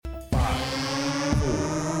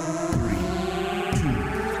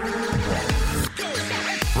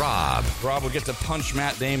Rob would get to punch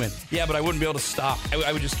Matt Damon. Yeah, but I wouldn't be able to stop.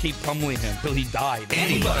 I would just keep pummeling him till he died.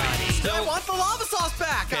 Anybody. I want the lava sauce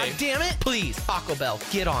back. Okay. God damn it. Please, Taco Bell,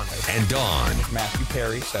 get on it. And Dawn. Matthew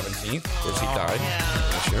Perry, 17th. Of course, he died.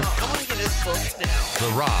 Yeah. Sure. I want to get his books now.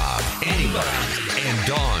 The Rob, Anybody, and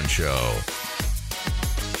Dawn Show.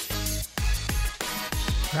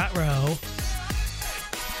 Row.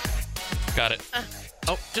 Got it.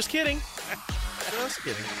 Oh, just kidding. Just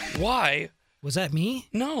kidding. Why? Was that me?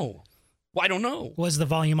 No. Well, I don't know. Was the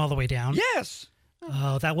volume all the way down? Yes.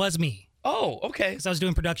 Oh, that was me. Oh, okay. Because I was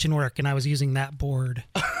doing production work and I was using that board.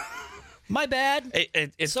 My bad.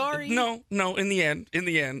 It's Sorry. No. In the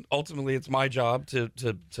end, ultimately, it's my job to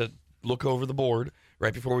look over the board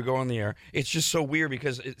right before we go on the air. It's just so weird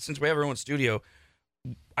because since we have our own studio,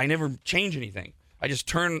 I never change anything. I just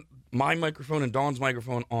turn my microphone and Dawn's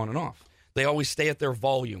microphone on and off. They always stay at their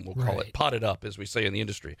volume. We'll call it potted up, as we say in the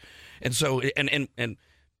industry. And so, and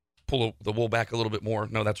pull the wool back a little bit more.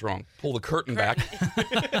 No, that's wrong. Pull the curtain back.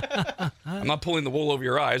 I'm not pulling the wool over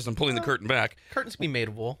your eyes. I'm pulling the curtain back. Curtains can be made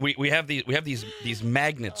of wool. We have these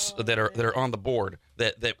magnets that are on the board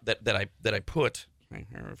that I put.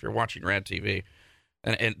 If you're watching RAD TV,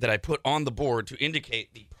 and that I put on the board to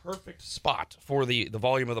indicate the perfect spot for the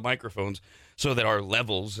volume of the microphones, so that our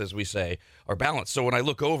levels, as we say, are balanced. So when I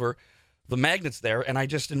look over, the magnet's there, and I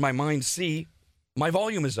just in my mind see my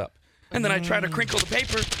volume is up. And then I try to crinkle the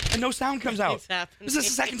paper, and no sound comes out. This is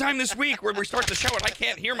the second time this week where we start the show, and I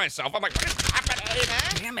can't hear myself. I'm like, what is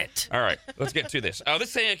happening? Damn it. All right, let's get to this.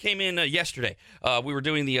 This came in yesterday. We were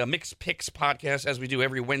doing the Mixed Picks podcast, as we do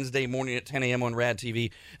every Wednesday morning at 10 a.m. on RAD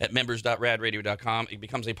TV at members.radradio.com. It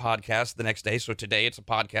becomes a podcast the next day, so today it's a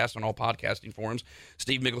podcast on all podcasting forums.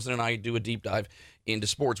 Steve Mickelson and I do a deep dive into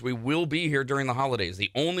sports. We will be here during the holidays.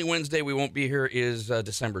 The only Wednesday we won't be here is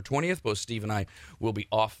December 20th. Both Steve and I will be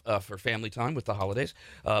off for family time with the holidays,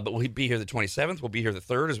 but we'll be here the 27th. We'll be here the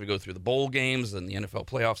 3rd as we go through the bowl games and the NFL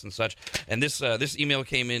playoffs and such. And this email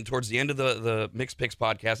came in towards the end of the Mixed Picks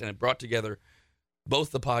podcast, and it brought together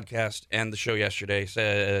both the podcast and the show yesterday.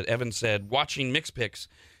 Evan said, watching Mixed Picks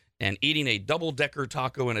and eating a double-decker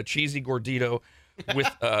taco and a cheesy gordito with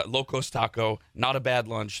Locos Taco, not a bad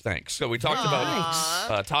lunch, thanks. So we talked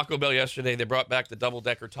about Taco Bell yesterday. They brought back the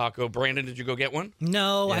double-decker taco. Brandon, did you go get one?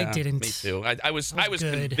 No, Yeah, I didn't. Me too. I was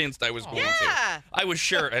convinced I was going Yeah. to. I was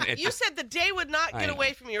sure. And You said the day would not I get know.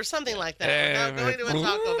 away from you or something like that. Without going to a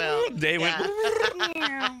Taco Bell. Day went.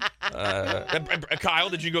 Kyle,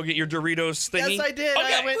 did you go get your Doritos thingy? Yes, I did.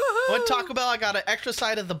 Okay. I went Taco Bell. I got an extra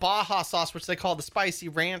side of the Baja sauce, which they call the spicy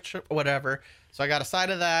ranch or whatever. So I got a side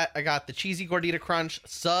of that. I got the cheesy gordita crunch,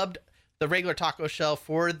 subbed the regular taco shell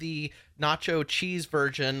for the nacho cheese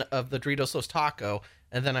version of the Doritos Los Taco,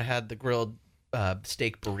 and then I had the grilled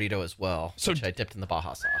steak burrito as well, which I dipped in the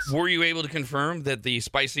Baja sauce. Were you able to confirm that the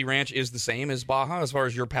spicy ranch is the same as Baja as far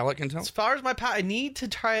as your palate can tell? As far as my palate, I need to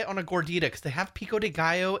try it on a gordita because they have pico de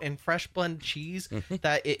gallo and fresh blend cheese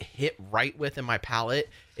that it hit right with in my palate.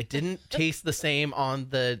 It didn't taste the same on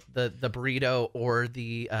the burrito or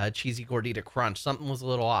the cheesy gordita crunch. Something was a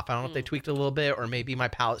little off. I don't know if they tweaked it a little bit or maybe my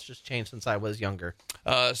palate's just changed since I was younger.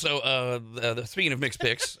 Speaking of mixed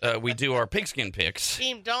picks, we do our pigskin picks.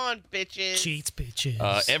 Team Dawn, bitches. Cheats,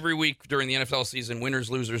 bitches. Every week during the NFL season, winners,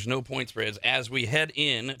 losers, no point spreads. As we head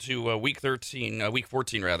in to week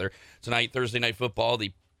 14 rather, tonight, Thursday Night Football,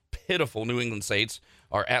 the pitiful New England Saints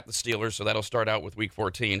are at the Steelers, so that'll start out with week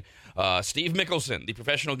 14. Steve Mickelson, the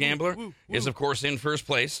professional gambler, is, of course, in first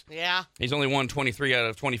place. Yeah. He's only won 23 out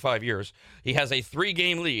of 25 years. He has a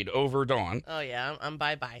 3-game lead over Dawn, Oh, yeah. I'm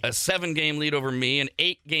bye-bye. a 7-game lead over me, an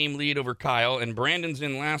 8-game lead over Kyle, and Brandon's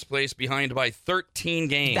in last place behind by 13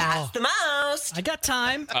 games. That's the most. I got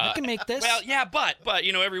time. I can make this. Well, yeah, but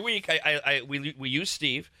every week we use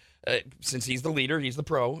Steve, since he's the leader, he's the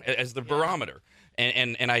pro, as the barometer.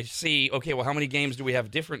 And I see, okay, well, how many games do we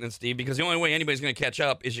have different than Steve? Because the only way anybody's going to catch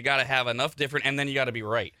up is you got to have enough different, and then you got to be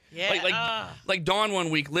right. Yeah. Like Dawn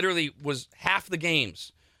one week literally was half the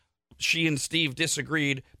games. She and Steve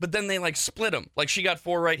disagreed, but then they split them. Like she got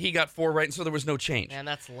 4 right, he got 4 right, and so there was no change. Man,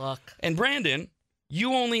 that's luck. And Brandon,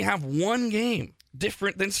 you only have 1 game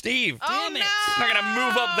different than Steve. Damn it. No! It's not going to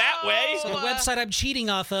move up that way. So the website I'm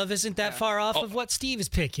cheating off of isn't that far off of what Steve is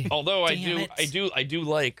picking. Although I Damn do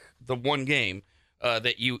like the 1 game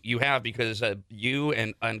that you have, because you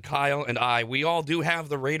and Kyle and we all do have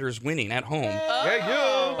the Raiders winning at home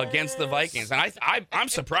against the Vikings. And I'm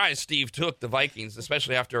surprised Steve took the Vikings,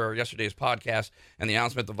 especially after yesterday's podcast and the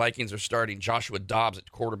announcement the Vikings are starting Joshua Dobbs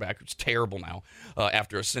at quarterback, who's terrible now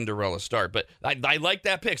after a Cinderella start. But I like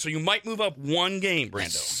that pick. So you might move up 1 game,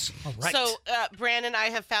 Brando. All right. So, Brandon, I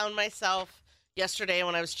have found myself yesterday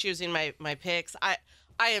when I was choosing my picks. I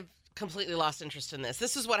have completely lost interest in this.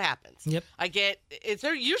 This is what happens. Yep. It's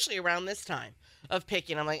usually around this time of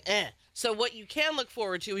picking. I'm like, eh. So what you can look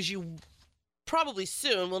forward to is you probably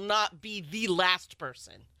soon will not be the last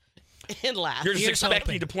person in last. You're just Here's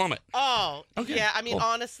expecting hoping. to plummet. Oh, Okay, yeah. I mean, cool.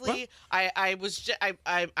 honestly, I'm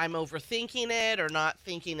overthinking it or not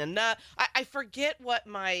thinking enough. I forget what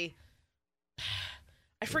I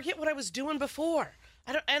was doing before.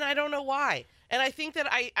 I don't know why. And I think that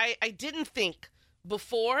I didn't think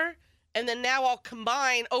before, and then now I'll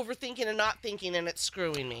combine overthinking and not thinking, and it's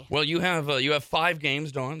screwing me. Well, you have 5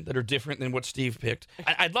 games, Dawn, that are different than what Steve picked.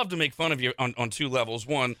 I'd love to make fun of you on 2 levels.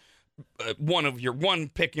 One of your one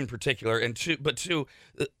pick in particular, and two,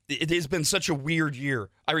 it has been such a weird year.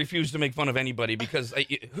 I refuse to make fun of anybody because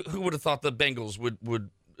who would have thought the Bengals would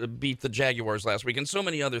beat the Jaguars last week, and so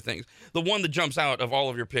many other things. The one that jumps out of all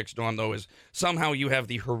of your picks, Dawn, though, is somehow you have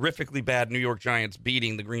the horrifically bad New York Giants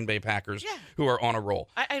beating the Green Bay Packers, who are on a roll.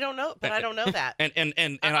 I don't know, but I don't know that.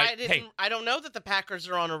 I don't know that the Packers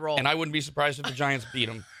are on a roll. And I wouldn't be surprised if the Giants beat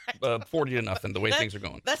them 40-0, the way things are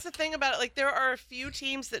going. That's the thing about it. Like, there are a few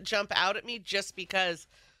teams that jump out at me just because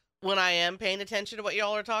when I am paying attention to what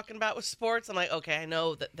y'all are talking about with sports, I'm like, okay, I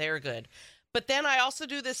know that they're good. But then I also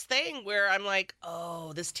do this thing where I'm like,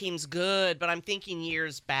 oh, this team's good, but I'm thinking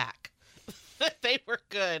years back that they were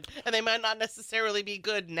good, and they might not necessarily be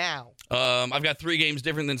good now. I've got 3 games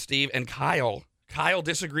different than Steve, and Kyle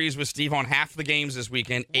disagrees with Steve on half the games this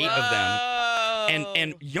weekend, 8 of them.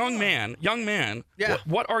 And young man, Yeah.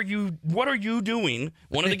 what are you doing?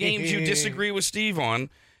 One of the games you disagree with Steve on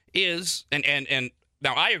is, and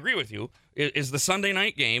now I agree with you, is the Sunday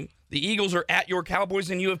night game. The Eagles are at your Cowboys,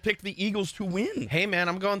 and you have picked the Eagles to win. Hey man,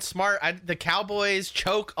 I'm going smart. The Cowboys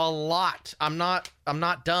choke a lot. I'm not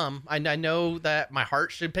dumb. I know that my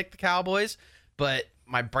heart should pick the Cowboys, but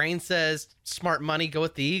my brain says smart money, go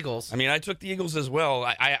with the Eagles. I mean, I took the Eagles as well.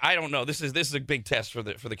 I don't know. This is a big test for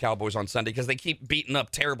the Cowboys on Sunday because they keep beating up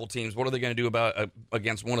terrible teams. What are they going to do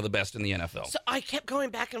against one of the best in the NFL? So I kept going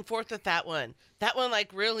back and forth with that one. That one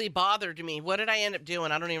like really bothered me. What did I end up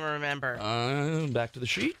doing? I don't even remember. Back to the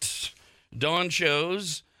sheet. Dawn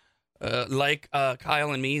chose, like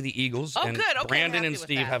Kyle and me, the Eagles. Oh, and good. Okay, Brandon I'm and happy with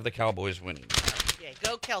Steve that. have the Cowboys winning. Yeah,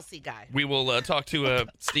 go Kelsey guy. We will talk to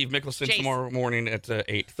Steve Mickelson Jason. tomorrow morning at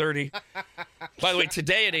 8:30. By the way,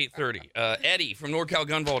 today at 8:30, Eddie from NorCal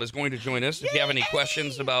Gun Vault is going to join us. If you have any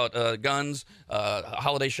questions about guns,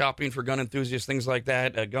 holiday shopping for gun enthusiasts, things like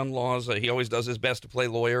that, gun laws, he always does his best to play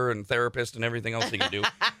lawyer and therapist and everything else he can do.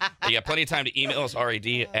 You got plenty of time to email us,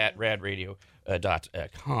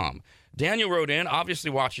 rad@radradio.com. Daniel wrote in,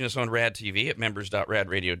 obviously watching us on Rad TV at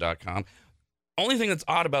members.radradio.com. Only thing that's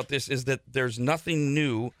odd about this is that there's nothing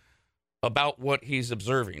new about what he's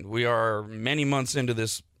observing. We are many months into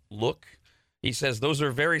this look. He says, those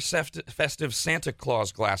are very festive Santa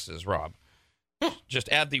Claus glasses, Rob. Just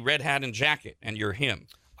add the red hat and jacket, and you're him.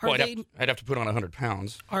 Are I'd have to put on 100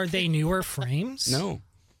 pounds. Are they newer frames? No.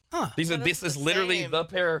 Huh. This But is it's the literally same. the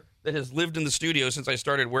pair that has lived in the studio since I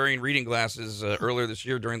started wearing reading glasses earlier this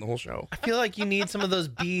year during the whole show. I feel like you need some of those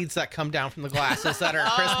beads that come down from the glasses that are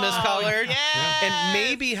Christmas colored. yes. And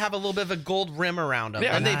maybe have a little bit of a gold rim around them.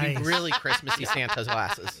 Yeah. And they'd be Nice. really Christmassy Santa's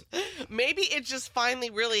glasses. Maybe it just finally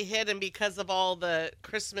really hit him because of all the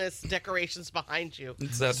Christmas decorations behind you.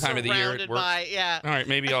 It's that time of the year. It Surrounded works. by, yeah. All right,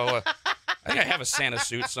 maybe I'll. I think I have a Santa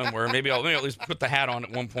suit somewhere. Maybe I'll at least put the hat on at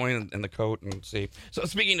one point and the coat and see. So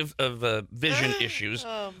speaking of vision issues,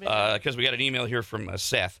 Oh, man. because we got an email here from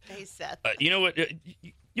Seth. Hey, Seth. You know what? You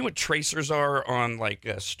know what tracers are on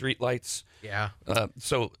like street lights? Yeah.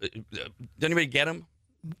 So, did anybody get them?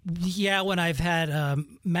 Yeah, when I've had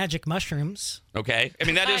magic mushrooms. Okay, I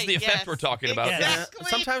mean that is the effect Yes. we're talking about. Yes. Yeah. Exactly.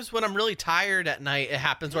 Sometimes when I'm really tired at night, it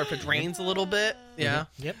happens, or if it rains a little bit. Yeah.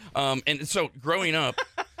 Yep. And so growing up,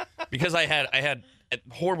 because I had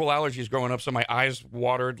horrible allergies growing up, so my eyes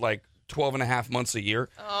watered like 12 and a half months a year.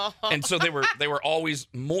 Oh. And so they were always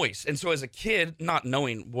moist. And so as a kid, not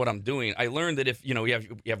knowing what I'm doing, I learned that if you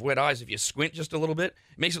have wet eyes, if you squint just a little bit,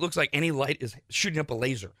 it makes it look like any light is shooting up a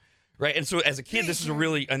laser. Right. And so as a kid, this is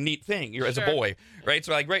a neat thing. You're as a Sure. boy. Right.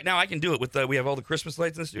 So like right now I can do it with we have all the Christmas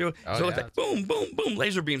lights in the studio. Oh, so it's yeah. like boom, boom, boom,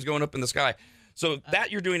 laser beams going up in the sky. So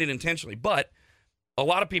that you're doing it intentionally. But a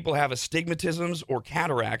lot of people have astigmatisms or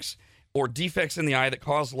cataracts or defects in the eye that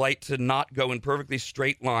cause light to not go in perfectly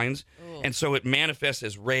straight lines. Ooh. And so it manifests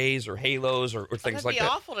as rays or halos or things That'd like be that.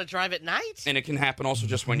 awful to drive at night. And it can happen also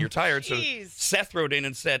just when you're tired. So Jeez. Seth wrote in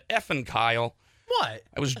and said, "Effing Kyle, What?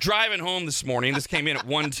 I was driving home this morning. This came in at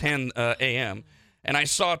 1:10 a.m. And I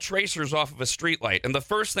saw tracers off of a streetlight. And the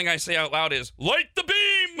first thing I say out loud is, light the beam!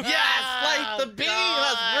 Yes, light the beam.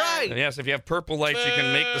 That's right. Yes, if you have purple lights, you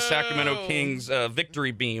can make the Sacramento Kings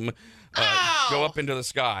victory beam go up into the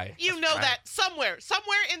sky. You know that somewhere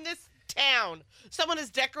in this town, someone has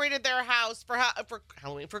decorated their house for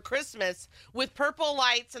Halloween, for Christmas, with purple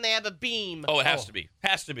lights, and they have a beam. Oh, it has to be.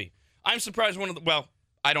 Has to be. I'm surprised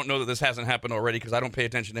I don't know that this hasn't happened already because I don't pay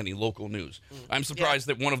attention to any local news. I'm surprised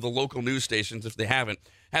that one of the local news stations, if they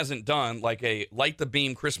hasn't done like a Light the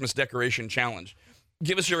Beam Christmas decoration challenge.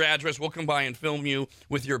 Give us your address. We'll come by and film you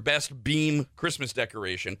with your best beam Christmas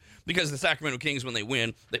decoration. Because the Sacramento Kings, when they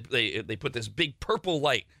win, they put this big purple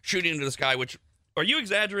light shooting into the sky, which, are you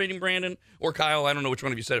exaggerating, Brandon? Or Kyle? I don't know which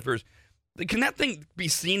one of you said it first. Can that thing be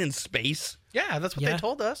seen in space? Yeah, that's what they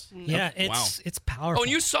told us. Yeah, it's powerful. Oh,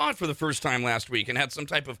 and you saw it for the first time last week and had some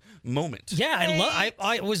type of moment. Yeah,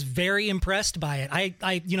 I was very impressed by it.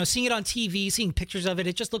 I seeing it on TV, seeing pictures of it,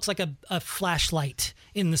 it just looks like a flashlight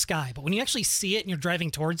in the sky. But when you actually see it and you're driving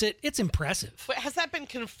towards it, it's impressive. But has that been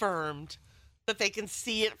confirmed that they can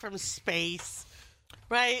see it from space?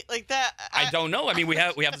 Right, like that. I don't know. I mean, we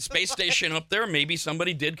have the space station up there. Maybe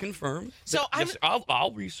somebody did confirm. So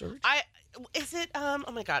I'll research. Is it? Oh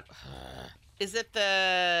my God. Is it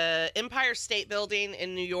the Empire State Building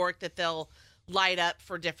in New York that they'll light up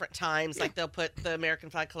for different times? Like they'll put the American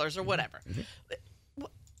flag colors or whatever.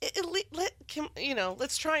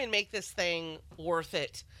 Let's try and make this thing worth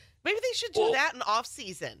it. Maybe they should do that in off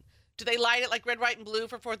season. Do they light it like red, white, and blue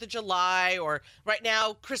for 4th of July, or right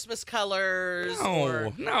now Christmas colors?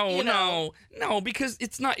 No, because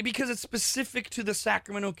it's specific to the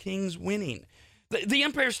Sacramento Kings winning. The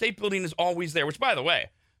Empire State Building is always there. Which, by the way,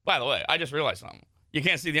 I just realized something. You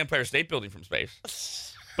can't see the Empire State Building from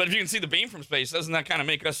space. But if you can see the beam from space, doesn't that kind of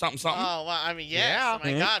make us something? Oh, well, I mean, yes. Yeah. Oh,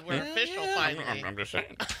 my God, we're official finally. I'm just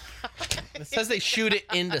saying. It says they shoot it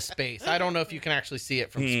into space. I don't know if you can actually see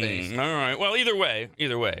it from space. All right. Well, either way.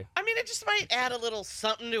 I mean, it just might add a little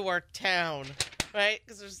something to our town, right?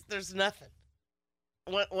 Because there's nothing.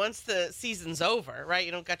 Once the season's over, right?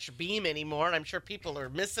 You don't got your beam anymore, and I'm sure people are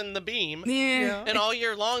missing the beam. Yeah. And all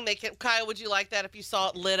year long, they can. Kyle, would you like that if you saw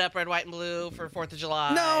it lit up red, white, and blue for 4th of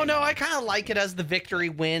July? No, I kind of like it as the victory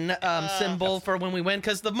win symbol for when we win,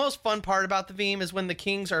 because the most fun part about the beam is when the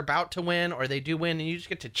Kings are about to win or they do win, and you just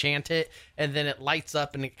get to chant it, and then it lights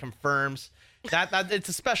up and it confirms. That it's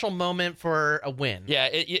a special moment for a win. Yeah,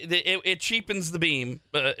 it cheapens the beam.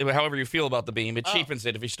 However you feel about the beam, it cheapens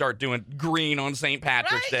it if you start doing green on St.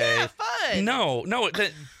 Patrick's Day. Yeah, fun. No,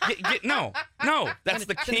 that's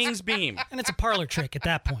the King's beam. And it's a parlor trick at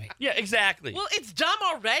that point. Yeah, exactly. Well, it's dumb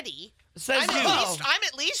already. Says I'm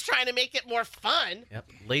at least trying to make it more fun. Yep,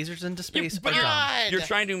 lasers into space. But you're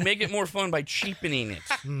trying to make it more fun by cheapening it.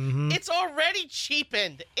 Mm-hmm. It's already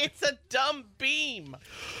cheapened. It's a dumb beam.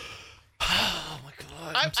 Oh my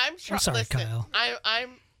God! I'm sorry, listen, Kyle.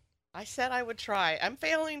 I said I would try. I'm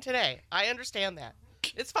failing today. I understand that.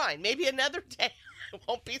 It's fine. Maybe another day I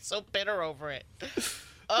won't be so bitter over it.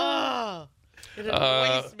 Oh, it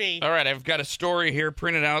annoys me. All right, I've got a story here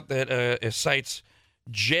printed out that cites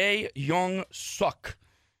Jae Young Suk,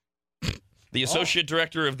 the associate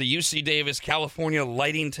director of the UC Davis California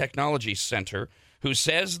Lighting Technology Center, who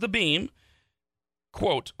says the beam,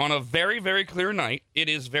 quote, on a very, very clear night, it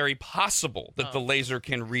is very possible that the laser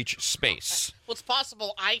can reach space. Well, it's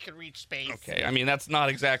possible I could reach space. Okay, I mean, that's not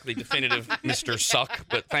exactly definitive, Mr. Suck,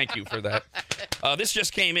 but thank you for that. This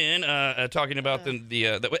just came in talking about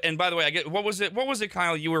the and by the way, what was it,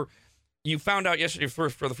 Kyle? You found out yesterday for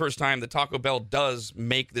the first time that Taco Bell does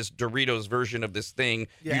make this Doritos version of this thing.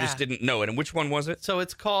 Yeah. You just didn't know it. And which one was it? So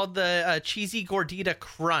it's called the Cheesy Gordita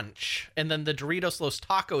Crunch, and then the Doritos Los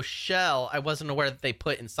Taco Shell. I wasn't aware that they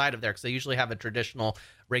put inside of there because they usually have a traditional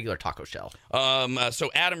regular taco shell.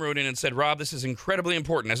 So Adam wrote in and said, Rob, this is incredibly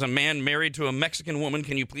important. As a man married to a Mexican woman,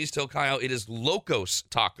 can you please tell Kyle it is Locos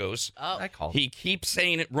Tacos? Oh, I call. He keeps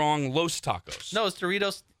saying it wrong, Los Tacos. No, it's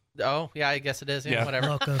Doritos. Oh, yeah, I guess it is. Yeah, whatever.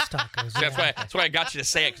 Locos Tacos. That's why I got you to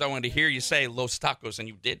say it, because I wanted to hear you say Los Tacos, and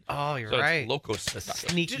you did. Oh, you're so right. It's Locos The Tacos.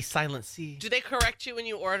 sneaky silent C. do they correct you when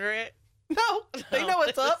you order it? No, they know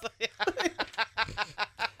what's up.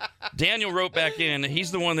 Daniel wrote back in.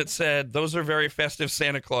 He's the one that said, those are very festive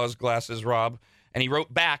Santa Claus glasses, Rob. And he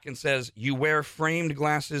wrote back and says, you wear framed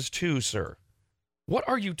glasses too, sir. What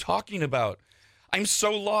are you talking about? I'm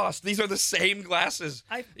so lost. These are the same glasses.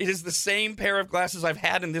 It is the same pair of glasses I've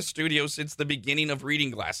had in this studio since the beginning of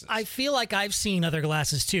reading glasses. I feel like I've seen other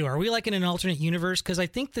glasses too. Are we like in an alternate universe? Because I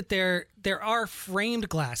think that there are framed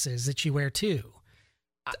glasses that you wear too.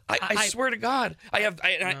 I swear to God, I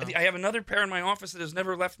have another pair in my office that has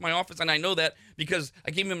never left my office, and I know that because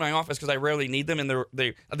I keep them in my office because I rarely need them, and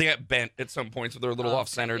they got bent at some point, so they're a little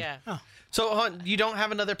off-centered. Yeah. Oh. So you don't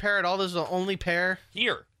have another pair at all? This is the only pair?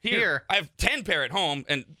 Here. Here. I have 10 pair at home,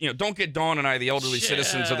 and don't get Dawn and I, the elderly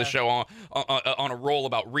citizens of the show, on a roll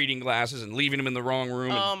about reading glasses and leaving them in the wrong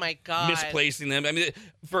room. Oh my God. Misplacing them. I mean,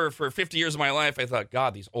 for 50 years of my life, I thought,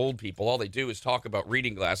 God, these old people, all they do is talk about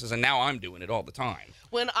reading glasses, and now I'm doing it all the time.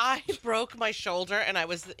 When I broke my shoulder and I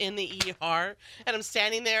was in the ER and I'm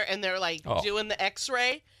standing there and they're like doing the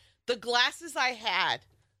x-ray, the glasses I had,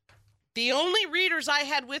 the only readers I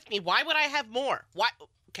had with me, why would I have more? Why?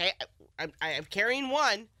 Okay, I'm carrying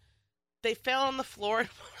one. They fell on the floor and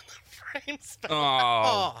one of the frames fell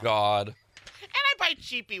Oh, God. And I buy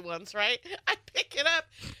cheapy ones, right? I pick it up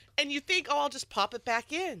and you think, I'll just pop it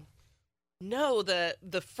back in. No, the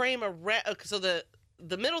frame around, so the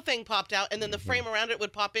middle thing popped out, and then the frame around it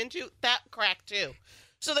would pop into, that cracked too.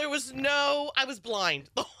 So there was I was blind.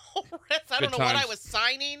 The whole rest, I don't know what I was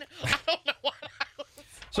signing. I don't know what I was.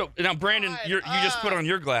 So now, Brandon, you just put on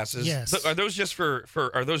your glasses. Yes. Are those just for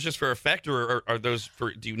effect, or are those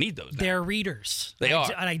for? Do you need those now? They're readers. They are.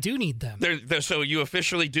 And I do need them. So you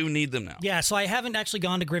officially do need them now. Yeah, so I haven't actually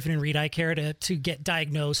gone to Griffin and Reed Eye Care to get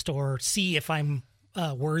diagnosed or see if I'm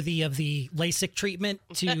worthy of the LASIK treatment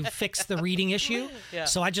to fix the reading issue. Yeah.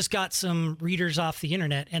 So I just got some readers off the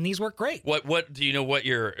internet, and these work great. What do you know? What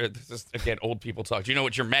your this is, again, old people talk. Do you know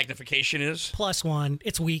what your magnification is? +1.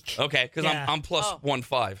 It's weak. Okay, because Yeah. I'm plus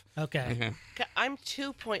 1.5. Okay. I'm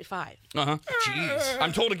 2.5. Jeez.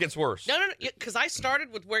 I'm told it gets worse. No, because I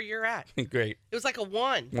started with where you're at. Great. It was like a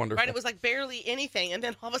 1. Wonderful. Right? It was like barely anything. And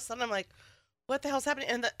then all of a sudden I'm like, what the hell's happening?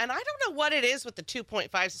 And I don't know what it is with the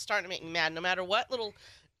 2.5s. It's starting to make me mad. No matter what little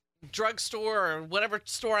drugstore or whatever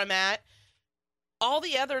store I'm at, all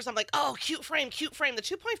the others, I'm like, oh, cute frame. The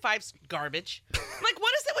 2.5's garbage. I'm like,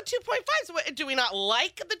 what is it with 2.5s? Do we not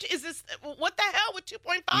like what the hell with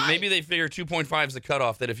 2.5? Maybe they figure 2.5 is the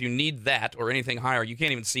cutoff, that if you need that or anything higher, you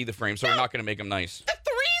can't even see the frame, so they're not going to make them nice. The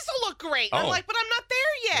 3s will look great. Oh. I'm like, but I'm not there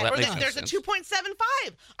yet. Well, that or makes there's sense. a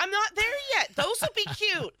 2.75. I'm not there yet. Those would be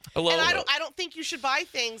cute. Hello, and hello. I don't think you should buy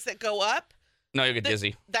things that go up. No, you'll get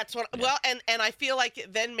dizzy. That's what. Well, and I feel like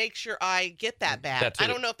it then makes your eye get that bad. That too. I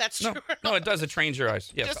don't know if that's true. or No, not. it does. It trains your eyes.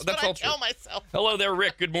 Yes, Just that's what all I true. tell myself. Hello there,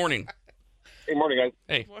 Rick. Good morning. Hey, morning, guys.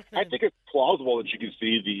 Hey. I think it's plausible that you can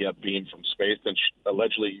see the beam from space, and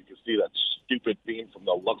allegedly you can see that stupid beam from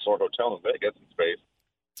the Luxor Hotel in Vegas in space.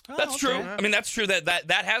 That's true. I mean, that's true. That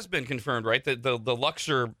has been confirmed, right? The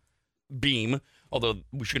Luxor beam, although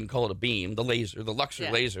we shouldn't call it a beam, the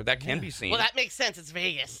Luxor laser, that can be seen. Well, that makes sense. It's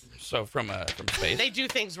Vegas. So from space. They do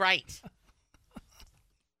things right.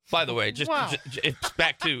 By the way, it's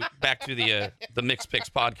back to the Mixed Picks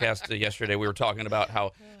podcast yesterday. We were talking about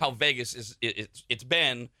how Vegas it's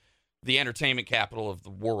been the entertainment capital of the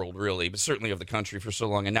world, really, but certainly of the country for so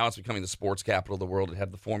long, and now it's becoming the sports capital of the world. It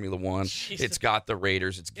had the Formula One, It's got the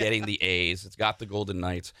Raiders, it's getting the A's, it's got the Golden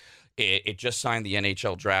Knights. It just signed the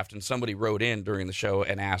NHL draft, and somebody wrote in during the show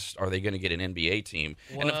and asked, are they going to get an NBA team?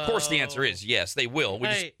 Whoa. And of course the answer is yes, they will.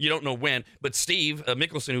 You don't know when. But Steve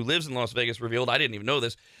Mickelson, who lives in Las Vegas, revealed, I didn't even know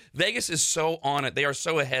this, Vegas is so on it. They are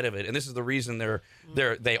so ahead of it, and this is the reason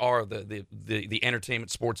they are the entertainment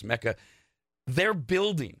sports mecca. They're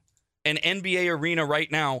building an NBA arena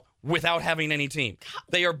right now without having any team.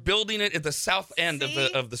 They are building it at the south end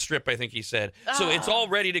of the strip, I think he said. So it's all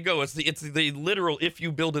ready to go. It's the literal, if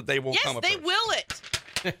you build it, they will come. Yes, they will it.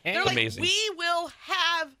 They're like, Amazing. we will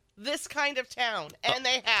have this kind of town, and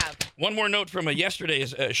they have. One more note from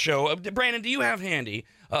yesterday's show. Brandon, do you have handy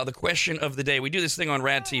the question of the day? We do this thing on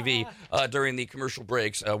RAD TV during the commercial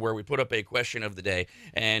breaks where we put up a question of the day,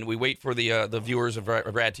 and we wait for the viewers of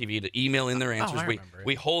RAD TV to email in their answers.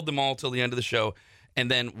 We hold them all till the end of the show, and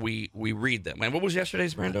then we read them. And what was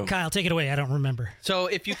yesterday's, Brando? Kyle, take it away. I don't remember. So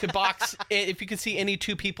if you could see any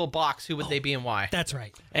two people box, who would they be and why? That's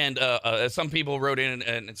right. And some people wrote in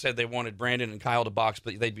and said they wanted Brandon and Kyle to box,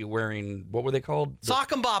 but they'd be wearing, what were they called?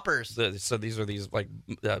 Sock and boppers. So these are like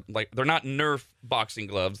they're not Nerf boxing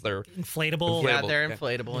gloves. They're inflatable. Yeah, they're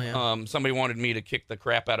inflatable. Yeah. Somebody wanted me to kick the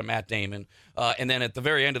crap out of Matt Damon. And then at the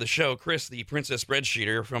very end of the show, Chris, the princess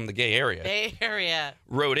spreadsheeter from the gay area,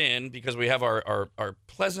 wrote in because we have our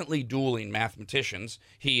pleasantly dueling mathematicians,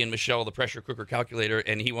 he and Michelle, the pressure cooker calculator,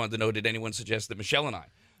 and he wanted to know, did anyone suggest that Michelle and I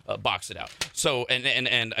box it out? So,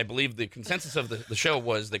 and I believe the consensus of the show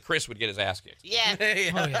was that Chris would get his ass kicked. Yeah.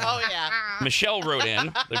 Oh, yeah. Michelle wrote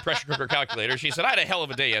in, the pressure cooker calculator. She said, I had a hell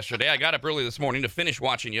of a day yesterday. I got up early this morning to finish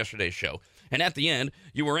watching yesterday's show. And at the end,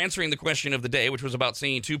 you were answering the question of the day, which was about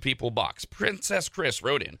seeing two people box. Princess Chris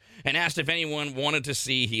wrote in and asked if anyone wanted to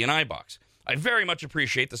see he and I box. I very much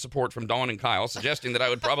appreciate the support from Dawn and Kyle, suggesting that I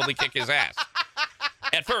would probably kick his ass.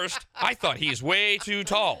 At first, I thought he's way too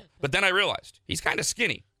tall, but then I realized he's kind of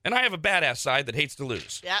skinny. And I have a badass side that hates to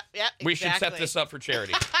lose. Yeah, exactly. We should set this up for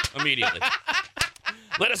charity immediately.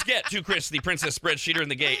 Let us get to Chris, the princess spreadsheeter in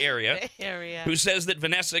the gay area, who says that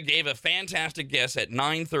Vanessa gave a fantastic guess at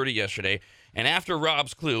 9:30 yesterday, and after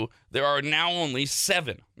Rob's clue, there are now only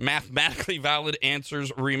 7 mathematically valid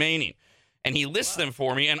answers remaining. And he lists them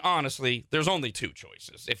for me, and honestly, there's only 2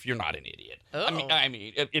 choices if you're not an idiot. Oh. I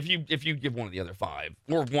mean, if you give one of the other 5,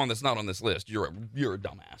 or one that's not on this list, you're a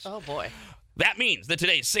dumbass. Oh, boy. That means that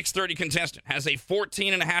today's 6:30 contestant has a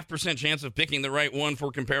 14.5% chance of picking the right one.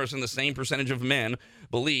 For comparison, the same percentage of men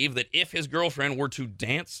believe that if his girlfriend were to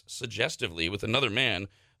dance suggestively with another man,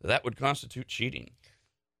 that would constitute cheating.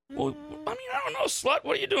 Well, I mean, I don't know, slut.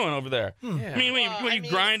 What are you doing over there? Yeah. I mean, when you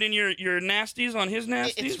grinding your nasties on his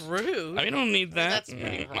nasties? It's rude. I mean, I don't need that. That's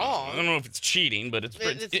pretty wrong. I don't know if it's cheating, but it's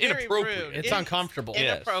very inappropriate. rude. It's uncomfortable.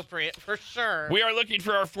 Inappropriate, for sure. We are looking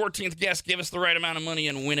for our 14th guest. Give us the right amount of money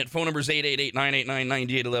and win it. Phone number is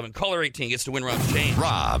 888-989-9811. Caller 18 gets to win Rob's chain.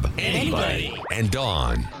 Rob, anybody, and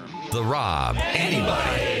Dawn. The Rob,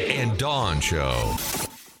 anybody, and Dawn Show.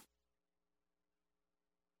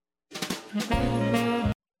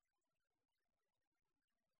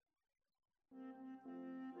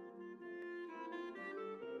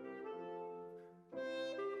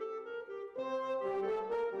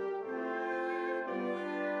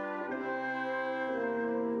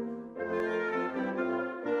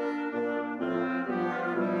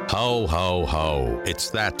 Ho, ho, ho. It's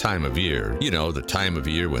that time of year. You know, the time of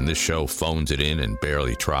year when this show phones it in and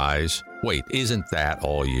barely tries. Wait, isn't that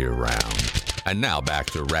all year round? And now back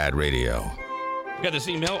to Rad Radio. Got this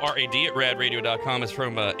email, rad@radradio.com. It's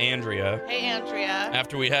from Andrea. Hey, Andrea.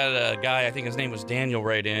 After we had a guy, I think his name was Daniel,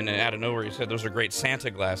 write in, and out of nowhere he said, those are great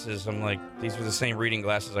Santa glasses. I'm like, these are the same reading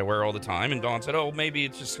glasses I wear all the time. And Dawn said, oh, maybe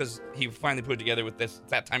it's just because he finally put it together with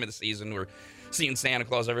that time of the season. We're seeing Santa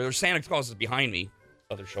Claus everywhere. Santa Claus is behind me.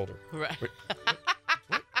 Other shoulder. Right.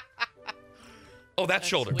 Oh, that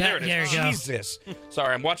shoulder. There it is. There you go. Jesus.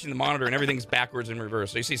 Sorry, I'm watching the monitor and everything's backwards and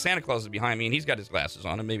reverse. So you see Santa Claus is behind me and he's got his glasses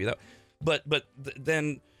on and maybe that. But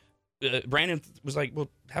then Brandon was like, well,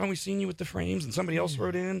 haven't we seen you with the frames? And somebody else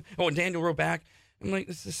wrote in. Oh, and Daniel wrote back. I'm like,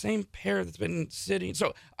 it's the same pair that's been sitting.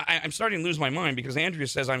 So I'm starting to lose my mind because Andrea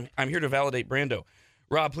says I'm here to validate Brando.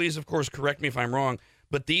 Rob, please, of course, correct me if I'm wrong,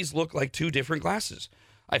 but these look like 2 different glasses.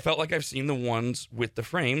 I felt like I've seen the ones with the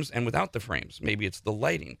frames and without the frames. Maybe it's the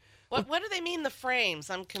lighting. What do they mean, the frames?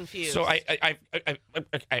 I'm confused. So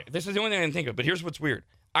this is the only thing I can think of, but here's what's weird.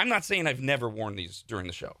 I'm not saying I've never worn these during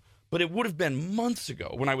the show, but it would have been months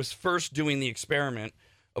ago when I was first doing the experiment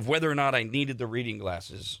of whether or not I needed the reading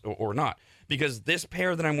glasses or not. Because this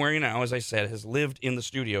pair that I'm wearing now, as I said, has lived in the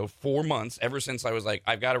studio 4 months, ever since I was like,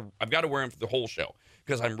 I've got to wear them for the whole show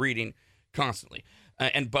because I'm reading constantly.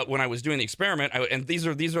 But when I was doing the experiment, and these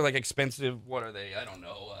are like expensive. What are they? I don't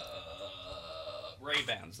know.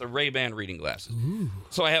 Ray-Bans. The Ray-Ban reading glasses. Ooh.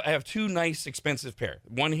 So I have 2 nice expensive pair.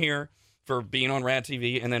 One here for being on Rad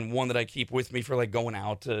TV, and then one that I keep with me for like going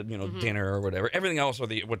out to dinner or whatever. Everything else are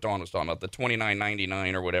what Dawn was talking about, the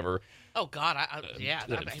 $29.99 or whatever. Oh God,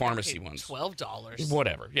 the pharmacy ones. $12.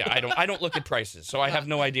 Whatever. Yeah, I don't look at prices, so I have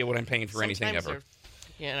no idea what I'm paying for anything ever.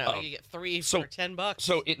 You get 3 for $10.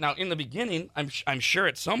 So now in the beginning, I'm sure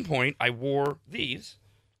at some point I wore these,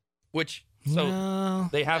 which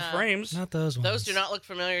they have frames. Not those ones. Those do not look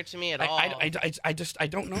familiar to me at all. I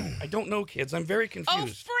don't know. I don't know, kids. I'm very confused. Oh,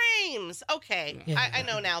 frames. Okay, Yeah. I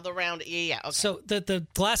know now. The round. Yeah. Okay. So the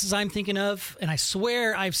glasses I'm thinking of, and I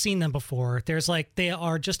swear I've seen them before. There's they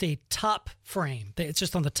are just a top frame. It's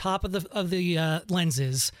just on the top of the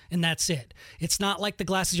lenses, and that's it. It's not like the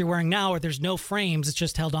glasses you're wearing now, where there's no frames. It's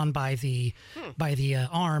just held on by the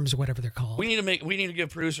arms or whatever they're called. We need to give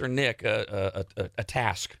producer Nick a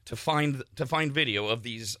task to find video of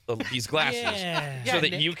these glasses, Yeah. so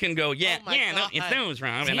that Nick. you can go, it's those,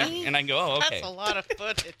 Rob, and I go, oh, okay. That's a lot of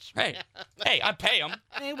footage. Hey, I pay him.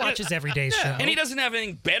 He watches every day's show. And he doesn't have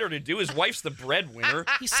anything better to do. His wife's the breadwinner.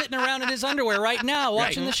 He's sitting around in his underwear right now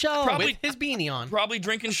watching the show. Probably With his beanie on. Probably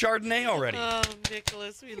drinking Chardonnay already. Oh,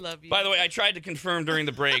 Nicholas, we love you. By the way, I tried to confirm during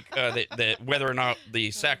the break that whether or not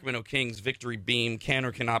the Sacramento Kings victory beam can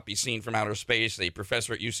or cannot be seen from outer space. A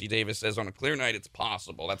professor at UC Davis says on a clear night it's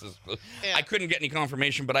possible. I couldn't get any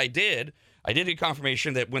confirmation, but I did get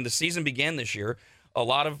confirmation that when the season began this year, a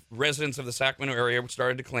lot of residents of the Sacramento area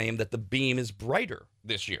started to claim that the beam is brighter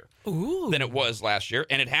this year than it was last year,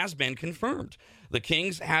 and it has been confirmed. The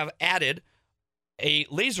Kings have added a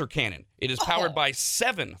laser cannon. It is powered by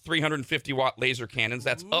 7 350-watt laser cannons.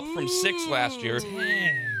 That's up from 6 last year.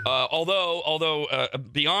 Although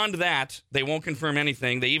beyond that, they won't confirm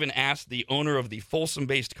anything. They even asked the owner of the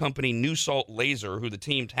Folsom-based company New Salt Laser, who the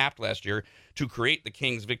team tapped last year, to create the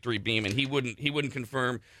King's Victory Beam, and he wouldn't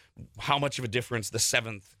confirm how much of a difference the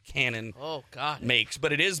 7th cannon makes.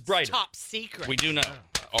 But it is brighter. Top secret. We do know.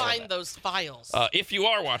 Find those files. If you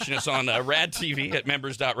are watching us on RAD TV at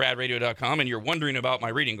members.radradio.com and you're wondering about my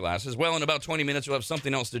reading glasses, well, in about 20 minutes, you'll have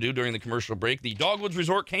something else to do during the commercial break. The Dogwoods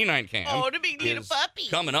Resort Canine Cam the big little is puppy.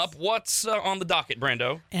 coming up. What's on the docket,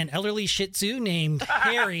 Brando? An elderly Shih Tzu named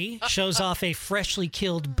Harry shows off a freshly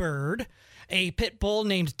killed bird. A pit bull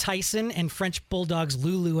named Tyson and French bulldogs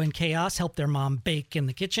Lulu and Chaos help their mom bake in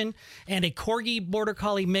the kitchen. And a Corgi Border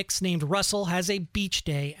Collie mix named Russell has a beach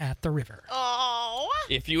day at the river. Oh.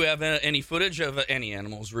 If you have any footage of any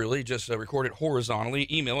animals, really, just record it horizontally.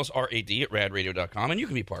 Email us, rad@radradio.com, and you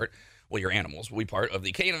can be part, well, your animals will be part of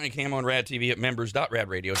the Canine Cam on Rad TV at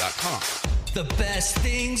members.radradio.com. The best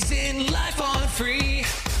things in life are free.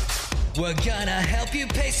 We're gonna help you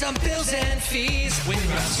pay some bills and fees.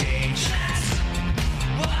 Windrow's change. That's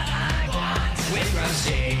what I want. Windrow's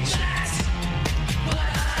change. That's what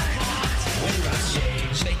I want. Windrow's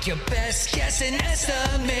change. Make your best guess and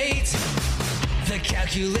estimate. The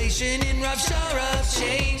calculation in rough shore of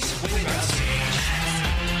change. Windrow's change.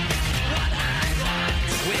 That's what I want.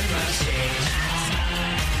 Windrow's change. That's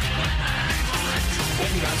what I want.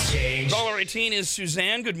 Windrow's change. Caller 18 is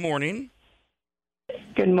Suzanne. Good morning.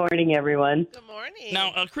 Good morning, everyone. Good morning.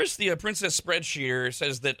 Now, Chris, the Princess Spreadsheeter,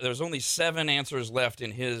 says that there's only 7 answers left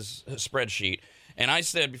in his spreadsheet. And I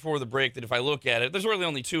said before the break that if I look at it, there's really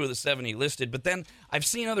only 2 of the 7 he listed. But then I've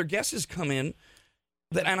seen other guesses come in,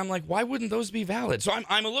 and I'm like, why wouldn't those be valid? So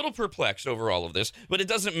I'm a little perplexed over all of this. But it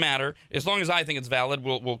doesn't matter. As long as I think it's valid,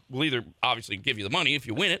 we'll either obviously give you the money if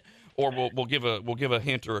you win it, or we'll give a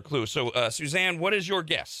hint or a clue. So, Suzanne, what is your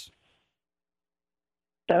guess?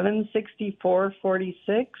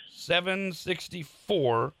 764.46.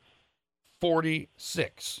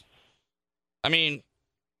 764.46. I mean,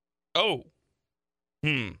 all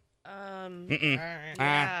right.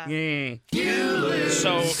 Yeah.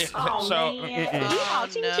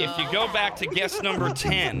 If you go back to guess number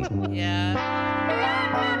 10,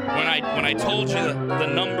 Yeah. when I told you the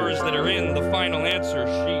numbers that are in the final answer,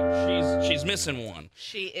 she's missing one.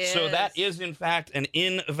 She is. So that is in fact an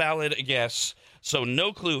invalid guess. So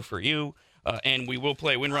no clue for you, and we will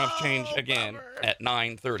play Windrow's Change again at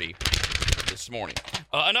 9:30 this morning.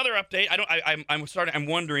 Another update. I'm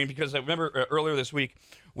wondering because I remember earlier this week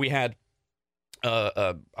we had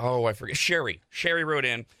I forget. Sherry wrote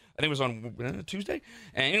in. I think it was on Tuesday.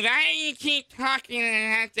 And he was like, you keep talking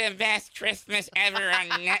about the best Christmas ever on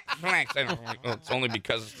Netflix. I don't know, it's only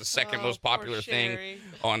because it's the second most popular thing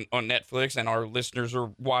on Netflix, and our listeners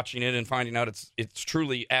are watching it and finding out it's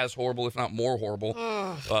truly as horrible, if not more horrible,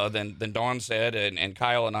 than Dawn said. And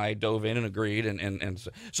Kyle and I dove in and agreed. And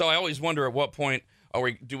so I always wonder at what point are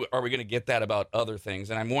we going to get that about other things?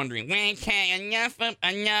 And I'm wondering, okay, enough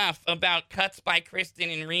about cuts by Kristen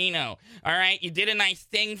in Reno. All right, you did a nice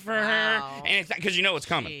thing for her, and it's because you know it's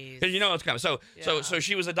coming. Because you know it's coming. So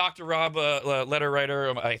she was a Dr. Rob letter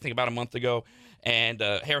writer, I think about a month ago, and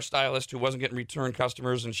a hairstylist who wasn't getting return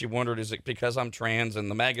customers, and she wondered, is it because I'm trans? And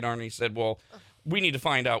the Maggot Army said, well, we need to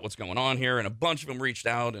find out what's going on here. And a bunch of them reached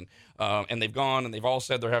out, and they've gone, and they've all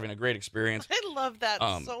said they're having a great experience. I love that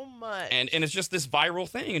so much. And it's just this viral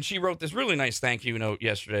thing. And she wrote this really nice thank you note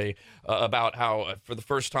yesterday about how for the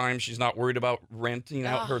first time she's not worried about renting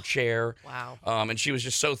out her chair. Wow. And she was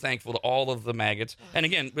just so thankful to all of the maggots. And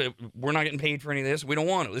again, we're not getting paid for any of this. We don't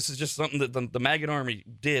want to. This is just something that the Maggot Army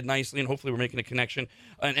did nicely, and hopefully we're making a connection.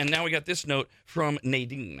 And now we got this note from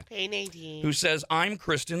Nadine. Hey, Nadine. Who says, I'm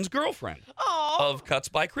Kristen's girlfriend. Of Cuts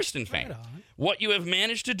by Kristen fame. Right on. What you have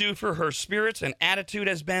managed to do for her spirits and attitude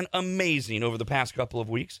has been amazing over the past couple of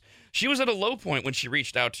weeks. She was at a low point when she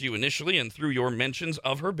reached out to you initially, and through your mentions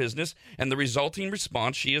of her business and the resulting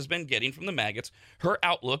response she has been getting from the maggots, her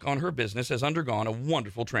outlook on her business has undergone a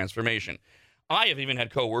wonderful transformation. I have even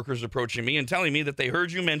had coworkers approaching me and telling me that they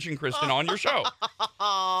heard you mention Kristen on your show.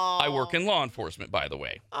 I work in law enforcement, by the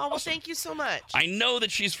way. Oh, well, thank you so much. I know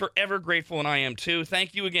that she's forever grateful, and I am too.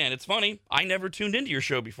 Thank you again. It's funny, I never tuned into your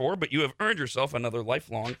show before, but you have earned yourself another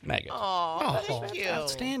lifelong maggot. Oh, thank you.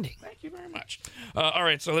 Outstanding. Thank you very much. All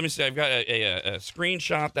right, so let me see. I've got a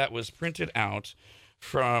screenshot that was printed out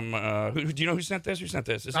from, do you know who sent this? Who sent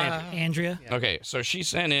this? It's Andrea. Yeah. Okay, so she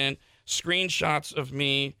sent in screenshots of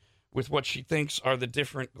me with what she thinks are the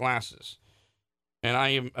different glasses. And I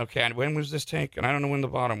am okay. And when was this taken? I don't know when the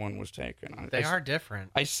bottom one was taken. They are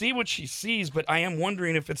different. I see what she sees, but I am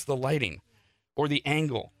wondering if it's the lighting or the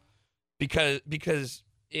angle, because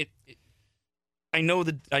I know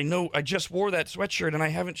I just wore that sweatshirt and I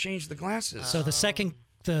haven't changed the glasses. So the second,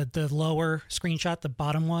 the lower screenshot, the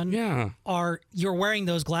bottom one, you're wearing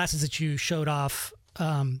those glasses that you showed off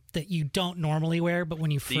that you don't normally wear, but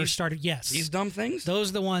when you first started, yes, these dumb things.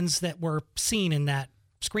 Those are the ones that were seen in that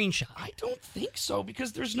screenshot. I don't think so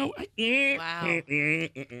because there's no. Wow.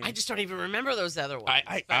 I just don't even remember those other ones.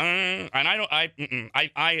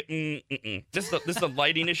 This is a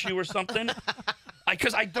lighting issue or something.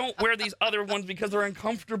 Because I don't wear these other ones because they're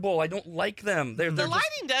uncomfortable. I don't like them. The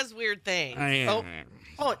lighting does weird things.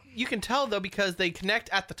 Oh, you can tell though because they connect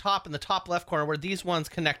at the top in the top left corner, where these ones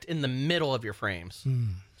connect in the middle of your frames.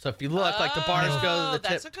 So if you look, like the bars go to the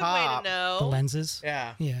tip top. That's a good way to know. The lenses.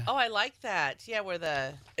 Yeah. Oh, I like that. Yeah, where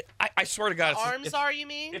the I swear to God, arms are. You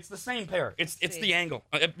mean? It's the same pair. It's the angle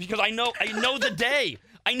because I know the day.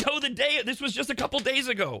 I know the day. This was just a couple days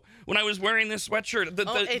ago when I was wearing this sweatshirt.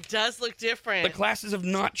 It does look different. The glasses have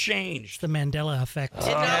not changed. The Mandela effect.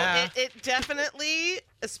 It definitely,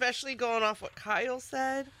 especially going off what Kyle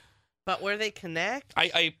said, but where they connect.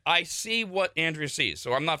 I see what Andrea sees,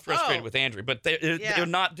 so I'm not frustrated with Andrea, but they're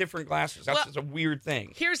not different glasses. That's just a weird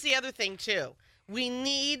thing. Here's the other thing, too. We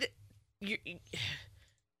need...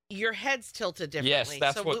 Your head's tilted differently. Yes,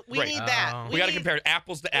 that's so what. We need that. We got to compare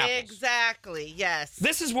apples to apples. Exactly. Yes.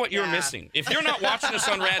 This is what you're missing. If you're not watching this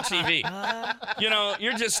on RAD TV,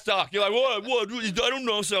 you're just stuck. You're like, what? I don't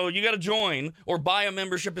know. So you got to join or buy a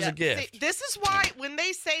membership as a gift. See, this is why when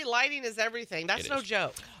they say lighting is everything, that's no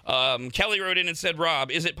joke. Kelly wrote in and said,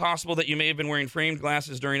 Rob, is it possible that you may have been wearing framed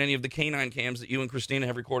glasses during any of the canine cams that you and Christina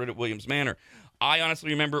have recorded at Williams Manor? I honestly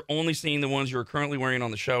remember only seeing the ones you're currently wearing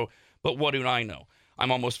on the show, but what do I know? I'm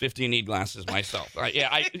almost 50 and need glasses myself.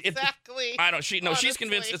 Exactly. I don't. She's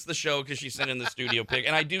convinced it's the show because she sent in the studio pic,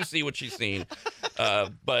 and I do see what she's seen.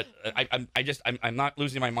 But I'm not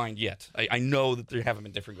losing my mind yet. I know that there haven't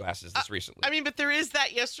been different glasses this recently. I mean, but there is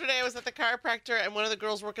that. Yesterday I was at the chiropractor, and one of the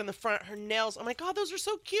girls working the front, her nails, oh my God, those are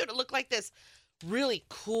so cute. It looked like this really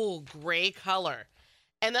cool gray color.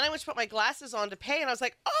 And then I went to put my glasses on to pay, and I was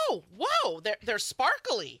like, "Oh, whoa, they're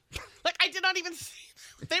sparkly." Like I did not even see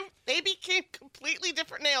them. They became completely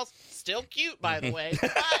different nails. Still cute, by the way.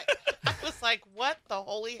 But I was like, "What the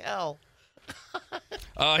holy hell?"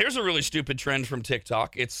 Here's a really stupid trend from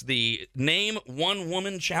TikTok. It's the Name One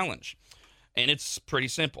Woman Challenge, and it's pretty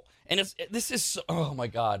simple. And oh my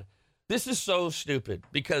God, this is so stupid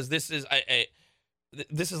because this is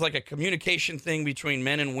this is like a communication thing between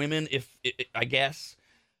men and women, I guess.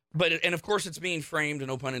 But and of course it's being framed, and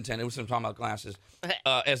no pun intended, with some talking about glasses,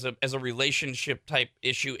 as a relationship type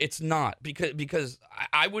issue. It's not because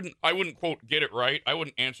I wouldn't quote get it right. I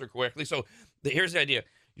wouldn't answer correctly. So here's the idea: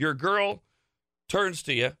 your girl turns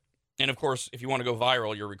to you, and of course if you want to go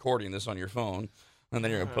viral, you're recording this on your phone, and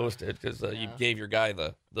then you're gonna post it because you gave your guy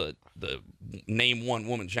the Name One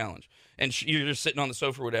Woman Challenge, and you're just sitting on the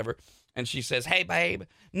sofa or whatever, and she says, "Hey babe,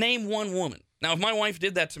 name one woman." Now if my wife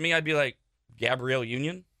did that to me, I'd be like, Gabrielle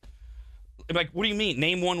Union. Like, what do you mean?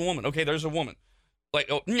 Name one woman. Okay, there's a woman. Like,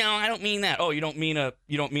 oh no, I don't mean that. Oh, you don't mean a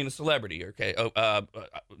celebrity. Okay. Oh,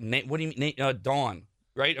 what do you mean? Dawn,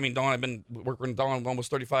 right? I mean, Dawn. I've been working with Dawn almost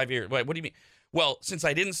 35 years. Wait, what do you mean? Well, since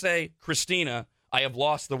I didn't say Christina, I have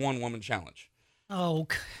lost the one woman challenge. Oh.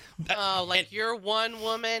 You're one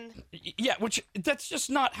woman? Yeah, which that's just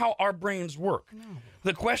not how our brains work. No.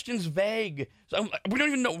 The question's vague. So we don't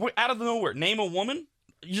even know. We're out of nowhere. Name a woman.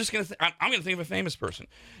 You're just gonna. I'm gonna think of a famous person.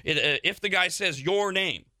 If the guy says your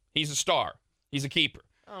name, he's a star. He's a keeper.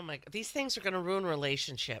 Oh my God, these things are gonna ruin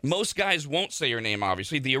relationships. Most guys won't say your name.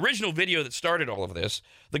 Obviously, the original video that started all of this,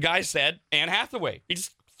 the guy said Anne Hathaway.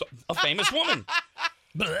 He's a famous woman.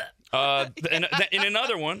 In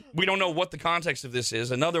another one, we don't know what the context of this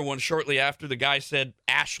is. Another one shortly after, the guy said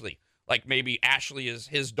Ashley, like maybe Ashley is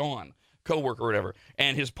his Dawn coworker or whatever,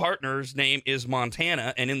 and his partner's name is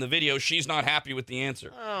Montana, and in the video she's not happy with the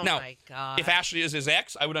answer. Now, my God. If Ashley is his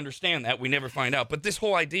ex, I would understand that. We never find out. But this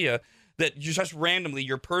whole idea that you just randomly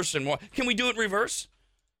your person, can we do it in reverse?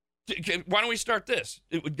 Why don't we start this?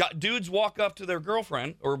 Dudes walk up to their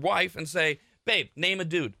girlfriend or wife and say, babe, name a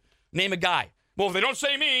dude, name a guy. Well, if they don't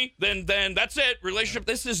say me, then that's it. Relationship.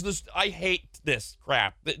 I hate this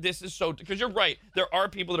crap. This is so, because you're right. There are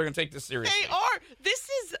people that are going to take this seriously. They are.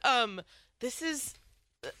 This is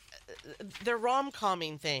they're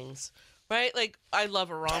rom-comming things, right? Like, I love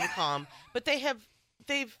a rom-com, but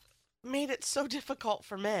they've made it so difficult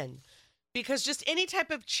for men because just any type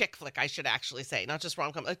of chick flick, I should actually say, not just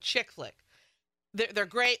rom-com, a chick flick. they're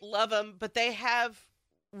great, love them, but they have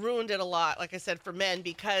ruined it a lot, like I said, for men,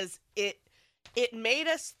 because it made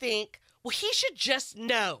us think, well, he should just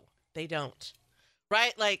know. They don't,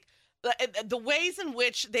 right? Like the ways in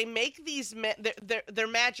which they make these men, they're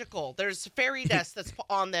magical. There's fairy dust that's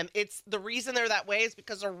on them. It's the reason they're that way is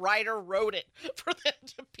because a writer wrote it for them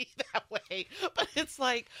to be that way. But it's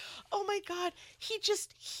like, oh my God,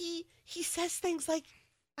 he says things like,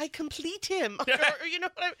 I complete him, or you know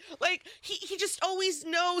what like he just always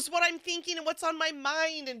knows what I'm thinking and what's on my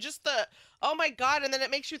mind, and just oh my God, and then it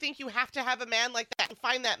makes you think you have to have a man like that and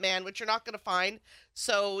find that man, which you're not going to find,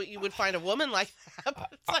 so you would find a woman like that. But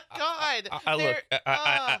it's like, God,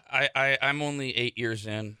 I'm only 8 years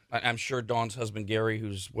in. I'm sure Dawn's husband Gary,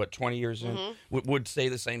 who's 20 years in, would say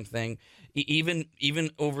the same thing. Even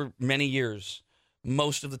over many years,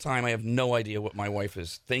 most of the time, I have no idea what my wife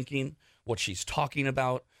is thinking, what she's talking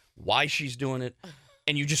about, why she's doing it,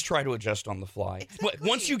 and you just try to adjust on the fly. Exactly. But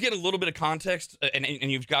once you get a little bit of context and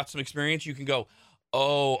you've got some experience, you can go,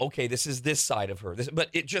 oh, okay, this is this side of her. But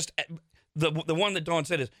it just, the one that Dawn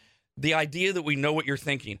said is, the idea that we know what you're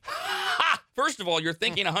thinking. First of all, you're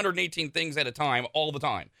thinking 118 things at a time, all the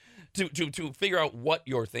time, to figure out what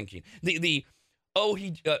you're thinking.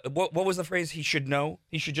 What was the phrase? He should know.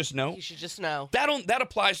 He should just know. He should just know. That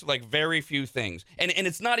applies to like very few things, and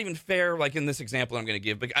it's not even fair. Like in this example I'm going to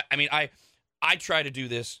give, but I try to do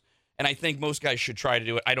this, and I think most guys should try to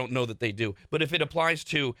do it. I don't know that they do, but if it applies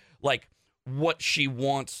to like what she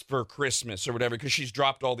wants for Christmas or whatever, because she's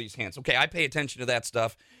dropped all these hints. Okay, I pay attention to that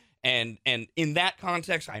stuff, and in that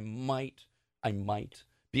context, I might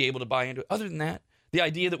be able to buy into it. Other than that, the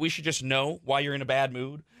idea that we should just know why you're in a bad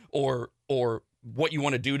mood or what you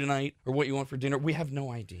want to do tonight or what you want for dinner, we have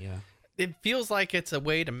no idea. It feels like it's a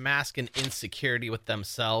way to mask an insecurity with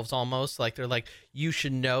themselves almost. Like they're like, you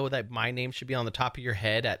should know that my name should be on the top of your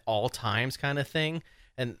head at all times kind of thing.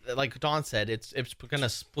 And like Dawn said, it's going to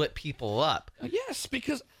split people up. Yes,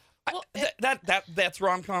 because that's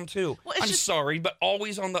rom-com too. Well, I'm sorry, but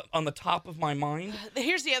always on the top of my mind.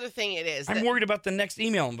 Here's the other thing it is. I'm worried about the next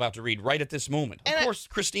email I'm about to read right at this moment. Of course,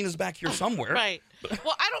 Christina's back here somewhere. Right.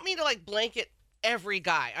 Well, I don't mean to like blanket every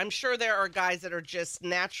guy. I'm sure there are guys that are just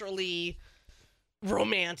naturally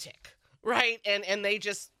romantic, right? And they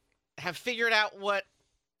just have figured out what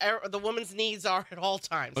the woman's needs are at all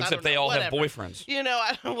times. Except they all have boyfriends.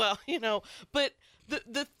 But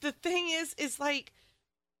the thing is like,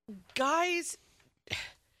 guys,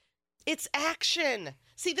 it's action.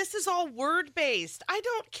 See, this is all word-based. I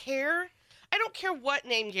don't care what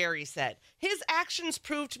name Gary said. His actions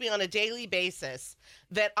prove to me on a daily basis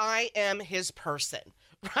that I am his person,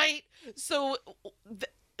 right? So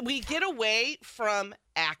we get away from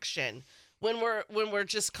action when we're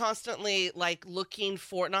just constantly like looking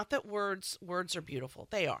for, not that words are beautiful.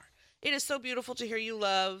 They are. It is so beautiful to hear you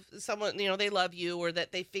love someone, they love you, or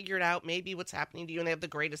that they figured out maybe what's happening to you and they have the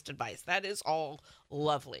greatest advice. That is all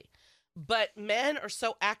lovely. But men are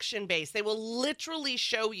so action-based. They will literally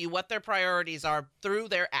show you what their priorities are through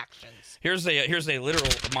their actions. Here's a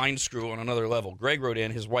literal mind screw on another level. Greg wrote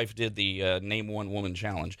in, his wife did the Name One Woman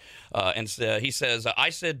challenge, and he says, I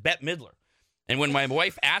said Bette Midler. And when my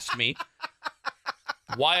wife asked me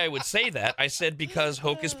why I would say that, I said because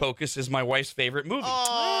Hocus Pocus is my wife's favorite movie.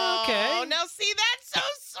 Oh, okay. Now see, that's so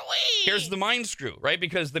sweet. Here's the mind screw, right?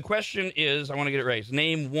 Because the question is, I want to get it right. It's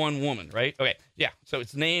name one woman, right? Okay, yeah. So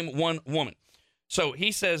it's name one woman. So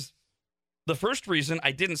he says, the first reason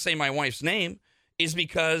I didn't say my wife's name is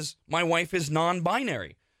because my wife is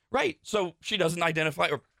non-binary. Right. So she doesn't identify,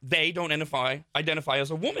 or they don't identify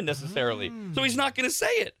as a woman necessarily. So he's not going to say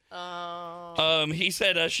it. Oh. He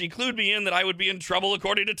said she clued me in that I would be in trouble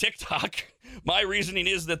according to TikTok. My reasoning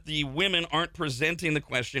is that the women aren't presenting the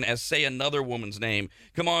question as, say, another woman's name.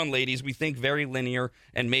 Come on, ladies. We think very linear,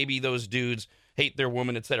 and maybe those dudes hate their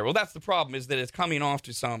woman, etc. Well, that's the problem, is that it's coming off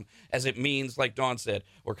to some as it means, like Dawn said,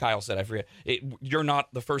 or Kyle said, I forget, you're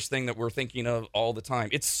not the first thing that we're thinking of all the time.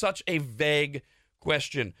 It's such a vague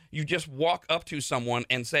question. You just walk up to someone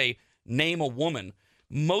and say, name a woman.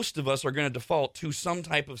 Most of us are going to default to some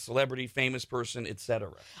type of celebrity, famous person,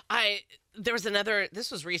 etc. There was another,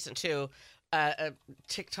 this was recent too, a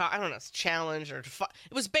TikTok, I don't know, it's challenge or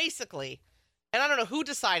it was basically, and I don't know who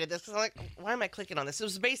decided this, because I'm like, why am I clicking on this? It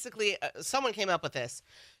was basically, someone came up with this.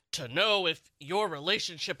 To know if your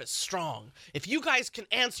relationship is strong, if you guys can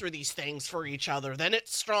answer these things for each other, then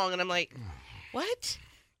it's strong. And I'm like, what?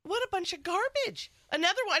 What a bunch of garbage.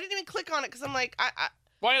 Another one, I didn't even click on it because I'm like,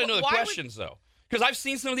 Why do I know the questions, though? Because I've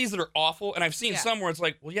seen some of these that are awful, and I've seen some where it's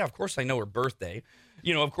like, well, yeah, of course I know her birthday.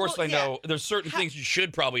 You know, of course, Well, I know there's certain things you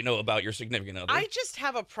should probably know about your significant other. I just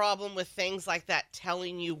have a problem with things like that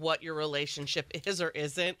telling you what your relationship is or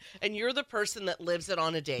isn't, and you're the person that lives it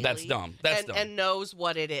on a daily. That's dumb. That's dumb. And knows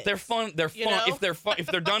what it is. They're fun. They're fun. know? If they're fun, if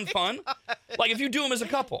they're done fun, like if you do them as a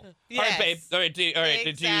couple. Yes. All right, babe. All right,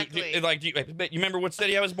 Exactly. you remember what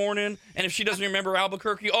city I was born in? And if she doesn't remember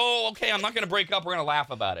Albuquerque, oh, okay, I'm not going to break up. We're going to laugh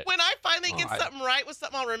about it. When I finally get something right with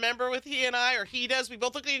something I'll remember with he and I, or he does, we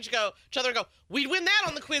both look at each other and go, we'd win that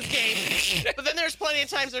on the quiz game. But then there's plenty of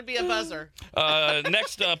times there'd be a buzzer.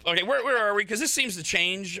 Next up, okay, where are we? Because this seems to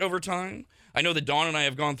change over time. I know that Dawn and I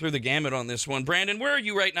have gone through the gamut on this one. Brandon, where are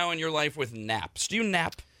you right now in your life with naps? Do you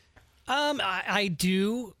nap? I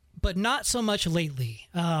do, but not so much lately.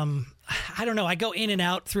 I don't know. I go in and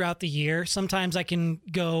out throughout the year. Sometimes I can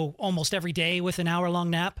go almost every day with an hour-long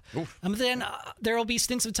nap. Then there will be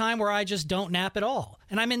stints of time where I just don't nap at all,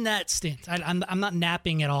 and I'm in that stint. I'm not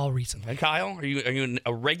napping at all recently. Hey, Kyle, are you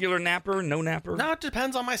a regular napper? No napper? No, it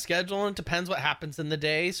depends on my schedule and it depends what happens in the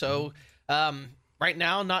day. So, right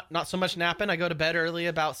now, not so much napping. I go to bed early,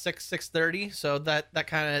 about 6:30. So that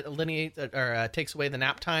kind of eliminates or takes away the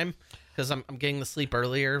nap time. Because I'm getting the sleep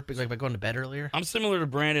earlier, because by going to bed earlier. I'm similar to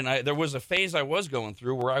Brandon. There was a phase I was going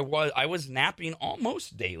through where I was napping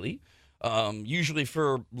almost daily, usually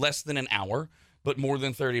for less than an hour, but more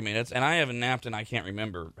than 30 minutes. And I haven't napped and I can't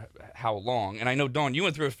remember how long. And I know, Dawn, you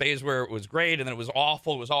went through a phase where it was great and then it was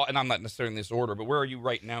awful. And I'm not necessarily in this order, but where are you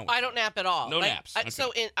right now? I don't nap at all. No naps. Okay.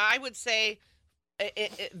 So I would say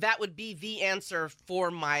that would be the answer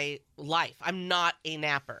for my life. I'm not a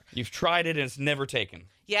napper. You've tried it and it's never taken.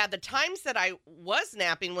 Yeah, the times that I was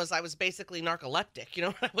napping was I was basically narcoleptic. You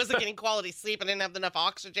know, I wasn't getting quality sleep. I didn't have enough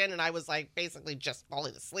oxygen, and I was like basically just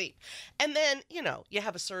falling asleep. And then, you know, you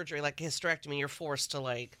have a surgery like a hysterectomy, you're forced to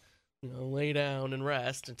like, you know, lay down and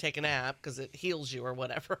rest and take a nap because it heals you or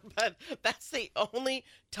whatever. But that's the only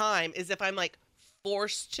time is if I'm like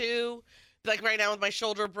forced to. Like right now with my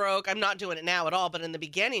shoulder broke, I'm not doing it now at all. But in the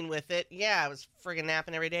beginning with it, yeah, I was friggin'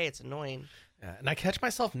 napping every day. It's annoying. Yeah, and I catch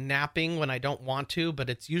myself napping when I don't want to,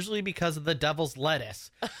 but it's usually because of the devil's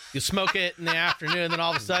lettuce. You smoke it in the afternoon, and then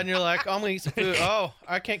all of a sudden you're like, oh, I'm going to eat some food. Oh,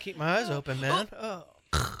 I can't keep my eyes open, man. Oh.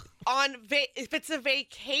 If it's a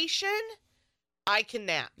vacation, I can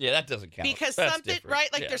nap. Yeah, that doesn't count. Because That's something, different.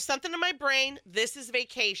 right? Like Yeah. there's something in my brain. This is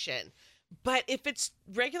vacation. But if it's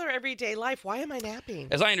regular everyday life, why am I napping?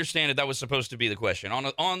 As I understand it, that was supposed to be the question.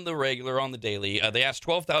 On the regular, on the daily, they asked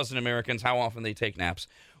 12,000 Americans how often they take naps.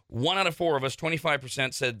 1 out of 4 of us,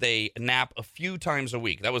 25%, said they nap a few times a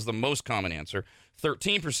week. That was the most common answer.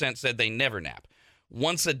 13% said they never nap.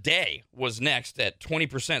 Once a day was next at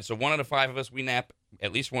 20%. So 1 out of 5 of us, we nap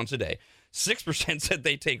at least once a day. 6% said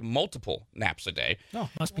they take multiple naps a day. Oh,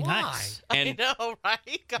 must be nice. And I know,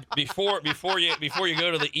 right? God. before you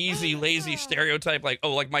go to the easy, lazy stereotype, like,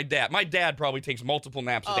 oh, like my dad. My dad probably takes multiple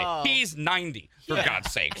naps a day. Oh. He's 90, for God's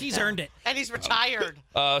sake. He's earned it. And he's retired.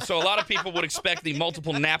 So a lot of people would expect the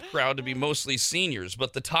multiple nap crowd to be mostly seniors,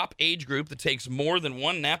 but the top age group that takes more than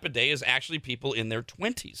 1 nap a day is actually people in their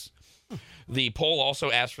 20s. The poll also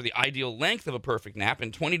asked for the ideal length of a perfect nap,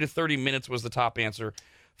 and 20 to 30 minutes was the top answer,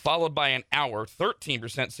 followed by an hour.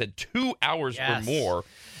 13% said 2 hours or more.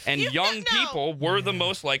 And young people were the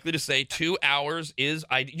most likely to say 2 hours is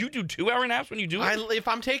ideal. You do 2-hour naps when you do it? If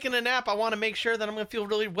I'm taking a nap, I want to make sure that I'm going to feel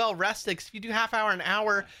really well rested. 'Cause if you do half hour, an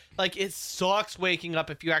hour, like it sucks waking up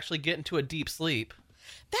if you actually get into a deep sleep.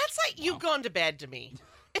 That's like you gone to bed to me.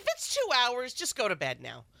 If it's 2 hours, just go to bed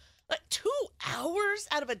now. Like 2 hours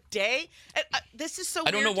out of a day? This is so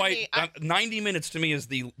I don't weird know why. to me. 90 minutes to me is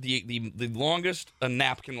the longest a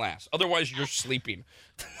nap can last. Otherwise, you're sleeping.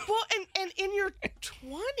 Well, and in your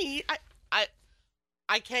 20s,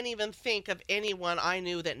 I can't even think of anyone I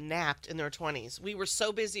knew that napped in their 20s. We were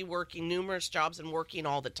so busy working numerous jobs and working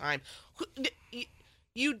all the time.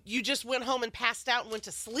 You just went home and passed out and went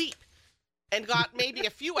to sleep and got maybe a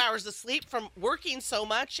few hours of sleep from working so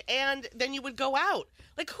much, and then you would go out.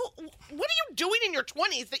 Like, what are you doing in your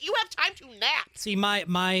 20s that you have time to nap? See,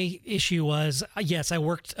 my issue was, yes, I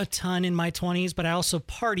worked a ton in my 20s, but I also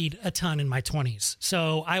partied a ton in my 20s.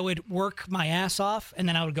 So I would work my ass off, and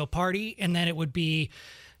then I would go party, and then it would be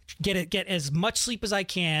get as much sleep as I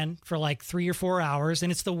can for like 3 or 4 hours,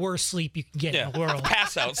 and it's the worst sleep you can get in the world.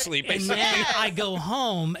 Pass out sleep, And basically. then I go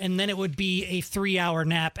home, and then it would be a 3-hour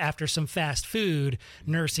nap after some fast food,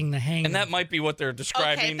 nursing the hangover. And that might be what they're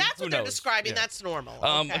describing. Okay, that's Who what they're knows? describing. Yeah. That's normal.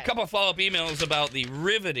 A Okay. couple of follow-up emails about the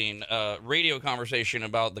riveting radio conversation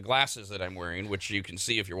about the glasses that I'm wearing, which you can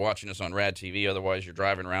see if you're watching us on RAD TV. Otherwise, you're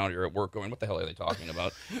driving around, you're at work going, what the hell are they talking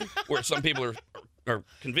about? Where some people are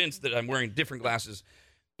convinced that I'm wearing different glasses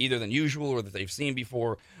either than usual or that they've seen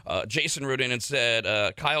before. Jason wrote in and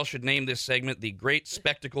said, Kyle should name this segment the Great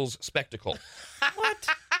Spectacles Spectacle. What?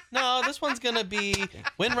 No, this one's gonna be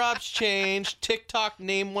when Rob's changed, TikTok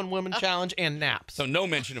name one woman challenge, and naps. So no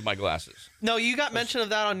mention of my glasses. No, you got mention of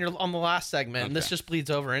that on the last segment, and this just bleeds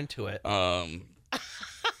over into it.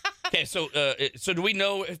 Okay, so do we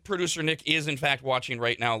know if producer Nick is in fact watching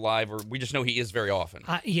right now live, or we just know he is very often?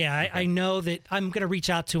 I know that I'm going to reach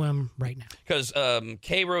out to him right now. Because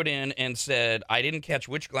Kay wrote in and said, I didn't catch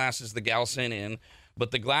which glasses the gal sent in,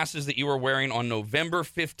 but the glasses that you were wearing on November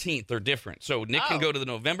 15th are different. So Nick can go to the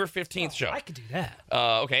November 15th show. I could do that.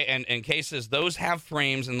 Okay, and Kay says those have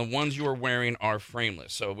frames, and the ones you are wearing are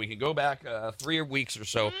frameless. So we can go back 3 weeks or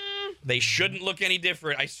so. They shouldn't look any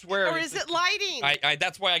different. I swear. Or is it lighting?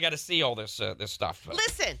 That's why I got to see all this stuff.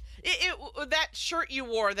 Listen, that shirt you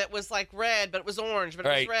wore that was like red, but it was orange, but it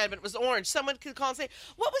was red, but it was orange. Someone could call and say,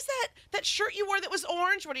 what was that shirt you wore that was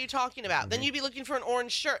orange? What are you talking about? Then you'd be looking for an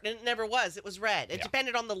orange shirt, and it never was. It was red. It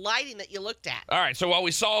depended on the lighting that you looked at. All right, so while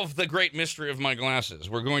we solve the great mystery of my glasses,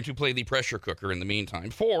 we're going to play the pressure cooker in the meantime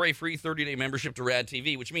for a free 30-day membership to RAD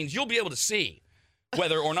TV, which means you'll be able to see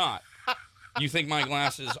whether or not you think my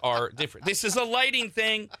glasses are different. This is a lighting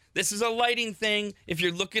thing. If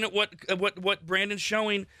you're looking at what Brandon's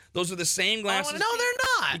showing, those are the same glasses. No, they're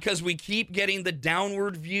not. Because we keep getting the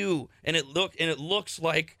downward view, and it looks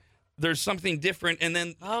like there's something different, and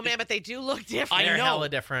then oh man, but they do look different. They're hella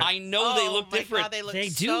different. I know they look different. God, They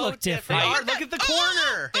do so look different. Look at the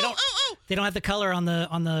corner. They don't have the color on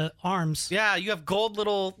the arms. Yeah, you have gold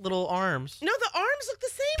little arms. No, the arms look the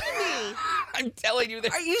same to me. I'm telling you,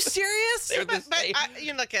 Are you serious? they're the same.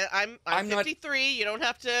 Look, I'm 53. You don't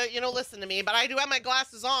have to, listen to me. But I do have my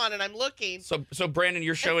glasses on, and I'm looking. So Brandon,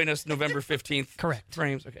 you're showing us November 15th. Correct.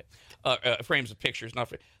 Frames. Okay. Frames of pictures,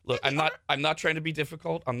 not look. I'm not trying to be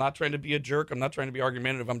difficult. I'm not trying to be a jerk. I'm not trying to be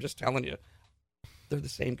argumentative. I'm just telling you, they're the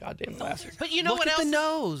same goddamn glasses. But you know Look what at else? the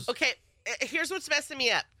nose. Okay, here's what's messing me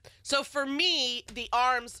up. So for me, the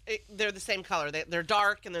arms, they're the same color. They're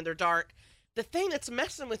dark, and then they're dark. The thing that's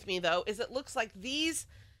messing with me, though, is it looks like these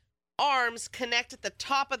arms connect at the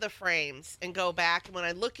top of the frames and go back. And when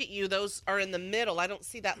I look at you, those are in the middle. I don't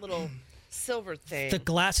see that little silver thing. The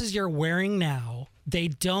glasses you're wearing now, they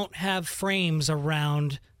don't have frames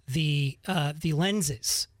around the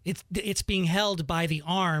lenses. It's being held by the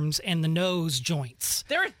arms and the nose joints.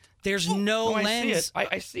 There's no lens.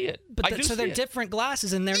 I see it. But so they're different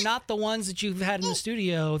glasses, and they're not the ones that you've had in the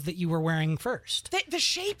studio that you were wearing first. The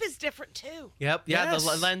shape is different too. Yep. Yeah, Yes.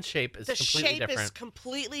 the lens shape is completely different. The shape is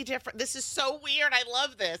completely different. This is so weird. I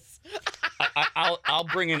love this. I'll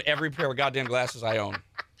bring in every pair of goddamn glasses I own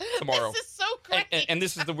tomorrow. This is so great. And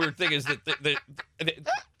this is the weird thing is that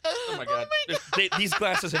oh my god, these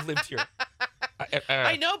glasses have lived here.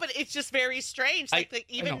 I know, but it's just very strange. Like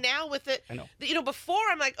even now with it, I know. Before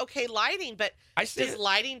I'm like, okay, lighting, but I see does it.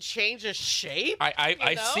 lighting change a shape?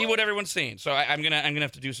 I see what everyone's seeing, so I'm gonna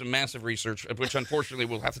have to do some massive research, which unfortunately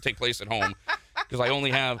will have to take place at home because I only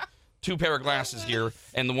have 2 pair of glasses here,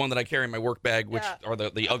 and the one that I carry in my work bag, which are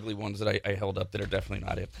the ugly ones that I held up that are definitely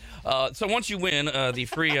not it. So once you win the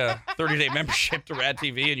free 30-day membership to RAD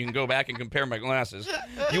TV, and you can go back and compare my glasses,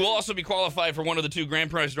 you will also be qualified for one of the 2 grand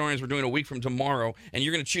prize drawings we're doing a week from tomorrow, and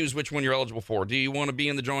you're going to choose which one you're eligible for. Do you want to be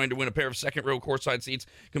in the drawing to win a pair of second-row courtside seats,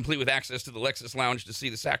 complete with access to the Lexus Lounge to see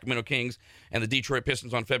the Sacramento Kings and the Detroit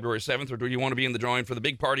Pistons on February 7th, or do you want to be in the drawing for the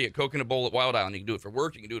big party at Coconut Bowl at Wild Island? You can do it for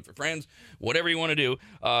work, you can do it for friends, whatever you want to do.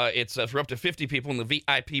 It's for up to 50 people in the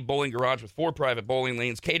VIP bowling garage with 4 private bowling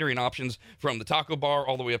lanes, catering options from the taco bar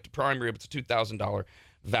all the way up to prime rib. It's a $2,000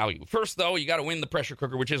 value. First, though, you got to win the pressure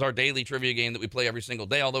cooker, which is our daily trivia game that we play every single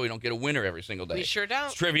day, although we don't get a winner every single day. We sure don't.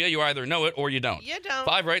 It's trivia. You either know it or you don't. You don't.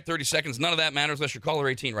 5 right, 30 seconds. None of that matters unless you're caller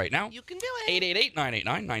 18 right now. You can do it.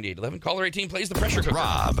 888-989-9811. Caller 18 plays the pressure cooker.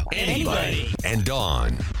 Rob, anybody, and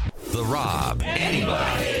Dawn. The Rob,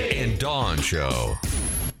 anybody, and Dawn Show.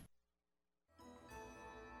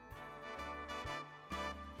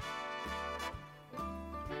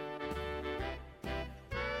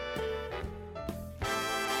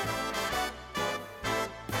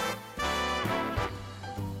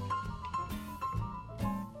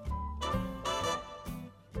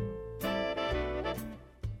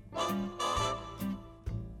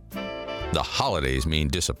 The holidays mean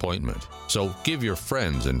disappointment, so give your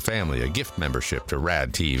friends and family a gift membership to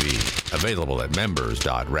RAD TV. Available at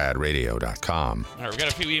members.radradio.com. All right, we've got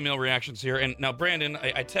a few email reactions here, and now Brandon,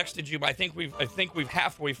 I texted you. I think we've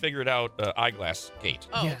halfway figured out Eyeglass Gate.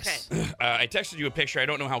 Oh, Yes. okay. I texted you a picture. I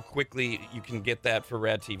don't know how quickly you can get that for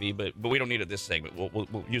RAD TV, but we don't need it this segment. We'll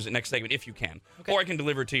use it next segment if you can, or I can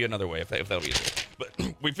deliver it to you another way if that'll be easier.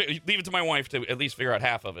 But leave it to my wife to at least figure out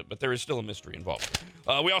half of it, but there is still a mystery involved.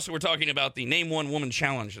 We also were talking about the Name One Woman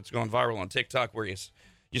Challenge that's gone viral on TikTok, where you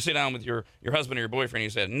sit down with your husband or your boyfriend and you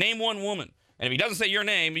say, name one woman. And if he doesn't say your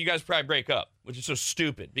name, you guys probably break up, which is so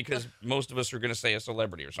stupid because most of us are going to say a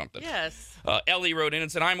celebrity or something. Yes. Ellie wrote in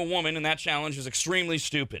and said, I'm a woman, and that challenge is extremely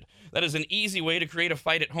stupid. That is an easy way to create a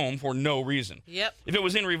fight at home for no reason. Yep. If it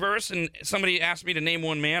was in reverse and somebody asked me to name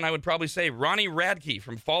one man, I would probably say Ronnie Radke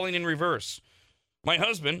from Falling in Reverse. My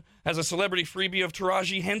husband has a celebrity freebie of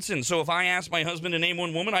Taraji Henson, so if I asked my husband to name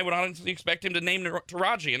one woman, I would honestly expect him to name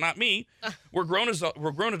Taraji and not me. We're grown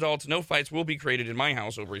adults. No fights will be created in my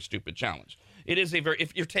house over a stupid challenge. It is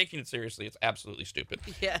if you're taking it seriously, it's absolutely stupid.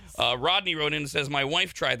 Yes. Rodney wrote in and says, my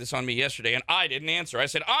wife tried this on me yesterday, and I didn't answer. I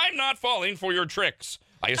said, I'm not falling for your tricks.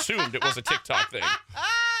 I assumed it was a TikTok thing.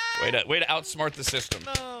 Way to outsmart the system.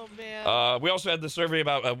 Oh, man. We also had the survey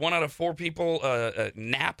about 1 out of 4 people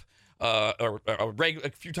nap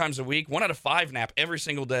a few times a week. 1 out of 5 nap every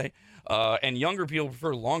single day. And younger people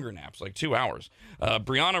prefer longer naps, like 2 hours.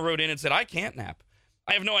 Brianna wrote in and said, I can't nap.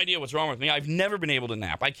 I have no idea what's wrong with me. I've never been able to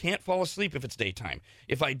nap. I can't fall asleep if it's daytime.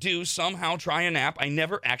 If I do somehow try a nap, I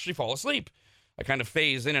never actually fall asleep. I kind of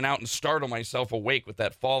phase in and out and startle myself awake with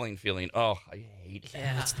that falling feeling. Oh, I hate that.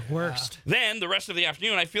 Yeah, it's the worst. Then the rest of the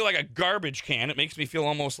afternoon, I feel like a garbage can. It makes me feel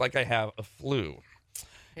almost like I have a flu.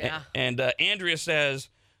 Yeah. And Andrea says,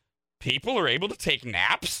 people are able to take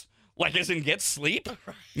naps? Like as in get sleep?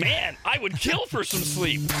 Man, I would kill for some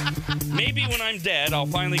sleep. Maybe when I'm dead, I'll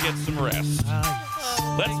finally get some rest.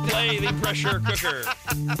 Let's play the pressure cooker.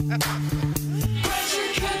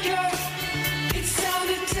 Pressure cooker, it's time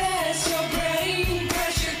to test your brain.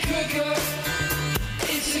 Pressure cooker,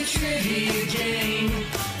 it's a trivia game.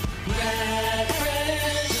 Rad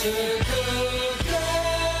pressure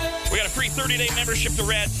cooker. We got a free 30-day membership to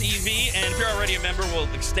RAD TV, and if you're already a member,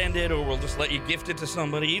 we'll extend it or we'll just let you gift it to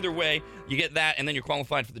somebody. Either way, you get that, and then you're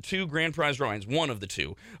qualified for the 2 grand prize drawings, one of the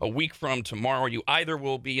 2. A week from tomorrow, you either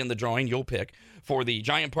will be in the drawing, you'll pick, for the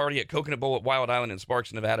giant party at Coconut Bowl at Wild Island in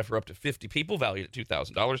Sparks, Nevada for up to 50 people, valued at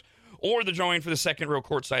 $2,000, or the drawing for the second-row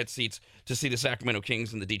courtside seats to see the Sacramento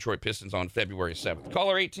Kings and the Detroit Pistons on February 7th.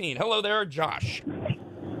 Caller 18. Hello there, Josh.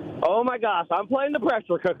 Oh, my gosh. I'm playing the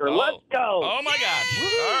pressure cooker. Let's go. Oh, my gosh.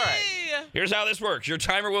 All right. Here's how this works. Your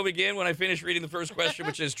timer will begin when I finish reading the first question,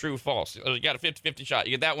 which is true, false. You got a 50-50 shot.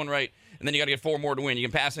 You get that one right, and then you got to get 4 more to win. You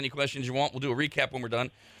can pass any questions you want. We'll do a recap when we're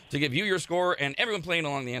done to give you your score and everyone playing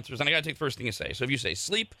along the answers. And I got to take the first thing you say. So if you say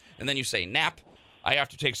sleep and then you say nap, I have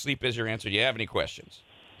to take sleep as your answer. Do you have any questions?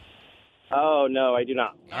 Oh, no, I do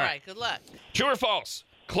not. All right, good luck. True or false?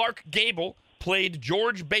 Clark Gable played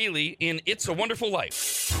George Bailey in It's a Wonderful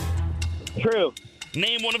Life. True.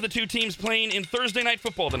 Name one of the 2 teams playing in Thursday Night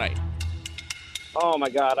Football tonight. Oh, my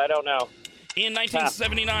God, I don't know. In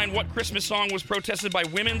 1979, what Christmas song was protested by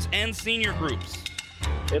women's and senior groups?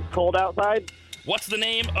 It's cold outside. What's the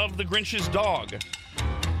name of the Grinch's dog?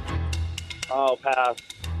 Oh, pass.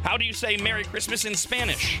 How do you say Merry Christmas in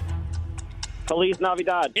Spanish? Feliz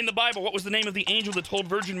Navidad. In the Bible, what was the name of the angel that told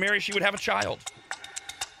Virgin Mary she would have a child?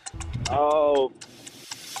 Oh,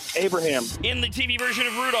 Abraham. In the TV version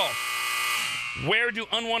of Rudolph, where do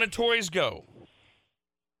unwanted toys go?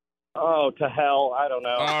 Oh, to hell. I don't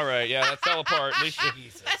know. All right, yeah, that fell apart. At least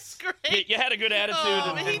That's great. you had a good attitude.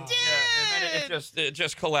 Oh, and he then- did. Yeah, and then it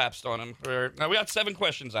just collapsed on him. Now we got 7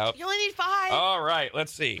 questions out. You only need 5. All right,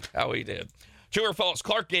 let's see how he did. True or false?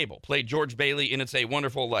 Clark Gable played George Bailey in It's a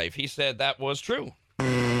Wonderful Life. He said that was true.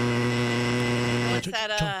 What's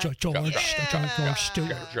that? George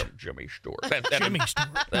Stewart. Jimmy Stewart. Jimmy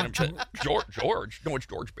Stewart. George. No, it's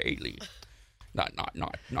George Bailey. Not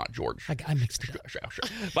George. I mixed it up.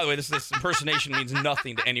 By the way, this impersonation means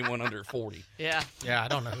nothing to anyone under 40. Yeah. Yeah, I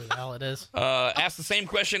don't know who the hell it is. Ask the same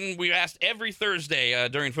question we asked every Thursday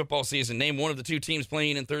during football season. Name one of the 2 teams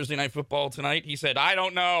playing in Thursday Night Football tonight. He said, I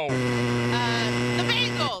don't know. The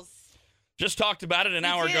Bengals. Just talked about it an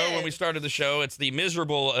hour ago when we started the show. It's the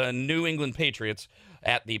miserable New England Patriots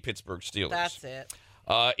at the Pittsburgh Steelers. That's it.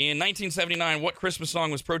 In 1979, what Christmas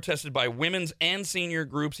song was protested by women's and senior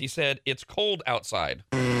groups? He said, It's Cold Outside.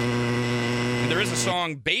 And there is a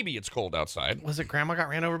song, Baby, It's Cold Outside. Was it Grandma Got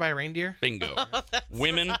Ran Over by a Reindeer? Bingo.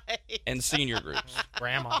 Women and senior groups.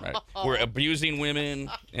 Grandma. Right. We're abusing women.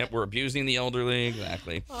 Yep, we're abusing the elderly.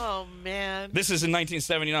 Exactly. Oh, man. This is in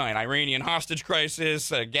 1979. Iranian hostage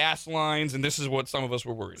crisis, gas lines, and this is what some of us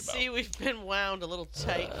were worried about. See, we've been wound a little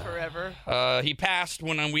tight forever. He passed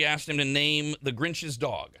when we asked him to name the Grinch's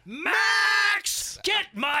dog. Max, get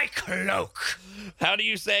my cloak. How do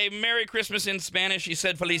you say Merry Christmas in Spanish? He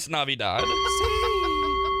said Feliz Navidad.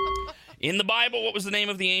 In the Bible, what was the name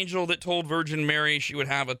of the angel that told Virgin Mary she would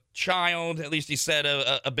have a child? At least he said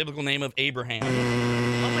a biblical name of Abraham.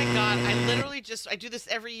 Oh my God, I do this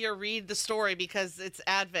every year, read the story because it's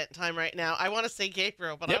Advent time right now. I want to say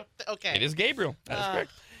Gabriel, but Yep. okay. It is Gabriel. That is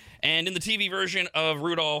correct. And in the TV version of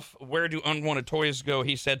Rudolph, where do unwanted toys go?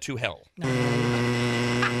 He said to hell.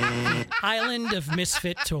 Island of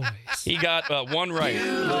misfit toys. He got one right.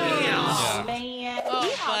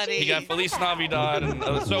 Oh, buddy. He got Feliz Navidad. And,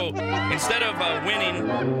 so instead of winning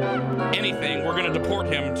anything, we're going to deport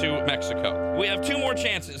him to Mexico. We have 2 more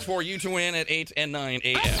chances for you to win at 8 and 9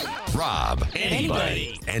 a.m. Rob,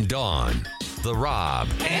 anybody, and Dawn. The Rob,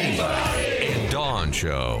 anybody, and Dawn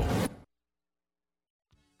Show.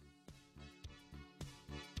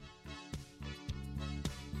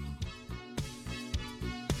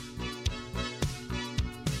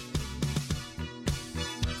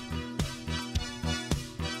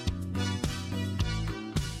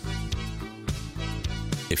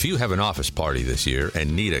 If you have an office party this year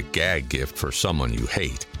and need a gag gift for someone you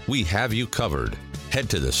hate, we have you covered. Head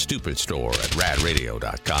to the Stupid Store at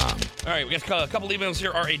radradio.com. All right, we got a couple emails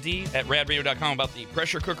here, rad@radradio.com, about the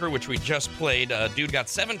pressure cooker, which we just played. Dude got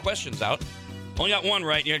 7 questions out. Only got 1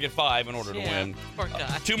 right. You got to get 5 in order to win. Poor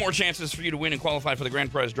guy. 2 more chances for you to win and qualify for the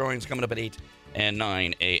grand prize drawings coming up at 8 and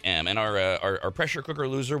 9 a.m. And our pressure cooker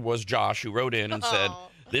loser was Josh, who wrote in and said,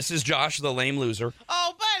 "This is Josh, the lame loser.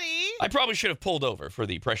 Oh, buddy. I probably should have pulled over for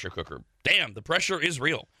the pressure cooker. Damn, the pressure is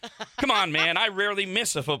real. Come on, man. I rarely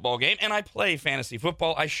miss a football game, and I play fantasy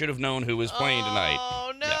football. I should have known who was playing tonight."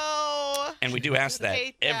 Oh, no. Yeah. And we do ask that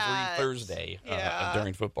hate every that. Thursday Yeah.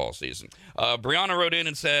 during football season. Brianna wrote in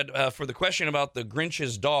and said, for the question about the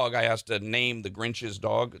Grinch's dog, I asked to name the Grinch's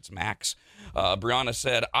dog. It's Max. Brianna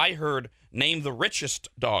said, I heard name the richest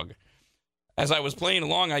dog. As I was playing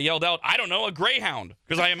along, I yelled out, I don't know, a greyhound,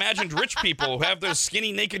 because I imagined rich people who have those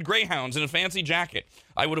skinny, naked greyhounds in a fancy jacket.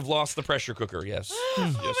 I would have lost the pressure cooker, yes.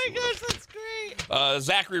 Oh, my gosh, that's great.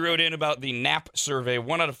 Zachary wrote in about the nap survey.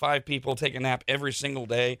 1 out of 5 people take a nap every single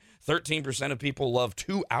day. 13% of people love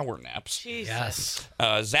 2-hour naps. Jesus.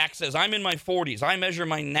 Zach says, I'm in my 40s. I measure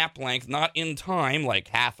my nap length not in time, like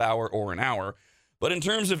half hour or an hour, but in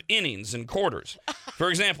terms of innings and quarters. For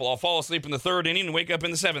example, I'll fall asleep in the 3rd inning and wake up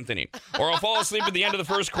in the 7th inning. Or I'll fall asleep at the end of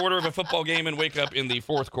the 1st quarter of a football game and wake up in the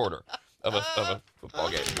 4th quarter of a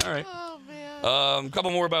football game. All right. Oh, man. A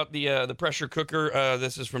couple more about the pressure cooker.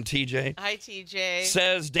 This is from TJ. Hi, TJ.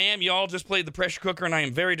 Says, damn, y'all just played the pressure cooker, and I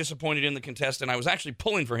am very disappointed in the contestant. I was actually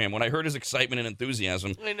pulling for him when I heard his excitement and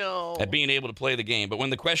enthusiasm I know. at being able to play the game. But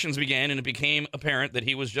when the questions began and it became apparent that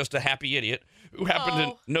he was just a happy idiot who happened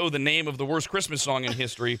to know the name of the worst Christmas song in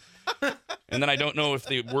history, and then I don't know if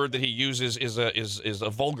the word that he uses is a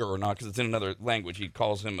vulgar or not because it's in another language. He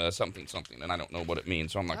calls him something, and I don't know what it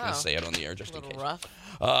means, so I'm not going to say it on the air just in case. Rough.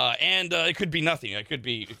 And it could be nothing. It could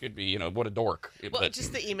be, what a dork. Well,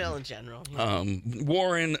 just the email in general.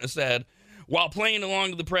 Warren said, while playing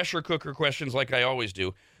along to the pressure cooker questions like I always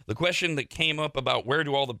do, the question that came up about where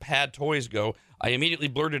do all the pad toys go, I immediately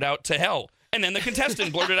blurted out to hell. And then the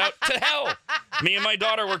contestant blurted out to hell. Me and my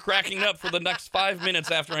daughter were cracking up for the next 5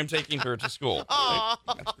 minutes after I'm taking her to school. Right?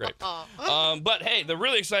 That's great. But hey, the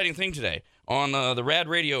really exciting thing today on the RAD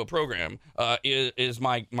Radio program is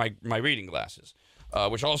my reading glasses.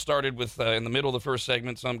 Which all started with, in the middle of the first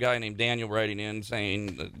segment, some guy named Daniel writing in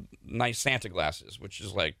saying, nice Santa glasses, which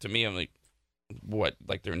is like, to me, I'm like, what,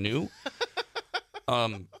 like they're new?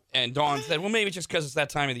 And Dawn said, well, maybe just because it's that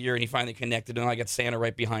time of the year, and he finally connected, and I got Santa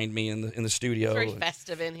right behind me in the studio. It's very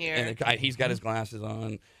festive in here. And the guy, he's got his glasses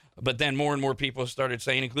on. But then more and more people started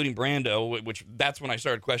saying, including Brando, which that's when I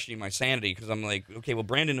started questioning my sanity, because I'm like, okay, well,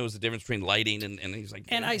 Brandon knows the difference between lighting and he's like...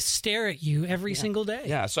 And I stare at you every single day.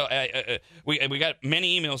 Yeah, so we got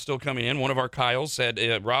many emails still coming in. One of our Kyles said,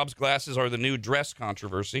 Rob's glasses are the new dress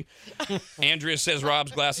controversy. Andrea says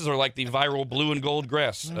Rob's glasses are like the viral blue and gold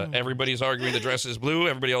dress. Everybody's arguing the dress is blue.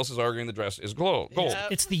 Everybody else is arguing the dress is gold.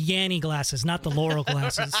 It's the Yanny glasses, not the Laurel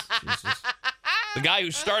glasses. Jesus. The guy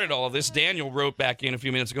who started all of this, Daniel, wrote back in a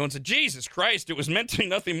few minutes ago and said, Jesus Christ, it was meant to be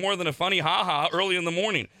nothing more than a funny ha-ha early in the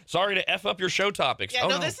morning. Sorry to F up your show topics. Yeah,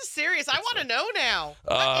 no, this is serious. I want to know now.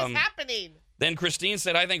 What is happening? Then Christine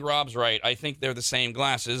said, I think Rob's right. I think they're the same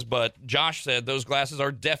glasses, but Josh said those glasses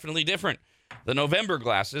are definitely different. The November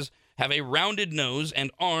glasses have a rounded nose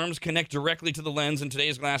and arms connect directly to the lens, and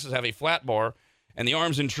today's glasses have a flat bar, and the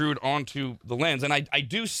arms intrude onto the lens. And I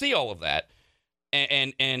do see all of that.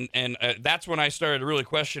 And that's when I started to really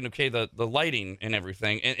question, okay, the lighting and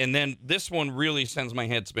everything. And then this one really sends my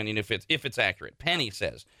head spinning if it's accurate. Penny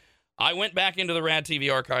says, I went back into the RAD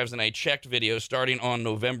TV archives and I checked videos starting on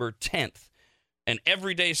November 10th. And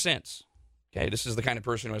every day since, Okay, this is the kind of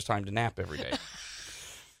person who has time to nap every day.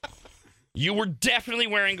 You were definitely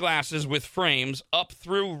wearing glasses with frames up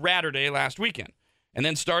through Ratterday last weekend. And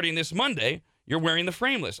then starting this Monday, you're wearing the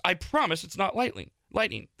frameless. I promise it's not lightning.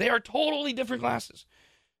 They are totally different glasses.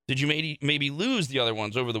 Did you maybe lose the other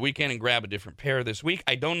ones over the weekend and grab a different pair this week?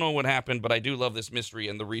 I don't know what happened, but I do love this mystery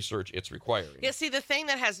and the research it's requiring. Yeah, see, the thing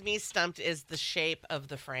that has me stumped is the shape of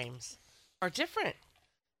the frames are different.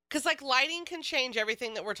 Because, like, lighting can change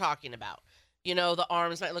everything that we're talking about. You know, the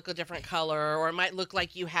arms might look a different color, or it might look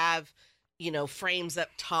like you have, you know, frames up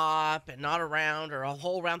top and not around, or a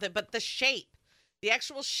whole round thing. But the shape, the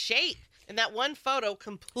actual shape in that one photo,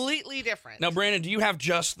 completely different. Now, Brandon, do you have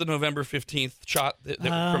just the November 15th shot that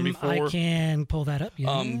from before? I can pull that up,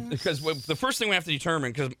 yes. Because the first thing we have to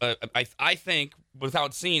determine, because I think,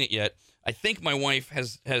 without seeing it yet, I think my wife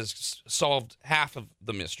has solved half of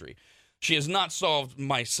the mystery. She has not solved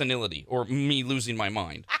my senility or me losing my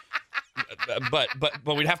mind. but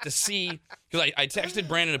we'd have to see, because I texted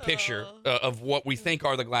Brandon a picture of what we think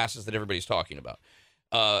are the glasses that everybody's talking about.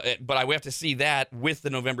 But we have to see that with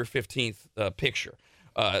the November 15th picture.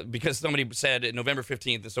 Because somebody said November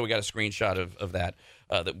 15th, so we got a screenshot of that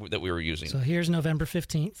that we were using. So here's November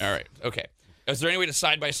 15th. All right, okay. Is there any way to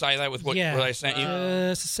side-by-side that with what I sent you?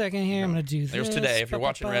 Just a second here. I'm going to do this. There's today, if you're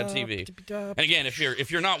watching Rad TV. And again,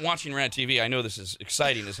 if you're not watching Rad TV, I know this is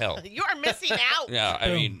exciting as hell. You are missing out. Yeah, I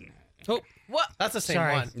mean... Oh, what? That's the same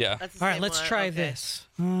Sorry. one. Yeah. That's the all right, same let's one. try Okay. this.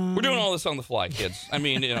 We're doing all this on the fly, kids. I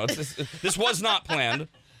mean, you know, this was not planned,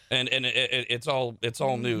 and it's all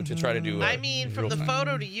new to try to do. I mean, from the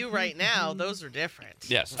photo to you right now, those are different.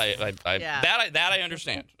 Yes, I Yeah. that I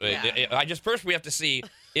understand. Yeah. I just first we have to see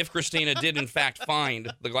if Christina did in fact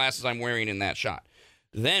find the glasses I'm wearing in that shot.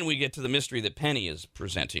 Then we get to the mystery that Penny is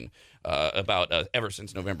presenting about ever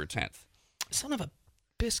since November 10th. Son of a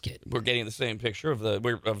biscuit. We're getting the same picture of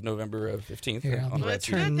November 15th. Here, on I'll Red It's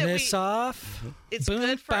TV. turn good that this off. It's Boom,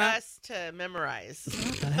 good for bop. us to memorize.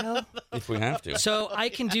 What the hell? If we have to. So I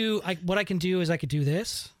can do what I can do is I could do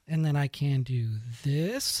this, and then I can do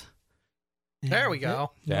this. and There we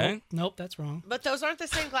go. Okay. Nope, that's wrong. But those aren't the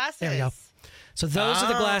same glasses. There we go. So those are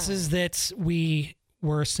the Oh. glasses that we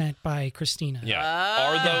were sent by Christina. Yeah.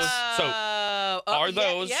 Oh. Are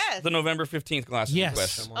those yes. the November 15th glasses Yes. in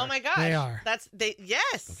question? Oh my gosh. They are.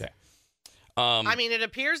 Yes. Okay. I mean, it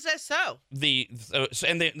appears that so.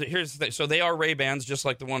 So they are Ray-Bans just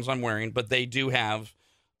like the ones I'm wearing, but they do have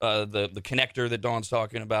the connector that Dawn's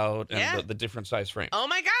talking about and Yeah. the different size frame. Oh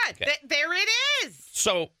my God. Okay. There it is.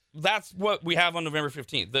 So that's what we have on November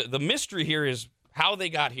 15th. The mystery here is how they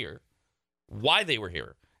got here, why they were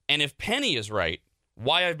here, and if Penny is right,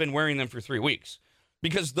 why I've been wearing them for 3 weeks.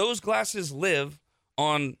 Because those glasses live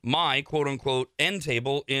on my quote-unquote end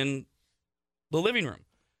table in the living room.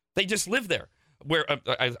 They just live there. Where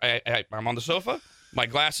I'm on the sofa, my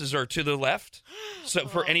glasses are to the left, so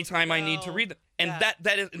for any time I need to read them. And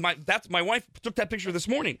Yeah. that's my wife took that picture this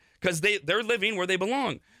morning because they're living where they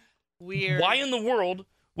belong. Weird. Why in the world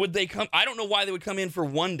would they come? I don't know why they would come in for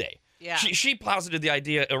one day. Yeah. She posited the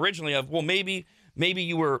idea originally of, well, maybe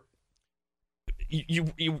you were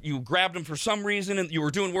you grabbed them for some reason and you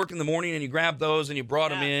were doing work in the morning and you grabbed those and you brought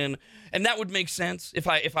them in, and that would make sense if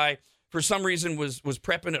I for some reason was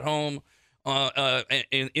prepping at home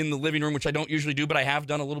in the living room, which I don't usually do, but I have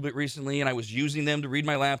done a little bit recently, and I was using them to read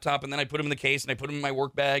my laptop, and then I put them in the case and I put them in my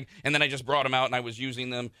work bag, and then I just brought them out and I was using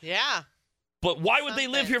them. Yeah. But why would they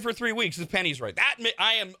live Something. here for 3 weeks? If Penny's right,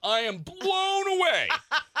 I am blown away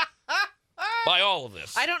by all of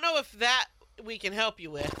this. I don't know if that we can help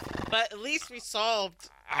you with, but at least we solved.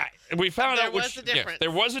 We found There out was a difference. Yes,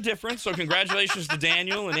 there was a difference. So congratulations to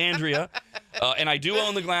Daniel and Andrea, and I do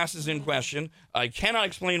own the glasses in question. I cannot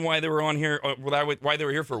explain why they were on here, why they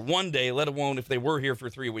were here for one day, let alone if they were here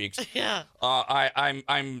for 3 weeks. Yeah.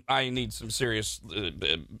 I need some serious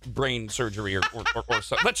brain surgery or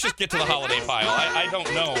something. Let's just get to the holiday pile. I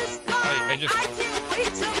don't know. I'm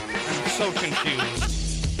so confused.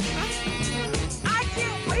 I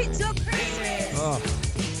can't wait till Christmas. Oh.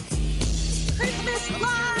 Christmas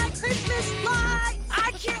fly.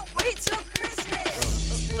 I can't wait till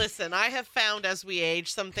Christmas. Listen, I have found as we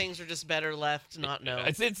age, some things are just better left not known.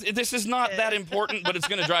 This is not that important, but it's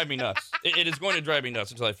going to drive me nuts. It is going to drive me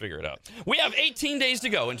nuts until I figure it out. We have 18 days to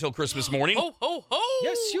go until Christmas morning. Ho, ho, ho!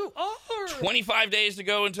 Yes, you are. 25 days to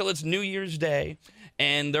go until it's New Year's Day.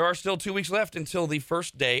 And there are still 2 weeks left until the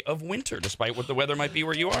first day of winter, despite what the weather might be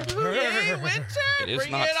where you are. Yay, winter! It is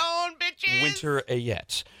Bring not it on, bitches! Winter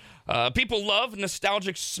yet. People love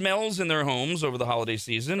nostalgic smells in their homes over the holiday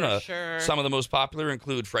season. For sure. Some of the most popular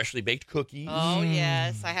include freshly baked cookies. Oh,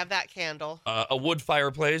 yes. I have that candle. A wood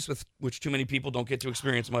fireplace, which too many people don't get to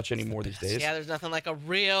experience much anymore these days. Yeah, there's nothing like a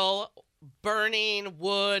real burning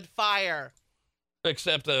wood fire.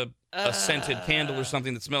 Except a scented candle or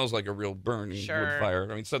something that smells like a real burning wood fire.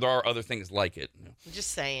 I mean, so there are other things like it. I'm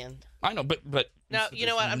just saying. I know, but No, you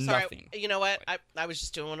know what? I'm sorry. nothing. You know what? I was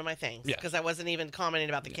just doing one of my things because I wasn't even commenting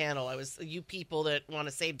about the candle. I was you people that want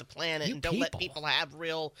to save the planet and don't let people have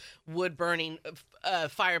real wood burning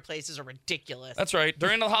fireplaces are ridiculous. That's right.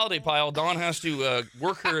 During the holiday pile, Dawn has to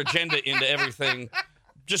work her agenda into everything,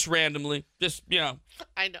 just randomly. Just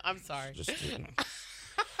I know. I'm sorry. Just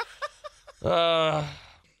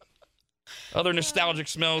other nostalgic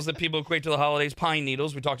smells that people equate to the holidays: pine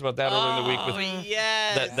needles. We talked about that earlier in the week. With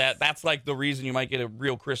yes. That's like the reason you might get a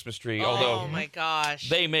real Christmas tree. Oh Although my gosh,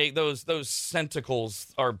 they make those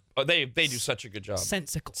scenticles are they do such a good job.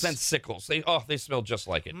 Scenticles. They smell just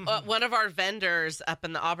like it. One of our vendors up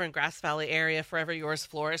in the Auburn Grass Valley area, Forever Yours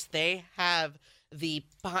Florist, they have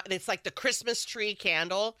it's like the Christmas tree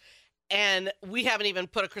candle, and we haven't even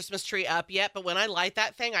put a Christmas tree up yet. But when I light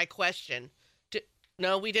that thing, I question.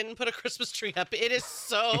 No, we didn't put a Christmas tree up. It is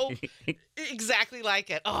so exactly like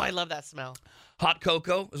it. Oh, I love that smell. Hot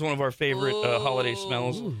cocoa is one of our favorite holiday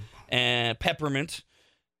smells. And peppermint.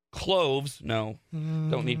 Cloves, no.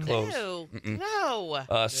 Don't need cloves. Ew,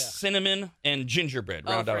 no. Cinnamon and gingerbread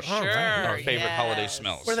round for out sure. our favorite holiday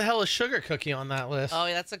smells. Where the hell is sugar cookie on that list? Oh,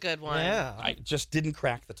 that's a good one. Yeah. I just didn't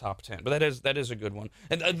crack the top 10, but that is a good one.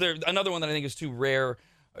 And another one that I think is too rare,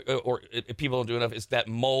 or people don't do enough, is that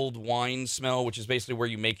mulled wine smell, which is basically where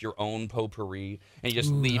you make your own potpourri and you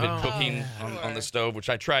just leave it cooking on the stove, which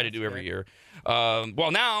I try to do every year.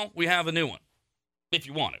 Well, now we have a new one, if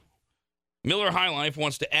you want it. Miller High Life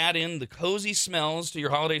wants to add in the cozy smells to your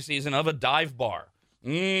holiday season of a dive bar.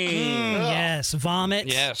 Yes, vomit.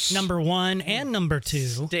 Yes. Number 1 and number 2.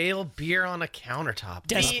 Stale beer on a countertop.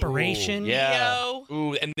 Desperation. Ooh, yeah.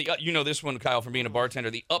 Ooh, and you know this one, Kyle, from being a bartender,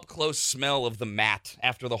 the up-close smell of the mat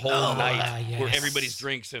after the whole night where everybody's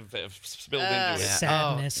drinks have spilled into it.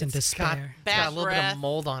 Sadness and despair. It's got a little bit of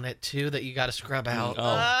mold on it, too, that you got to scrub out.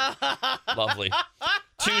 Lovely.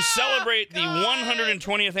 To celebrate the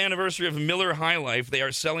 120th anniversary of Miller High Life, they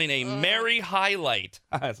are selling a Merry Highlight.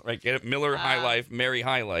 That's right, get it? Miller High Life, Merry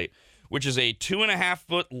Highlight, which is a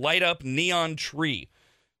 2.5-foot light-up neon tree.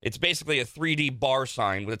 It's basically a 3D bar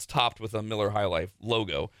sign that's topped with a Miller High Life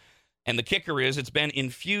logo. And the kicker is it's been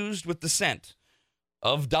infused with the scent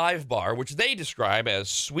of Dive Bar, which they describe as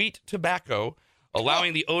sweet tobacco,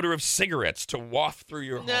 allowing the odor of cigarettes to waft through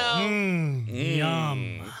your home.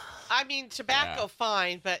 Yum. I mean, tobacco,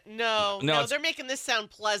 fine, but no, they're making this sound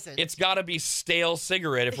pleasant. It's got to be stale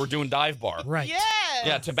cigarette if we're doing Dive Bar. Right. Yes.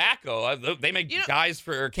 Yeah, tobacco. They make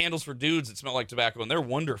candles for dudes that smell like tobacco, and they're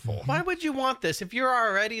wonderful. Why would you want this? If you're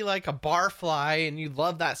already like a bar fly and you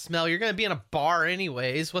love that smell, you're going to be in a bar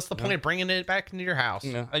anyways. What's the point of bringing it back into your house?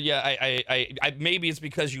 I maybe it's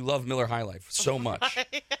because you love Miller High Life so much.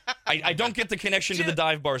 I don't get the connection to the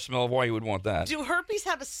Dive Bar smell of why you would want that. Do herpes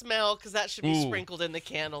have a smell? Because that should be sprinkled in the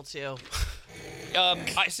candle, too.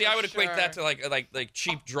 I would equate that to like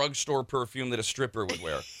cheap drugstore perfume that a stripper would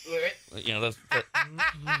wear.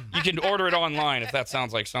 You can order it online if that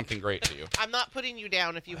sounds like something great to you. I'm not putting you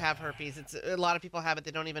down if you have herpes. It's a lot of people have it;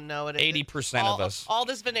 they don't even know it. 80% of us. All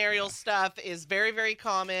this venereal stuff is very, very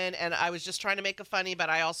common, and I was just trying to make it funny,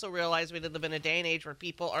 but I also realized we live in a day and age where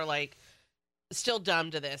people are like still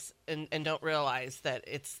dumb to this and don't realize that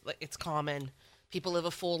it's common. People live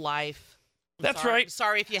a full life. That's right.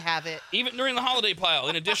 Sorry if you have it. Even during the holiday pile,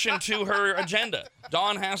 in addition to her agenda,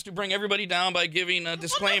 Dawn has to bring everybody down by giving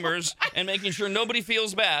disclaimers and making sure nobody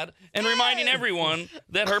feels bad and reminding everyone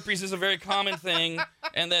that herpes is a very common thing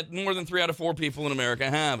and that more than 3 out of 4 people in America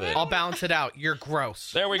have it. I'll balance it out. You're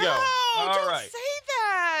gross. There we go. No, All don't right. say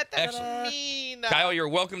that. That's Excellent. mean. Kyle, you're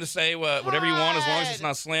welcome to say whatever you want as long as it's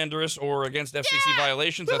not slanderous or against FCC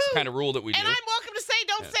violations. That's the kind of rule that we do. And I'm welcome to say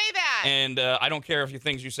don't say that. And I don't care if the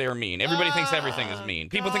things you say are mean. Everybody thinks everything is mean.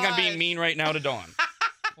 People think I'm being mean right now to Dawn.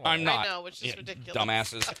 I'm not. I know, which is ridiculous.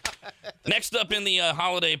 Dumbasses. Next up in the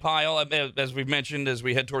holiday pile, as we've mentioned, as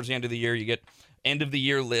we head towards the end of the year, you get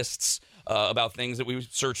end-of-the-year lists about things that we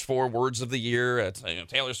searched for, words of the year.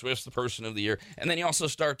 Taylor Swift's the person of the year. And then you also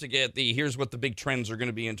start to get here's what the big trends are going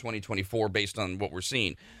to be in 2024 based on what we're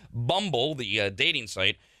seeing. Bumble, the dating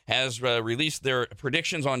site, has released their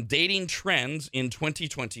predictions on dating trends in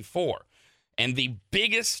 2024. And the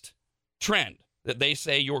biggest trend that they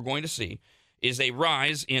say you're going to see is a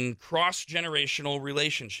rise in cross-generational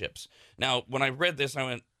relationships. Now, when I read this, I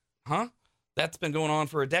went, huh? That's been going on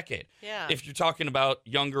for a decade. Yeah. If you're talking about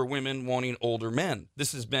younger women wanting older men,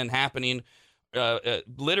 this has been happening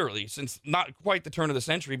literally since not quite the turn of the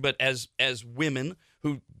century, but as women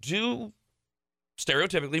who do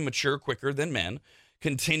stereotypically mature quicker than men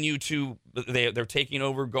continue to, they're taking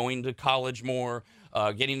over, going to college more,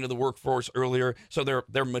 getting into the workforce earlier, so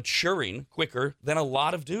they're maturing quicker than a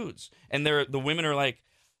lot of dudes, and the women are like,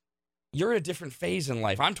 you're at a different phase in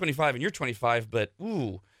life. I'm 25 and you're 25, but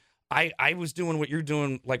ooh, I was doing what you're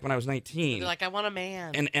doing like when I was 19. They're like, I want a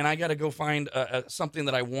man. And I got to go find something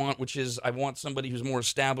that I want, which is I want somebody who's more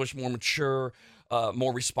established, more mature,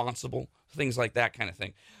 more responsible, things like that kind of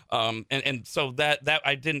thing. And so that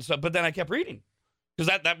I didn't. So, but then I kept reading because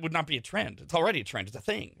that would not be a trend. It's already a trend. It's a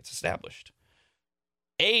thing. It's established.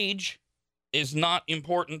 Age is not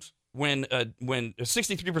important when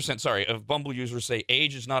 63% of Bumble users say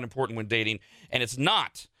age is not important when dating, and it's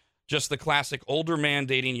not just the classic older man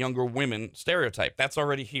dating younger women stereotype. That's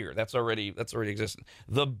already here. That's already existing.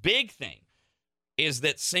 The big thing is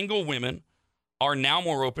that single women are now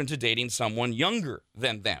more open to dating someone younger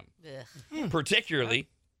than them, particularly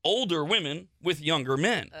older women with younger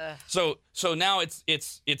men. So now it's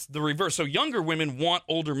the reverse. So younger women want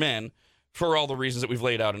older men for all the reasons that we've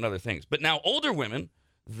laid out and other things. But now older women,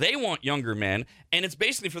 they want younger men, and it's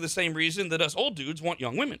basically for the same reason that us old dudes want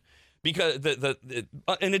young women. Because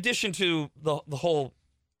in addition to the whole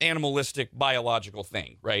animalistic biological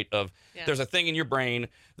thing, right? There's a thing in your brain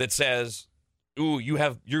that says, "Ooh,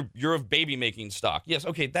 you're of baby making stock." Yes,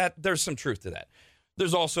 okay, there's some truth to that.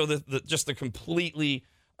 There's also the completely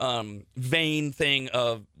vain thing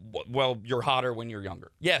of, well, you're hotter when you're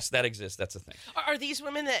younger. Yes, that exists. That's a thing. Are these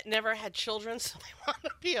women that never had children, so they want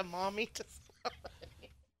to be a mommy to somebody?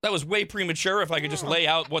 That was way premature. If I could just lay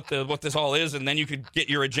out what this all is, and then you could get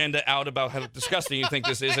your agenda out about how disgusting you think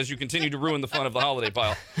this is as you continue to ruin the fun of the holiday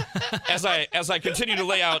pile. As I continue to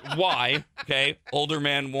lay out why, okay, older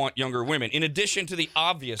men want younger women. In addition to the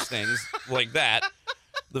obvious things like that,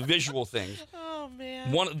 the visual things. Oh,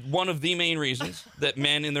 man. One of the main reasons that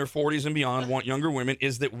men in their 40s and beyond want younger women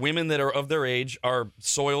is that women that are of their age are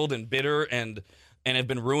soiled and bitter and have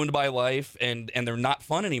been ruined by life, and they're not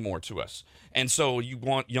fun anymore to us. And so you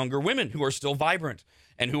want younger women who are still vibrant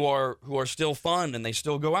and who are still fun, and they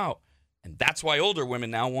still go out. And that's why older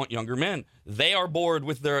women now want younger men. They are bored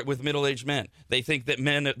with middle-aged men. They think that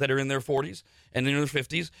men that are in their 40s and in their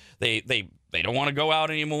 50s, they don't want to go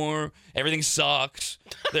out anymore. Everything sucks.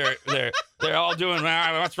 They're all doing,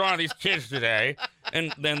 what's wrong with these kids today?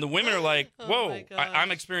 And then the women are like, whoa,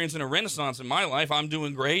 I'm experiencing a renaissance in my life. I'm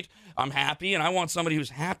doing great. I'm happy, and I want somebody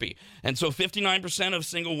who's happy. And so 59% of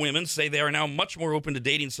single women say they are now much more open to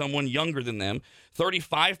dating someone younger than them.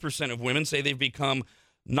 35% of women say they've become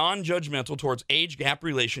non-judgmental towards age gap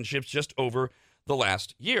relationships just over the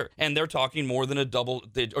last year. And they're talking more than a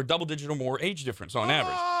double-digit or more age difference on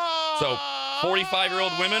average. So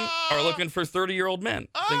 45-year-old women are looking for 30-year-old men,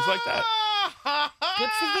 things like that. Good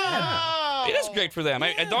for them. It is great for them.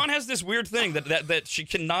 Dawn has this weird thing that she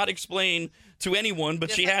cannot explain to anyone,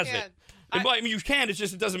 but she has it. I mean, you can. It's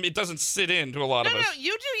just it doesn't sit in to a lot of us. No,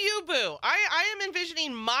 you do you, boo. I am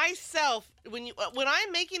envisioning myself when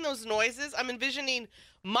I'm making those noises. I'm envisioning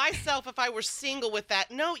myself if I were single with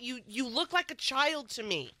that. No, you look like a child to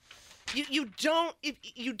me. You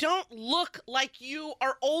don't look like you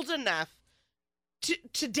are old enough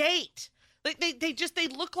to date. Like they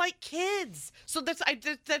look like kids. So that's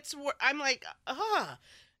where I'm like,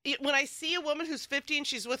 when I see a woman who's 50 and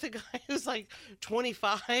she's with a guy who's like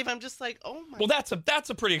 25, I'm just like, oh my. Well, that's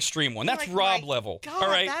a pretty extreme one. That's like, Rob level. God, all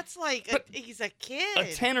right, that's like he's a kid.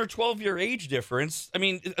 A 10 or 12 year age difference. I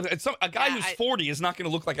mean, a guy who's 40 is not going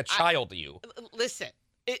to look like a child to you. Listen,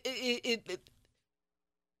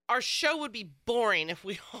 our show would be boring if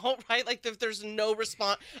we all, right? Like, if there's no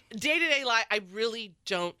response. Day-to-day life, I really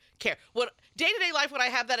don't care. Day-to-day life, when I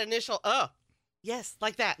have that initial, yes,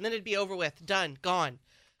 like that, and then it'd be over with, done, gone.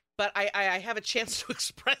 But I have a chance to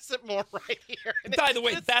express it more right here. By the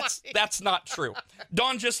way, that's not true.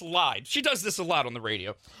 Dawn just lied. She does this a lot on the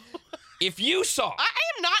radio. If you saw... I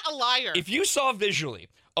am not a liar. If you saw visually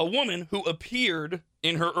a woman who appeared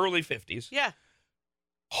in her early 50s... Yeah.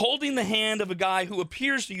 Holding the hand of a guy who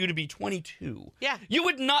appears to you to be 22. Yeah. You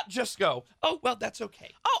would not just go, oh, well, that's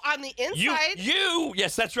okay. Oh, on the inside?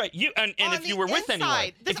 Yes, that's right. And if you were with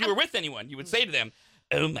anyone, you would say to them,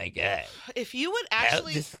 Oh my God. If you would How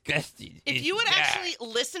actually, disgusting. if is you would that? actually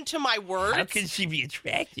listen to my words, How can she be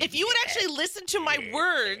attracted? if you would actually listen to my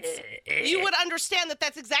words, you would understand that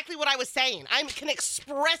that's exactly what I was saying. I can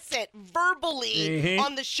express it verbally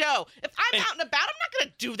on the show. If I'm out and about, I'm not going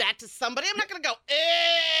to do that to somebody. I'm not going to go,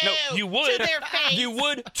 ew, No, you would. to their face. You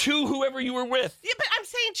would to whoever you were with. Yeah, but I'm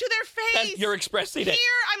saying to their face. You're expressing it. Here,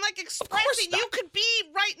 I'm like expressing. not. You could be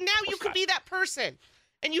right now. You could be that person,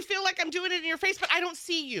 and you feel like I'm doing it in your face, but I don't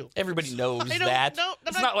see you. Everybody knows I don't- that. no, I'm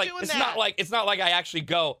it's not not like doing it's that. not like I actually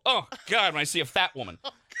go, oh God, when I see a fat woman.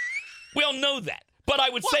 We all know that. But I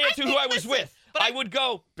would Well, say I it to who think- I was listen, with. but I would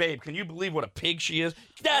go, babe, can you believe what a pig she is?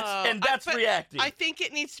 That's but reacting. I think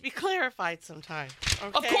it needs to be clarified sometime.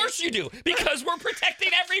 Okay? Of course you do, because we're protecting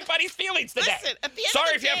everybody's feelings today. Listen, at the end Sorry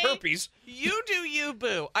of if the you have day, herpes. You do you,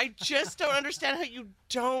 boo. I just don't understand how you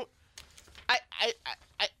don't.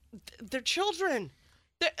 They're children.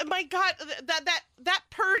 My God, that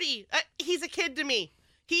Purdy. He's a kid to me.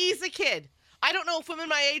 He's a kid. I don't know if women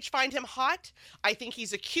my age find him hot. I think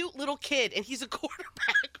he's a cute little kid, and he's a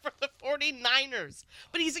quarterback for the 49ers.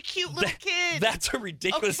 But he's a cute little kid. That's a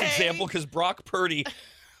ridiculous Okay. example because Brock Purdy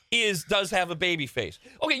does have a baby face.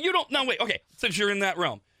 Okay, you don't. No, wait. Okay, since you're in that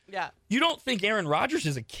realm, Yeah. you don't think Aaron Rodgers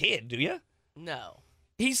is a kid, do you? No.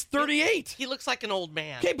 He's 38. He looks like an old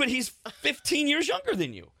man. Okay, but he's 15 years younger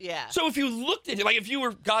than you. Yeah. So if you looked at it, like if you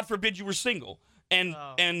were, God forbid, you were single and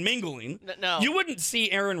mingling, No. you wouldn't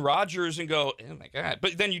see Aaron Rodgers and go, oh my God.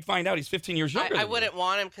 But then you'd find out he's 15 years younger. I than wouldn't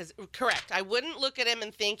want him because, correct, I wouldn't look at him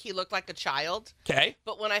and think he looked like a child. you. Okay.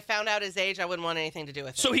 But when I found out his age, I wouldn't want anything to do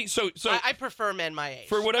with So him. so I prefer men my age.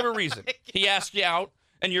 for whatever reason, he asked you out.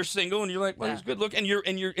 And you're single, and you're like, well, he's good look, and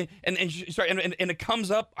it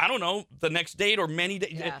comes up, I don't know, the next date or many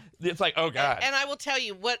days. Yeah. It's like, oh God. And I will tell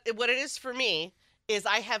you what it is for me is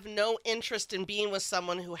I have no interest in being with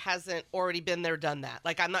someone who hasn't already been there, done that.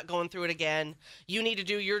 Like, I'm not going through it again. You need to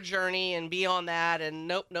do your journey and be on that. And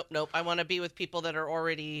nope. I want to be with people that are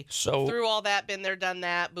already through all that, been there, done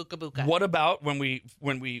that. Buka buka. What about when we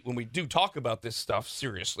do talk about this stuff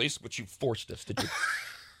seriously, which you forced us to do?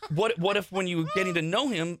 What if when you were getting to know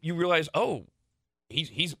him, you realize, oh,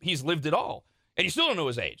 he's lived it all, and you still don't know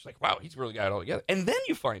his age? Like, wow, he's really got it all together. And then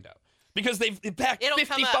you find out because they've packed It'll come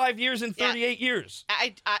 55 years and 38 years.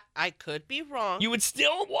 I could be wrong. You would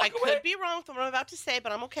still walk away. I could be wrong with what I'm about to say,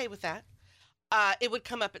 but I'm okay with that. It would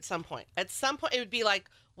come up at some point. At some point, it would be like,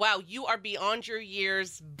 wow, you are beyond your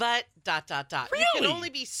years, but ... Really? You can only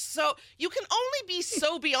be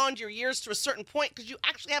so beyond your years to a certain point because you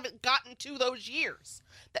actually haven't gotten to those years.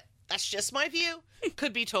 That's just my view.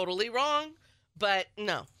 Could be totally wrong, but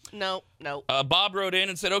no. Bob wrote in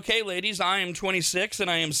and said, okay, ladies, I am 26 and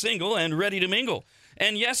I am single and ready to mingle.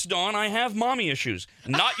 And yes, Dawn, I have mommy issues.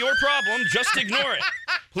 Not your problem. Just ignore it.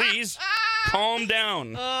 Please calm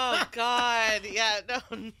down. Oh, God. Yeah, no.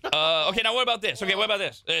 Okay, now what about this? Okay, what about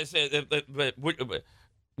this?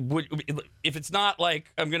 If it's not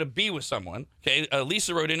like I'm going to be with someone, okay,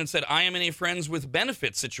 Lisa wrote in and said, I am in a friends with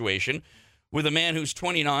benefits situation with a man who's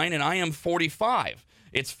 29 and I am 45.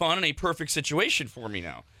 It's fun and a perfect situation for me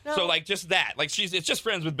now. No. So like just that, like it's just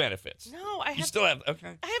friends with benefits. No, You still have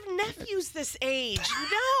okay. I have nephews this age.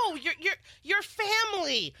 No, you're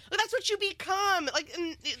family. That's what you become. Like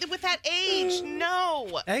with that age,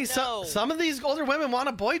 no. Hey, no. some of these older women want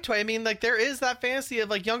a boy toy. I mean, like there is that fantasy of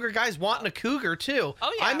like younger guys wanting a cougar too.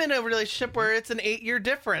 Oh, yeah. I'm in a relationship where it's an 8-year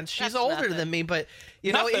difference. She's That's older nothing. than me, but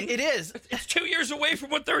you know Nothing. it is. It's 2 years away from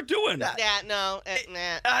what they're doing. Yeah, no,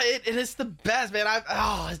 nah. It's the best, man.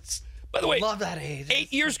 By the way, love that age.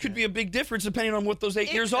 8 years could be a big difference depending on what those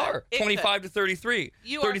 8 years could. are. It 25 to 33,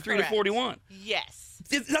 You are 33 to correct. 41. Yes.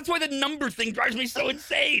 That's why the number thing drives me so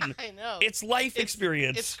insane. I know. It's life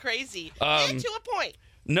experience. It's crazy. And to a point.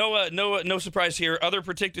 No surprise here. Other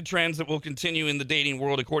predicted trends that will continue in the dating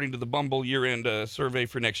world, according to the Bumble year-end survey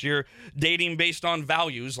for next year. Dating based on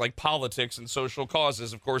values like politics and social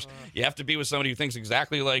causes. Of course, you have to be with somebody who thinks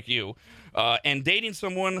exactly like you. And dating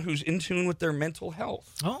someone who's in tune with their mental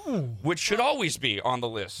health. Oh. Which should always be on the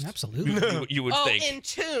list. Absolutely. You would think. In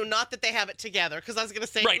tune, not that they have it together. Because I was going to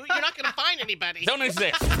say, Right. you're not going to find anybody. Don't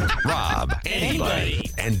exist. Rob, anybody,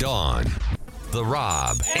 and Dawn. The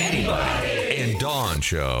Rob, anybody, and Dawn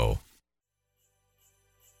Show.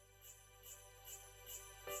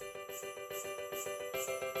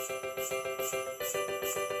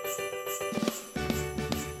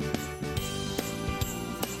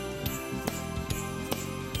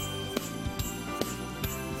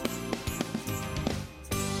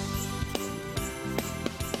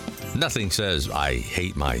 Nothing says I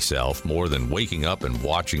hate myself more than waking up and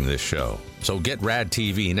watching this show. So get RAD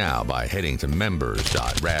TV now by heading to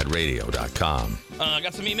members.radradio.com. I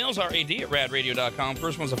got some emails, rad@radradio.com.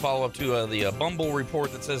 First one's a follow-up to the Bumble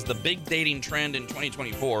report that says the big dating trend in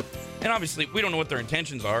 2024. And obviously, we don't know what their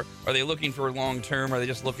intentions are. Are they looking for long-term? Are they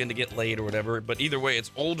just looking to get laid or whatever? But either way, it's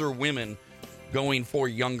older women going for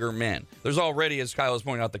younger men. There's already, as Kyle was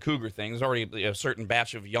pointing out, the cougar thing. There's already a certain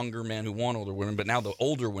batch of younger men who want older women, but now the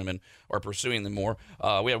older women are pursuing them more.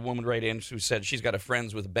 We had a woman write in who said she's got a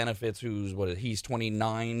friends with benefits who's, he's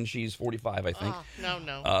 29, she's 45, I think.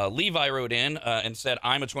 No. Levi wrote in and said,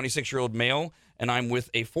 I'm a 26-year-old male, and I'm with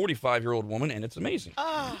a 45-year-old woman, and it's amazing.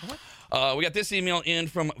 We got this email in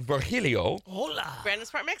from Virgilio. Hola.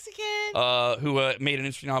 Brandon's part Mexican. Who made an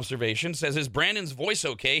interesting observation. Says, is Brandon's voice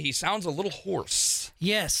okay? He sounds a little hoarse.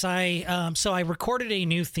 Yes, so I recorded a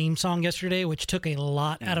new theme song yesterday, which took a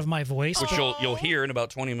lot out of my voice. Which you'll hear in about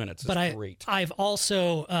 20 minutes. It's great. I've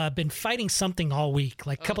also been fighting something all week.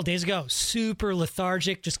 Like a couple days ago, super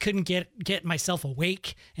lethargic, just couldn't get myself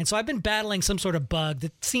awake. And so I've been battling some sort of bug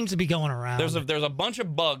that seems to be going around. There's a bunch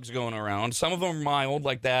of bugs going around. Some of them are mild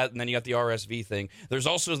like that, and then you got the RSV thing. There's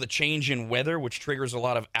also the change in weather, which triggers a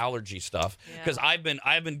lot of allergy stuff. Because I've been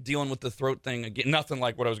dealing with the throat thing again. Nothing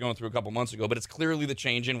like what I was going through a couple months ago, but it's clearly the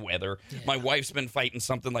change in weather. Yeah. My wife's been fighting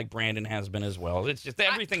something like Brandon has been as well. It's just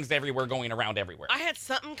everything's everywhere, going around everywhere. I had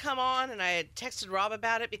something come on, and I had texted Rob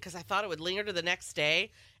about it because I thought it would linger to the next day.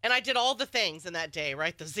 And I did all the things in that day,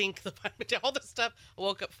 right? The zinc, the vitamin D, all the stuff. I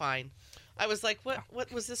woke up fine. I was like, what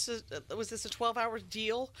was this? Was this a 12-hour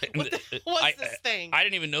deal? What was this thing? I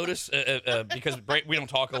didn't even notice because we don't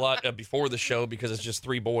talk a lot before the show because it's just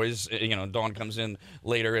three boys. Dawn comes in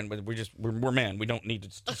later, and we're men. We don't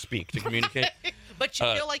need to speak to communicate. But you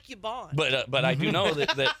feel like you bond. But I do know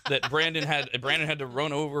that Brandon had to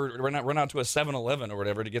run out to a 7-Eleven or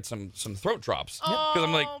whatever to get some throat drops. Because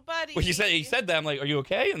I'm like, buddy. Well, he said that. I'm like, are you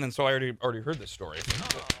okay? And then so I already heard this story.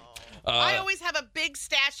 I always have a big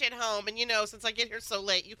stash at home, and since I get here so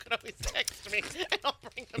late, you could always text me, and I'll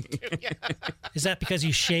bring them to you. Is that because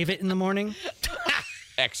you shave it in the morning?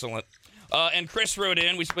 Excellent. And Chris wrote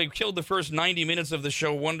in, we killed the first 90 minutes of the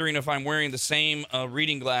show wondering if I'm wearing the same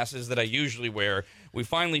reading glasses that I usually wear. We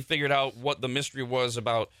finally figured out what the mystery was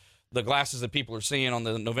about the glasses that people are seeing on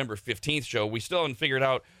the November 15th show. We still haven't figured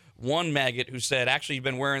out one maggot who said, actually, you've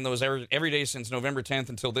been wearing those every day since November 10th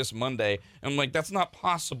until this Monday. And I'm like, that's not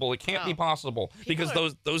possible. It can't be possible because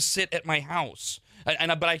those sit at my house. But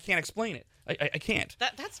I can't explain it. I can't.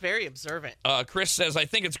 That's very observant. Chris says, I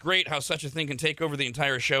think it's great how such a thing can take over the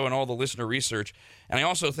entire show and all the listener research. And I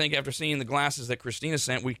also think after seeing the glasses that Christina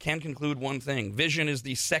sent, we can conclude one thing. Vision is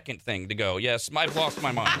the second thing to go. Yes, I've lost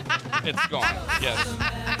my mind. It's gone. Yes.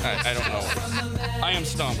 I don't know. I am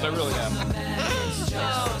stumped. I really am.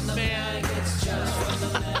 Oh, man.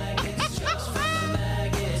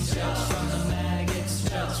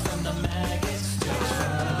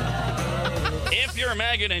 If you're a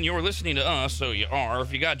maggot and you're listening to us, so you are.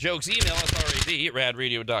 If you got jokes, email us,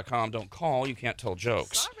 rad@radradio.com. Don't call. You can't tell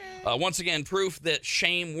jokes. Once again, proof that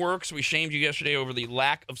shame works. We shamed you yesterday over the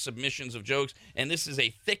lack of submissions of jokes, and this is a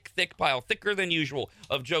thick pile, thicker than usual,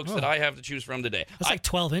 of jokes that I have to choose from today. That's like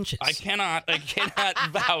 12 inches. I cannot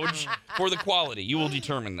vouch for the quality. You will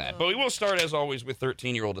determine that. But we will start, as always, with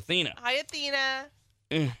 13-year-old Athena. Hi, Athena.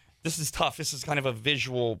 This is tough. This is kind of a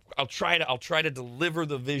visual. I'll try to deliver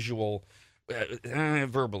the visual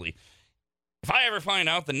verbally. If I ever find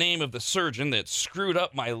out the name of the surgeon that screwed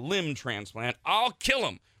up my limb transplant, I'll kill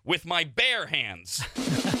him with my bare hands.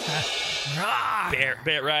 Bear,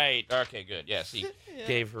 right. Okay, good. Yes, he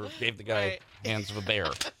gave the guy hands of a bear.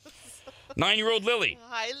 9-year-old Lily.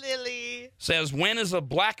 Hi, Lily. Says, when is a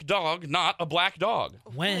black dog not a black dog?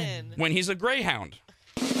 When? When he's a greyhound.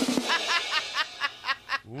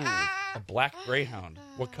 Ooh, a black greyhound.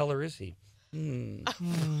 What color is he?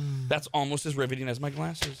 That's almost as riveting as my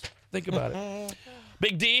glasses. Think about it.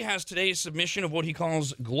 Big D has today's submission of what he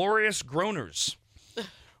calls glorious groaners.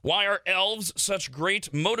 Why are elves such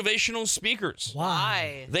great motivational speakers?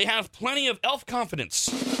 Why? They have plenty of elf confidence.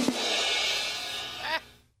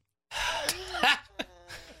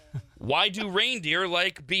 Why do reindeer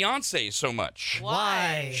like Beyonce so much?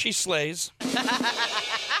 Why? She slays.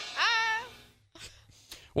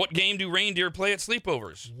 What game do reindeer play at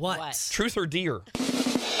sleepovers? What? Truth or deer?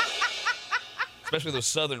 Especially those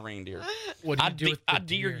southern reindeer. What do you do with the I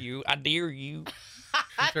dare you. I dare you.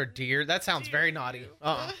 Truth or deer? That sounds very naughty.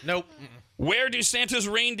 Nope. Where do Santa's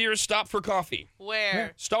reindeers stop for coffee?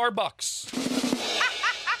 Where? Starbucks.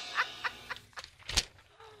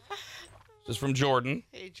 This is from Jordan.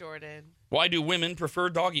 Hey, Jordan. Why do women prefer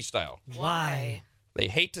doggy style? Why? They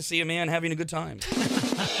hate to see a man having a good time.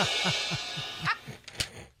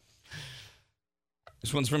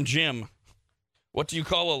 This one's from Jim. What do you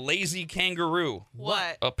call a lazy kangaroo?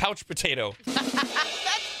 What? A pouch potato.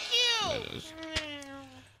 That's cute.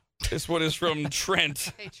 This one is from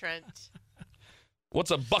Trent. Hey, Trent.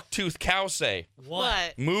 What's a bucktooth cow say?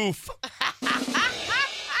 What? Moof.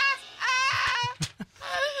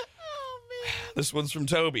 Oh, man. This one's from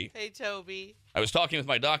Toby. Hey, Toby. I was talking with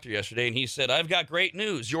my doctor yesterday, and he said, I've got great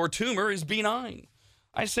news. Your tumor is benign.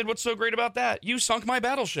 I said, what's so great about that? You sunk my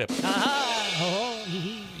battleship.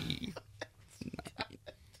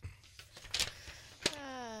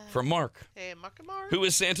 From Mark. Hey, Mark and Mark. Who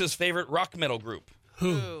is Santa's favorite rock metal group?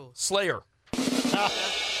 Who? Slayer.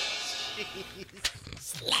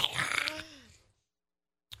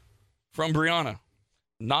 From Brianna.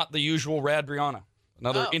 Not the usual rad Brianna.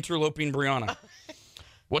 Another interloping Brianna.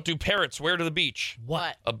 What do parrots wear to the beach?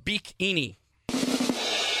 What? A beak-eenie.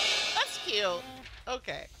 That's cute.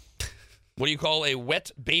 Okay. What do you call a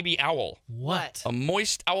wet baby owl? What? A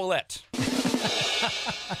moist owlette.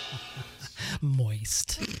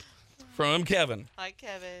 Moist. From Kevin. Hi,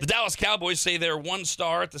 Kevin. The Dallas Cowboys say their 1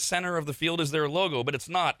 star at the center of the field is their logo, but it's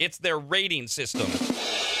not. It's their rating system.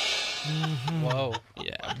 Mm-hmm. Whoa.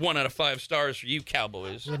 Yeah, 1 out of 5 stars for you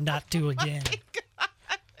Cowboys. Would not do again.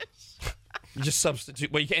 You just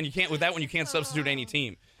substitute. Well, you can't with that one. You can't substitute any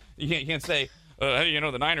team. You can't say, hey,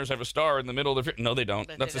 the Niners have a star in the middle of the. No, they don't.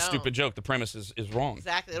 But That's they a don't. stupid joke. The premise is wrong.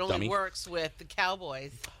 Exactly. It only dummy. works with the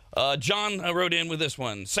Cowboys. John wrote in with this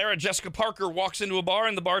one. Sarah Jessica Parker walks into a bar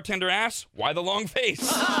and the bartender asks, "Why the long face?"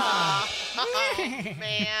 Oh,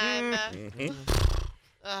 man.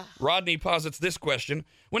 Rodney posits this question: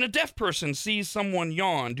 when a deaf person sees someone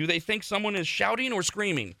yawn, do they think someone is shouting or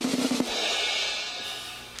screaming?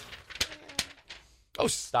 Oh,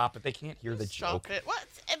 stop it. They can't hear the Stop joke. it. What?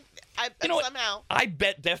 You know somehow. what? I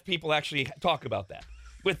bet deaf people actually talk about that.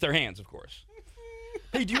 With their hands, of course.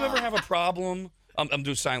 Hey, do you ever have a problem? I'm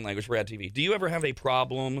doing sign language for RAD TV. Do you ever have a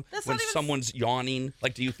problem when someone's yawning?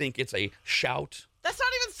 Like, do you think it's a shout? That's not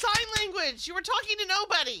even sign language. You were talking to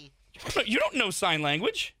nobody. You don't know sign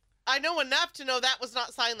language. I know enough to know that was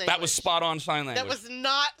not sign language. That was spot on sign language. That was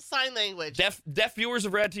not sign language. Deaf viewers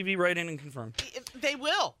of RAD TV, write in and confirm. They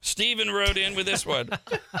will. Steven wrote in with this one.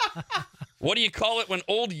 What do you call it when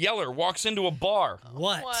old Yeller walks into a bar?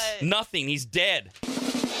 What? Nothing. He's dead.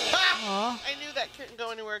 I knew that couldn't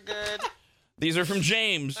go anywhere good. These are from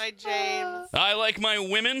James. Hi, James. I like my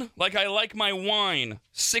women like I like my wine.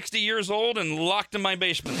 60 years old and locked in my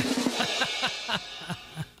basement.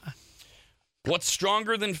 What's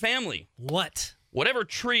stronger than family? What? Whatever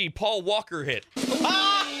tree Paul Walker hit.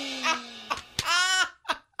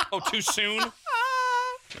 Oh, too soon?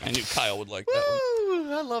 I knew Kyle would like that one.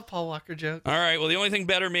 Ooh, I love Paul Walker jokes. All right, well, the only thing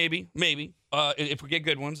better, maybe, if we get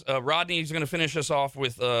good ones, Rodney's going to finish us off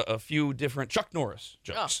with a few different Chuck Norris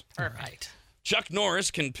jokes. Oh, perfect. Right. Chuck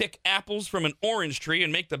Norris can pick apples from an orange tree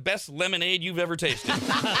and make the best lemonade you've ever tasted.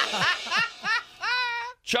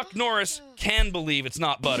 Chuck Norris can believe it's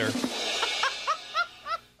not butter.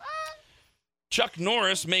 Chuck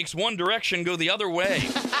Norris makes One Direction go the other way.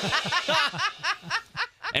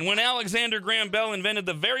 And when Alexander Graham Bell invented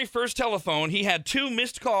the very first telephone, he had 2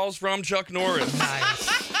 missed calls from Chuck Norris.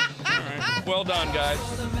 Nice. All right. Well done, guys.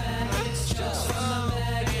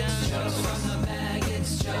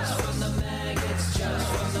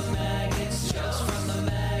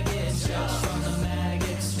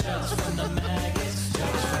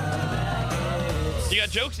 You got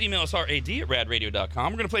jokes? Email us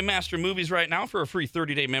rad@radradio.com. We're going to play Master Movies right now for a free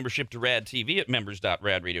 30-day membership to RAD TV at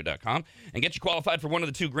members.radradio.com and get you qualified for one of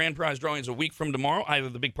the 2 grand prize drawings a week from tomorrow, either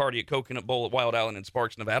the big party at Coconut Bowl at Wild Island in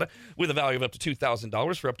Sparks, Nevada, with a value of up to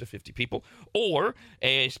 $2,000 for up to 50 people, or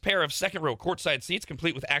a pair of second-row courtside seats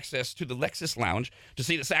complete with access to the Lexus Lounge to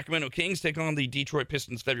see the Sacramento Kings take on the Detroit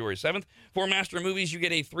Pistons February 7th. For Master Movies, you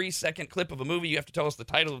get a 3-second clip of a movie. You have to tell us the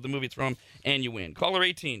title of the movie it's from, and you win. Caller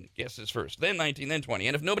 18 guesses first, then 19, then 20.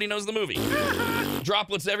 And if nobody knows the movie,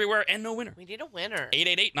 droplets everywhere and no winner. We need a winner.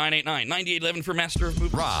 888-989-9811 for Master of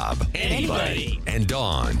Movies. Rob, anybody, and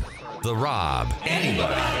Dawn. The Rob,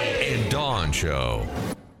 anybody, and Dawn Show.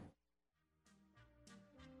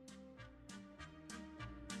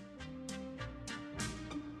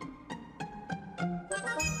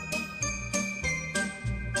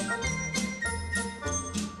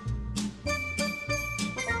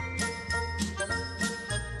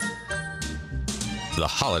 The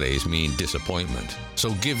holidays mean disappointment,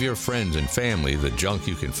 so give your friends and family the junk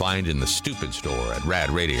you can find in the stupid store at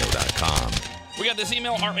radradio.com. We got this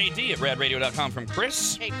email, rad@radradio.com from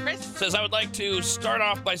Chris. Hey, Chris. Says, I would like to start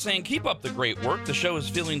off by saying, keep up the great work. The show is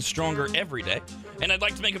feeling stronger every day. And I'd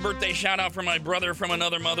like to make a birthday shout out for my brother from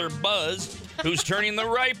another mother, Buzz, who's turning the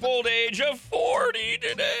ripe old age of 40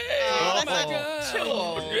 today. Oh, my God.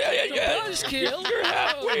 Oh, yeah. Buzzkill. You're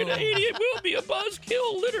halfway to 80. It will be a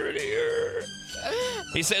buzzkill literally.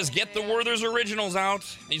 He says, get the Werther's Originals out.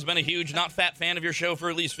 He's been a huge, not fat fan of your show for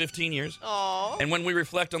at least 15 years. Aww. And when we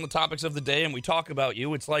reflect on the topics of the day and we talk about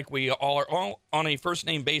you, it's like we all are all on a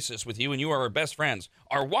first-name basis with you, and you are our best friends.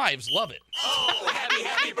 Our wives love it. Oh,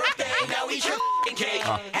 happy birthday, now eat your f***ing cake.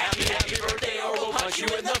 Happy birthday, or we'll punch you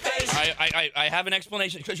in the face. I have an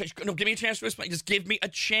explanation. No, give me a chance to explain. Just give me a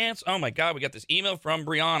chance. Oh, my God, we got this email from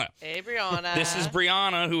Brianna. Hey, Brianna. This is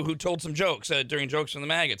Brianna who told some jokes during Jokes from the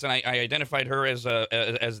Maggots, and I identified her as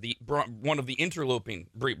the one of the interloping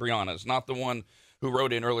Briannas, not the one who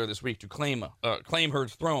wrote in earlier this week to claim her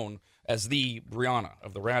throne as the Brianna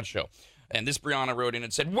of the RAD Show. And this Brianna wrote in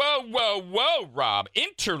and said, whoa, Rob,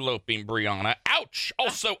 interloping Brianna, ouch,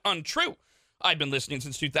 also untrue. I've been listening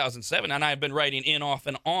since 2007, and I've been writing in off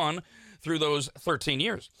and on through those 13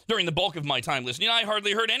 years. During the bulk of my time listening, I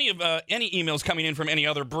hardly heard any emails coming in from any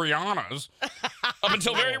other Briannas up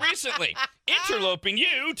until very recently. Interloping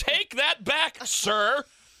you, take that back, sir.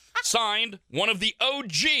 Signed, one of the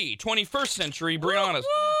OG 21st century Briannas.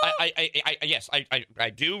 Yes, I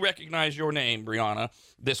do recognize your name, Brianna.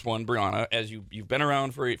 This one, Brianna, as you've been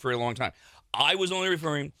around for a long time. I was only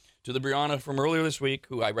referring to the Brianna from earlier this week,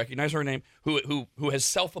 who I recognize her name, who has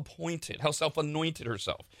self-anointed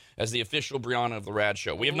herself as the official Brianna of the RAD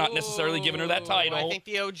Show. We have not necessarily given her that title. I think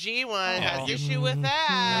the OG one has issue with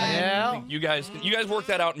that. Yeah. You guys work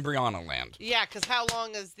that out in Brianna land. Yeah, because how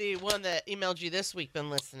long has the one that emailed you this week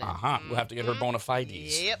been listening? We'll have to get her bona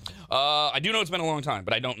fides. Yep. I do know it's been a long time,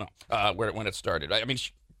 but I don't know when it started. I mean,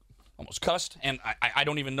 she almost cussed, and I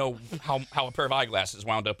don't even know how a pair of eyeglasses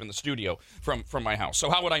wound up in the studio from my house. So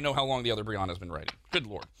how would I know how long the other Brianna's been writing? Good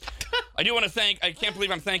Lord. I do want to I can't believe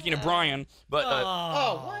I'm thanking Brian, but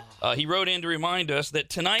he wrote in to remind us that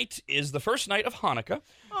tonight is the first night of Hanukkah,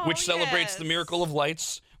 which celebrates the miracle of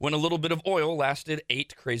lights when a little bit of oil lasted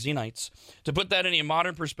 8 crazy nights. To put that in a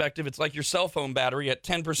modern perspective, it's like your cell phone battery at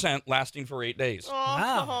 10% lasting for 8 days.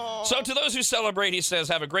 Wow. So to those who celebrate, he says,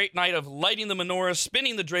 have a great night of lighting the menorah,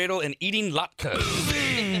 spinning the dreidel, and eating latkes.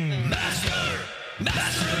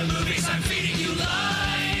 Master of movies, I'm feeding you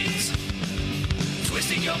lines.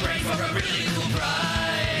 Twisting your brain for a really cool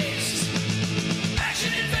prize.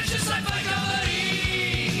 Action, adventure, sci-fi,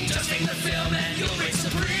 comedy. Just take the film and you'll reign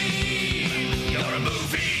supreme. You're a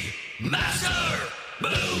movie master.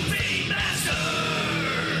 Movie master.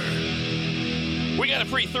 We got a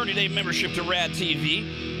free 30-day membership to RAD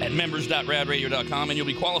TV at members.radradio.com, and you'll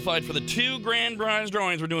be qualified for the 2 grand prize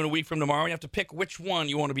drawings we're doing a week from tomorrow. You have to pick which one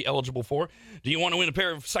you want to be eligible for. Do you want to win a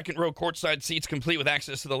pair of second-row courtside seats complete with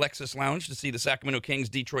access to the Lexus Lounge to see the Sacramento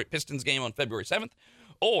Kings-Detroit Pistons game on February 7th?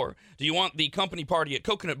 Or do you want the company party at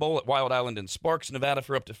Coconut Bowl at Wild Island in Sparks, Nevada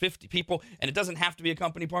for up to 50 people? And it doesn't have to be a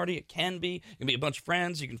company party. It can be. It can be a bunch of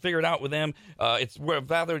friends. You can figure it out with them. We're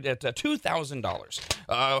valued at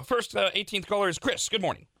 $2,000. First 18th caller is Chris. Good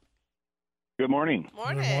morning. Good morning.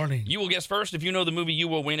 Good morning. You will guess first. If you know the movie, you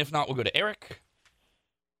will win. If not, we'll go to Eric.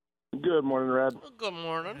 Good morning, Rad. Good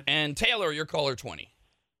morning. And Taylor, you're caller 20.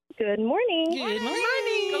 Good morning. Good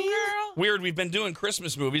morning. Go girl. Weird, we've been doing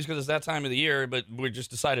Christmas movies because it's that time of the year, but we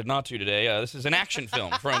just decided not to today. This is an action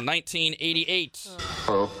film from 1988.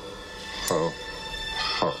 Ho, ho,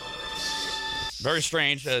 ho. Very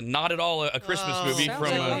strange. Not at all a Christmas movie Sounds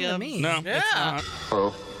from... like one to me. No, Yeah. it's not.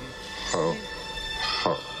 Ho, ho,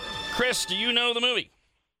 ho. Chris, do you know the movie?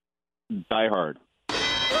 Die Hard.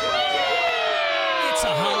 It's a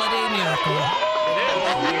holiday miracle.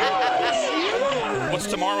 What's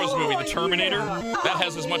tomorrow's movie? The Terminator? That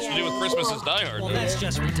has as much to do with Christmas as Die Hard. Well, that's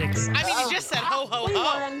just ridiculous. I mean, you just said ho, ho,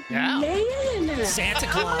 ho. Yeah. Santa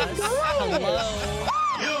Claus.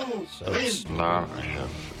 Hello. So it's- Now I have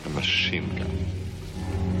a machine gun.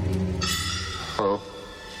 Ho,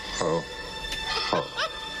 ho, ho.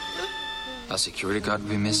 A security guard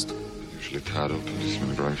we missed. Usually tied up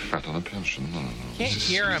and growing fat on a pension. Can't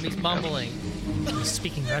hear him. He's mumbling. He's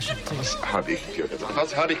speaking Russian, too. Was habe ich dir gesagt?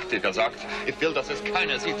 Was habe ich dir gesagt? Ich will, dass es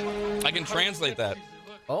keiner sieht. I can translate that.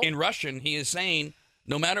 In Russian, he is saying,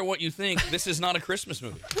 no matter what you think, this is not a Christmas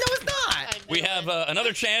movie. No, it's not. We have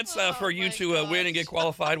another chance for you to win and get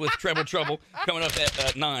qualified with Treble Trouble coming up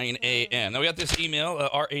at 9 a.m. Now, we got this email,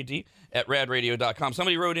 rad@radradio.com.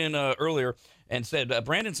 Somebody wrote in earlier and said,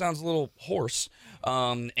 Brandon sounds a little hoarse.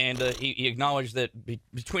 And he acknowledged that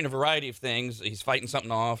between a variety of things, he's fighting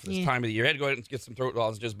something off this time of the year. He had to go ahead and get some throat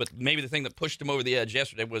lozenges, but maybe the thing that pushed him over the edge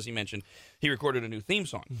yesterday was he mentioned he recorded a new theme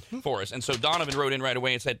song for us. And so Donovan wrote in right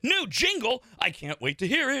away and said, new jingle! I can't wait to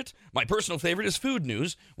hear it. My personal favorite is food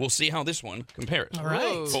news. We'll see how this one compares. All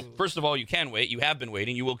right. Well, first of all, you can wait. You have been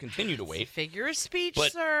waiting. You will continue to wait. Figure of speech,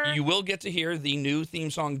 But sir. you will get to hear the new theme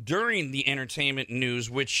song during the entertainment news,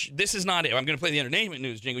 which this is not it. I'm going to play the entertainment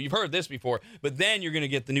news jingle. You've heard this before, but then you're going to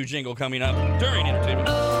get the new jingle coming up during entertainment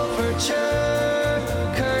news.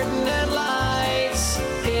 Overture, curtain and lights.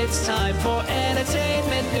 It's time for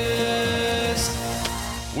entertainment news.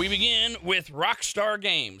 We begin with Rockstar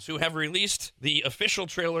Games, who have released the official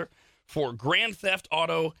trailer for Grand Theft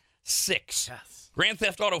Auto 6. Yes. Grand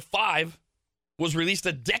Theft Auto 5 was released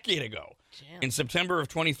a decade ago. Damn. In September of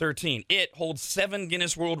 2013. It holds 7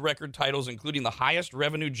 Guinness World Record titles, including the highest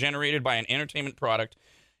revenue generated by an entertainment product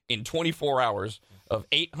in 24 hours of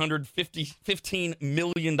 $815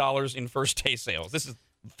 million in first-day sales. This is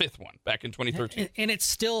the 5th one, back in 2013. And it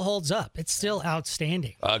still holds up. It's still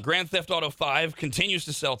outstanding. Grand Theft Auto 5 continues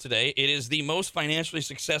to sell today. It is the most financially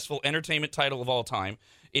successful entertainment title of all time.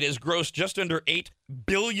 It has grossed just under $8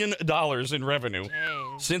 billion in revenue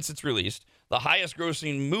since its released. The highest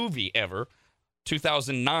grossing movie ever,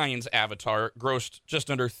 2009's Avatar, grossed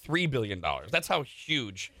just under $3 billion. That's how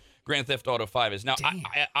huge Grand Theft Auto 5 is. Now,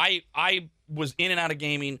 I was in and out of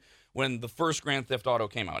gaming when the first Grand Theft Auto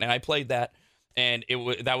came out, and I played that, and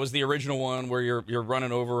that was the original one where you're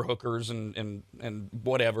running over hookers and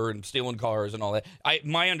whatever and stealing cars and all that.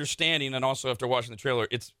 My understanding, and also after watching the trailer,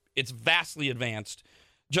 it's vastly advanced.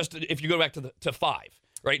 Just if you go back to 5.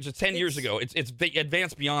 Right, just 10 years ago, it's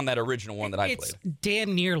advanced beyond that original one that I played. It's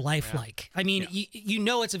damn near lifelike. I mean, you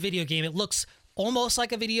know it's a video game. It looks almost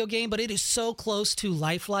like a video game, but it is so close to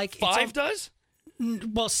lifelike. 5 does?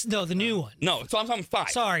 Well, no, the new one. No, so I'm talking 5.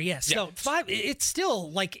 Sorry, yes. Yeah. No, 5, it's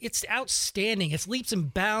still, it's outstanding. It's leaps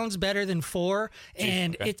and bounds better than 4,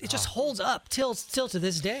 and okay. it just holds up till to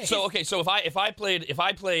this day. So, okay, so if I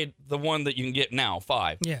played the one that you can get now,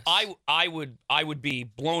 5, yes. I would be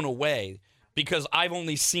blown away. Because I've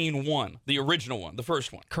only seen one, the original one, the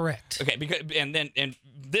first one. Correct. Okay, and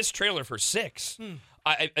this trailer for 6,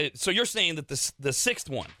 so you're saying that the 6th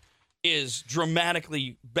one is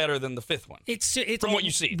dramatically better than the 5th one? It's from what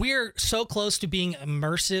you see. We're so close to being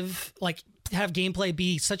immersive, have gameplay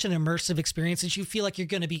be such an immersive experience that you feel like you're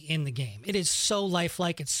going to be in the game. It is so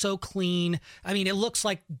lifelike. It's so clean. I mean, it looks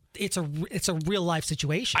like it's a real life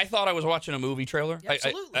situation. I thought I was watching a movie trailer. Yeah,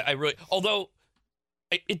 absolutely. I really, although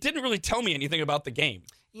it didn't really tell me anything about the game.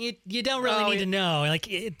 You don't really need to know.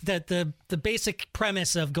 The basic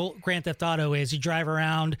premise of Grand Theft Auto is you drive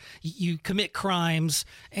around, you commit crimes,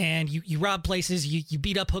 and you rob places, you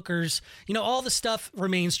beat up hookers. All the stuff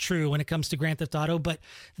remains true when it comes to Grand Theft Auto, but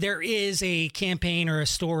there is a campaign or a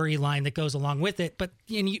storyline that goes along with it. But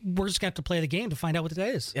we're just going to have to play the game to find out what it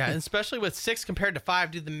is. Yeah, and especially with 6 compared to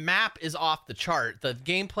 5, dude, the map is off the chart. The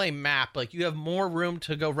gameplay map, you have more room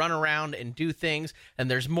to go run around and do things, and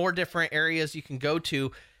there's more different areas you can go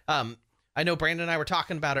to. I know Brandon and I were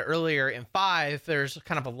talking about it earlier. In 5, there's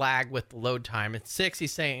kind of a lag with the load time. In 6,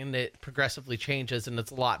 he's saying it progressively changes and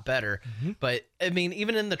it's a lot better. Mm-hmm. But I mean,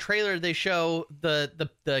 even in the trailer, they show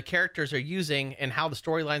the characters are using and how the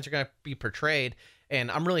storylines are going to be portrayed.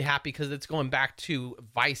 And I'm really happy because it's going back to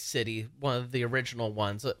Vice City, one of the original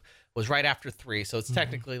ones. It was right after 3, so it's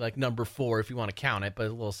technically number 4 if you want to count it, but a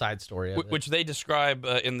little side story of it. Which they describe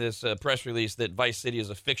in this press release that Vice City is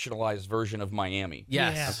a fictionalized version of Miami.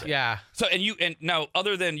 Yes, yeah. So and now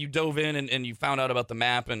other than you dove in and you found out about the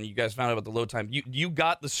map and you guys found out about the load time, you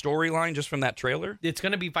got the storyline just from that trailer? It's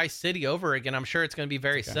going to be Vice City over again. I'm sure it's going to be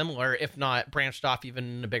very similar, if not branched off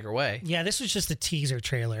even in a bigger way. Yeah, this was just a teaser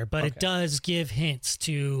trailer, but it does give hints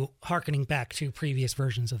to harkening back to previous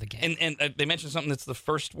versions of the game. And they mentioned something that's the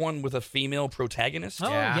first one with a female protagonist. Oh,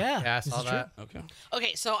 yeah. Yeah, I saw that.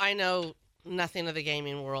 Okay, so I know nothing of the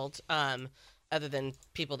gaming world other than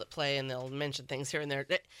people that play and they'll mention things here and there.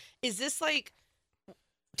 Is this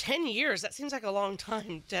 10 years? That seems like a long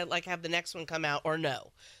time to have the next one come out, or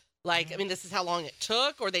no? I mean, this is how long it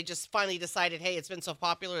took, or they just finally decided, hey, it's been so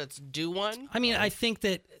popular, let's do one? I mean, I think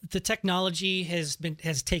that the technology has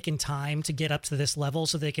taken time to get up to this level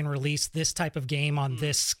so they can release this type of game on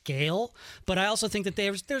this scale. But I also think that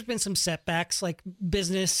there's been some setbacks, like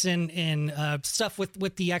business and stuff with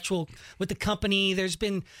the company. There's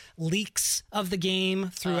been leaks of the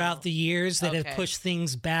game throughout the years that have pushed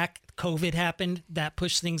things back COVID happened, that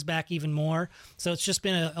pushed things back even more. So it's just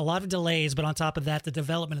been a lot of delays, but on top of that, the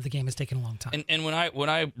development of the game has taken a long time. And when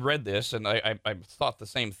I read this, and I thought the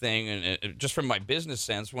same thing, and just from my business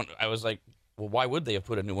sense, when I was like, well, why would they have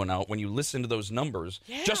put a new one out when you listen to those numbers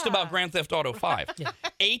just about Grand Theft Auto 5?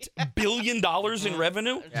 $8 billion in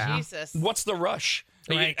revenue? Jesus. What's the rush?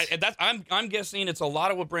 Right. I'm guessing it's a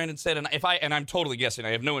lot of what Brandon said, and I'm totally guessing. I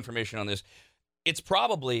have no information on this. It's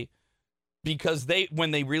probably because when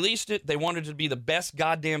they released it, they wanted it to be the best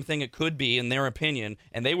goddamn thing it could be in their opinion,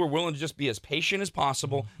 and they were willing to just be as patient as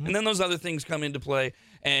possible. And then those other things come into play,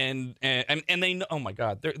 and they know, oh my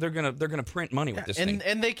God, they're gonna print money with this thing.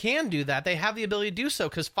 And they can do that. They have the ability to do so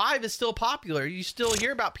because 5 is still popular. You still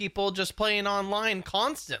hear about people just playing online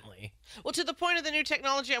constantly. Well, to the point of the new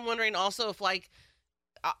technology, I'm wondering also if, like,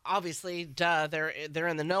 obviously, they're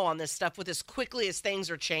in the know on this stuff. With as quickly as things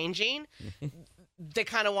are changing, they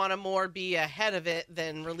kind of want to more be ahead of it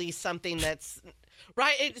than release something that's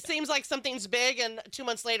right. It seems like something's big, and 2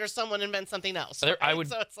 months later, someone invents something else. Right?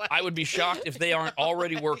 I would be shocked if they aren't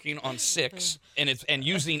already working on 6 and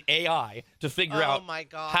using AI to figure out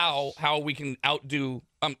how we can outdo.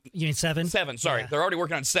 You mean 7? 7. Sorry, they're already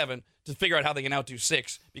working on 7 to figure out how they can outdo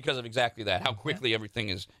 6 because of exactly that. How quickly everything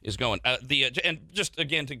is going. And just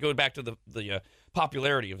again to go back to the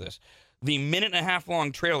popularity of this, the 1.5-minute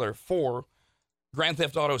long trailer for Grand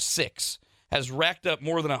Theft Auto 6 has racked up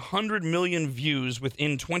more than 100 million views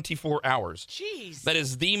within 24 hours. Jeez. That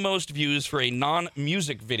is the most views for a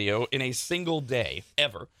non-music video in a single day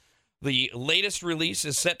ever. The latest release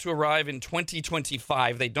is set to arrive in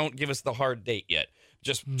 2025. They don't give us the hard date yet.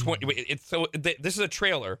 Just this is a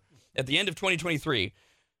trailer at the end of 2023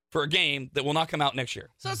 for a game that will not come out next year.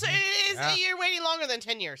 So you're waiting longer than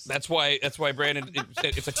 10 years. That's why Brandon,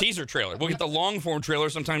 it's a teaser trailer. We'll get the long-form trailer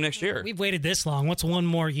sometime next year. We've waited this long. What's one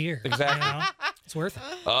more year? Exactly. You know? It's worth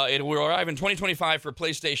it. It will arrive in 2025 for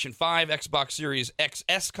PlayStation 5, Xbox Series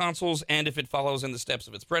XS consoles, and if it follows in the steps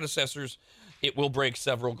of its predecessors, it will break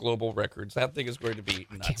several global records. That thing is going to be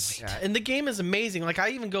nuts. Yeah, and the game is amazing. Like, I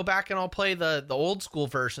even go back and I'll play the old school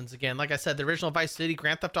versions again. Like I said, the original Vice City,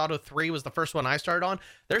 Grand Theft Auto 3 was the first one I started on.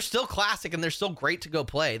 They're still classic and they're still great to go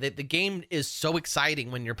play. The game is so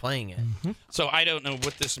exciting when you're playing it. Mm-hmm. So I don't know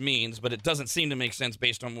what this means, but it doesn't seem to make sense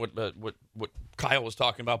based on what Kyle was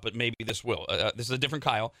talking about, but maybe this will. This is a different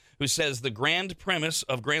Kyle, who says the grand premise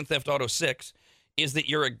of Grand Theft Auto 6 is that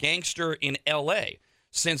you're a gangster in L.A.,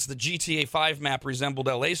 since the GTA 5 map resembled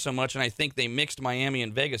LA so much, and I think they mixed Miami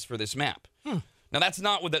and Vegas for this map. Now, that's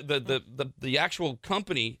not what the actual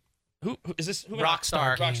company. Who is this?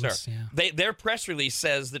 Rockstar. Games, yeah. Their press release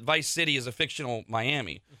says that Vice City is a fictional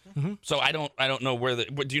Miami. Mm-hmm. So I don't know where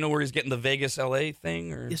do you know where he's getting the Vegas LA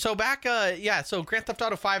thing? Or? So back, so Grand Theft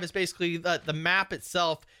Auto 5 is basically the map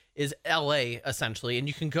itself is LA essentially, and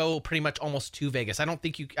you can go pretty much almost to Vegas. I don't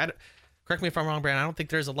think you. Correct me if I'm wrong, Brandon. I don't think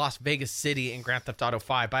there's a Las Vegas City in Grand Theft Auto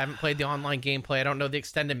 5. But I haven't played the online gameplay. I don't know the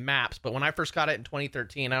extended maps. But when I first got it in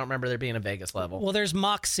 2013, I don't remember there being a Vegas level. Well, there's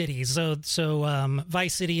mock cities. So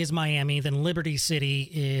Vice City is Miami. Then Liberty City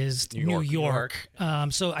is New York.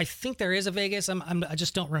 So I think there is a Vegas. I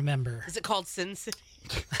just don't remember. Is it called Sin City?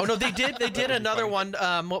 Oh no, they did another one.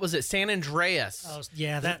 What was it? San Andreas. Oh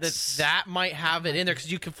yeah, that might have it in there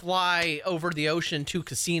because you can fly over the ocean to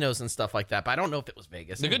casinos and stuff like that. But I don't know if it was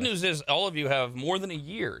Vegas. The good news is all of you have more than a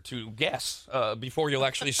year to guess before you'll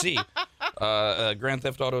actually see Grand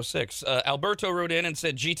Theft Auto 6. Alberto wrote in and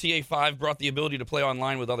said GTA 5 brought the ability to play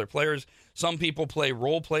online with other players. Some people play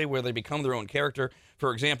role play where they become their own character.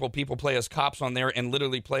 For example, people play as cops on there and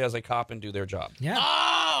literally play as a cop and do their job. Yeah.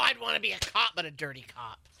 Oh, I'd want to be a cop, but a dirty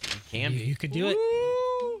cop. You could do it.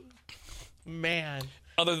 Ooh, man.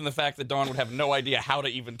 Other than the fact that Dawn would have no idea how to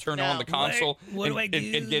even turn on the console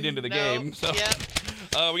and get into the game. So. Yep.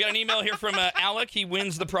 We got an email here from Alec. He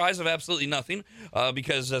wins the prize of absolutely nothing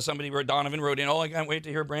because Donovan wrote in, I can't wait to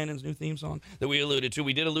hear Brandon's new theme song that we alluded to.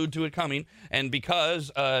 We did allude to it coming. And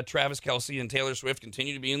because Travis Kelce and Taylor Swift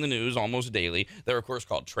continue to be in the news almost daily, they're, of course,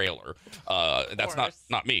 called Trailer. That's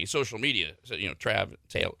not me. Social media. So, Trav,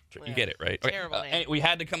 Taylor. You get it, right? Terrible Okay. name. We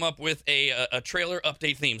had to come up with a trailer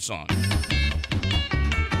update theme song.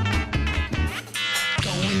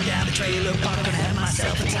 Going down the trailer park, gonna have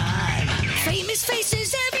myself a time. Famous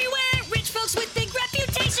faces everywhere, rich folks with big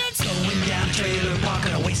reputations. Going down the trailer park,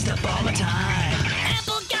 gonna waste up all my time.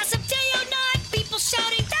 Apple gossip day or night, people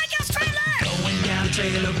shouting, that guy's trailer. Going down the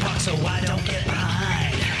trailer park, so I don't get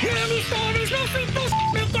behind. Many stories, no free fish,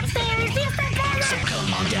 make up stories, different colors. So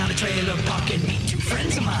come on down the trailer park and meet 2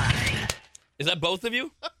 friends of mine. Is that both of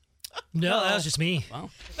you? No, that was just me. Wow.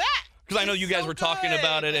 Because I know you guys were talking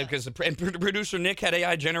about it, because producer Nick had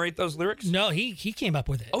AI generate those lyrics. No, he came up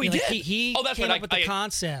with it. Oh, he did. He that's came right. up with the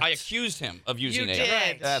concept. I accused him of using You AI. did.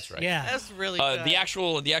 Right. That's right. Yeah, That's really good. The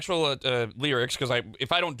actual lyrics, because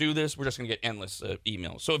if I don't do this, we're just gonna get endless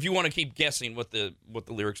emails. So if you want to keep guessing what the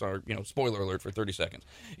lyrics are, spoiler alert for 30 seconds.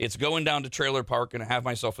 It's going down to trailer park and have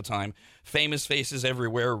myself a time. Famous faces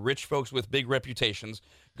everywhere. Rich folks with big reputations.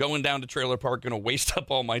 Going down to trailer park, gonna waste up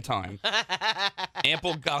all my time.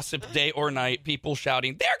 Ample gossip day or night. People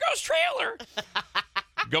shouting, "There goes trailer!"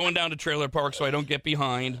 Going down to trailer park so I don't get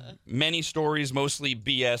behind. Many stories, mostly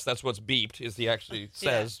BS. That's what's beeped, as he actually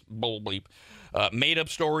says. Bull bleep. Made up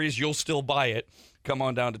stories. You'll still buy it. Come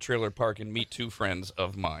on down to trailer park and meet two friends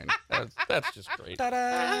of mine. That's just great.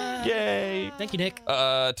 Ta-da! Yay! Thank you, Nick.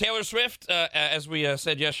 Taylor Swift, as we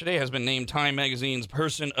said yesterday, has been named Time Magazine's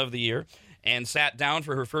Person of the Year and sat down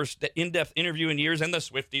for her first in-depth interview in years, and the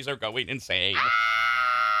Swifties are going insane.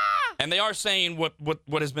 And they are saying what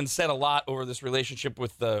has been said a lot over this relationship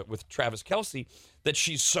with Travis Kelce, that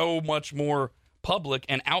she's so much more public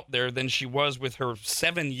and out there than she was with her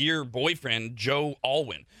 7-year boyfriend, Joe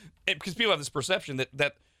Alwyn. Because people have this perception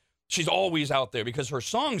that she's always out there because her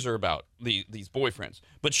songs are about these boyfriends.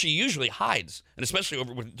 But she usually hides, and especially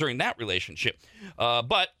during that relationship.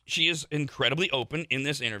 But she is incredibly open in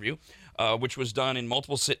this interview, which was done in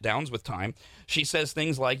multiple sit-downs with Time. She says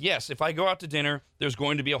things like, yes, if I go out to dinner, there's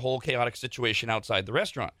going to be a whole chaotic situation outside the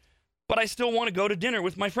restaurant. But I still want to go to dinner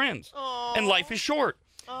with my friends. Aww. And life is short.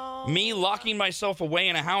 Aww. Me locking myself away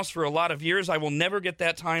in a house for a lot of years, I will never get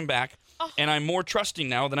that time back. And I'm more trusting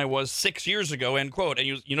now than I was 6 years ago, end quote. And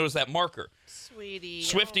you notice that marker. Sweetie.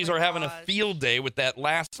 Swifties are having a field day with that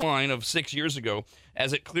last line of 6 years ago,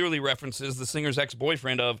 as it clearly references the singer's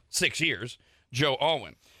ex-boyfriend of 6 years, Joe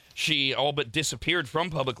Alwyn. She all but disappeared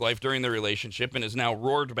from public life during their relationship and is now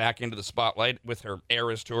roared back into the spotlight with her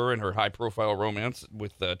Eras tour and her high-profile romance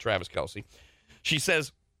with Travis Kelce. She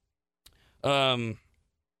says...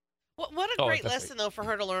 What a great lesson, though, for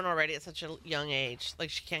her to learn already at such a young age. Like,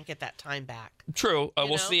 she can't get that time back. True.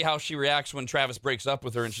 We'll see how she reacts when Travis breaks up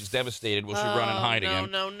with her and she's devastated. Will she run and hide again?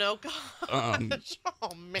 No, gosh.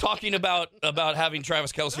 Oh, man. Talking about having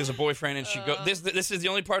Travis Kelce as a boyfriend, and she this is the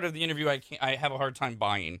only part of the interview I have a hard time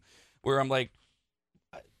buying, where I'm like,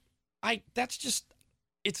 that's just,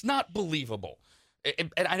 it's not believable.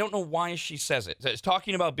 And I don't know why she says it. It's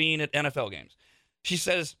talking about being at NFL games. She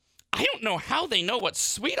says, I don't know how they know what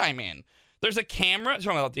suite I'm in. There's a camera.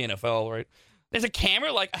 Talking about the NFL, right? There's a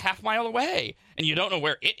camera like a half mile away, and you don't know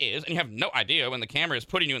where it is, and you have no idea when the camera is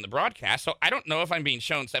putting you in the broadcast, so I don't know if I'm being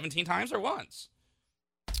shown 17 times or once.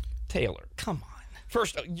 Taylor. Come on.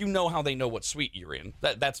 First, you know how they know what suite you're in.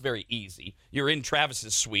 That's very easy. You're in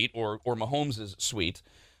Travis's suite or Mahomes' suite,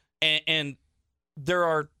 and there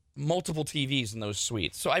are multiple TVs in those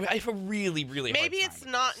suites. So I have a really, really hard time. Maybe it's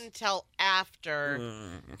not until after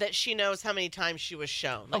that she knows how many times she was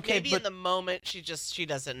shown. Like, okay, maybe in the moment she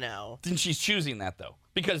doesn't know. Then she's choosing that, though,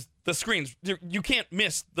 because the screens, you can't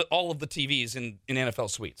miss all of the TVs in NFL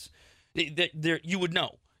suites. You would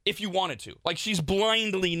know if you wanted to. Like, she's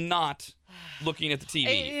blindly not looking at the TV.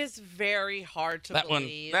 It is very hard to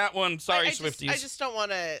believe. That one, sorry, Swifties. I just don't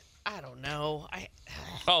want to, I don't know.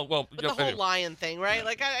 Oh, well. With the whole lying thing, right?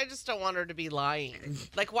 Like, I just don't want her to be lying.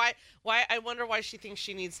 Like, why? I wonder why she thinks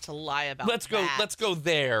she needs to lie about Let's go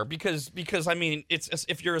there, because I mean, it's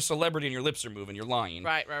if you're a celebrity and your lips are moving, you're lying.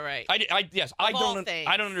 Right. I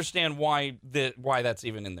don't understand why that's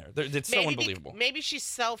even in there. It's so unbelievable.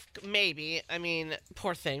 Maybe, I mean,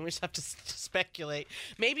 poor thing. We just have to speculate.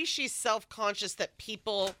 Maybe she's self-conscious that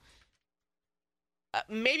people...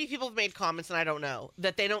 maybe people have made comments, and I don't know,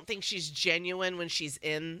 that they don't think she's genuine when she's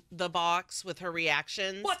in the box with her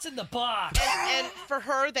reactions. What's in the box? And for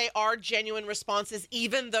her, they are genuine responses,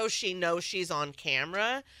 even though she knows she's on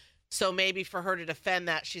camera. So maybe for her to defend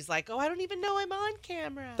that, she's like, "Oh, I don't even know I'm on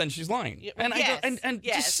camera." Then she's lying.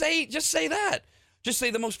 Yes. Just say that. Just say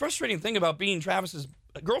the most frustrating thing about being Travis's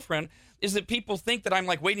girlfriend is that people think that I'm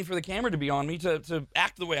like waiting for the camera to be on me to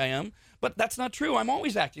act the way I am. But that's not true. I'm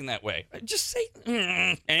always acting that way. Just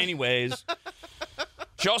say, anyways.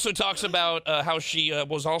 She also talks about how she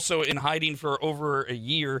was also in hiding for over a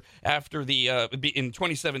year after in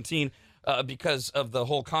 2017 because of the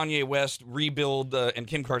whole Kanye West rebuild and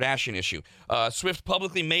Kim Kardashian issue. Swift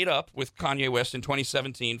publicly made up with Kanye West in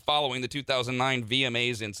 2017 following the 2009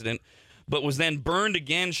 VMAs incident, but was then burned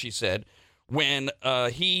again, she said, when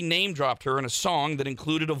he name-dropped her in a song that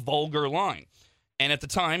included a vulgar line. And at the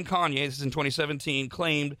time, Kanye, this is in 2017,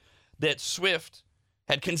 claimed that Swift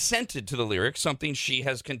had consented to the lyrics, something she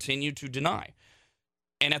has continued to deny.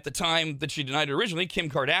 And at the time that she denied it originally, Kim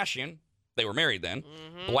Kardashian, they were married then,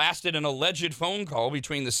 blasted an alleged phone call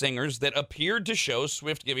between the singers that appeared to show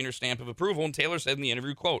Swift giving her stamp of approval. And Taylor said in the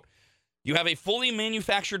interview, quote, "You have a fully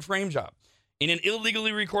manufactured frame job in an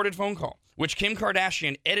illegally recorded phone call, which Kim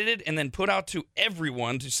Kardashian edited and then put out to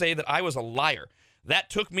everyone to say that I was a liar. That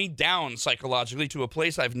took me down psychologically to a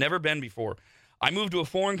place I've never been before. I moved to a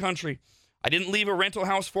foreign country. I didn't leave a rental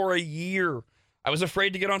house for a year. I was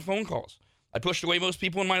afraid to get on phone calls. I pushed away most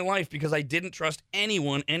people in my life because I didn't trust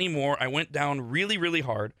anyone anymore. I went down really, really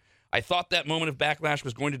hard. I thought that moment of backlash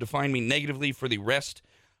was going to define me negatively for the rest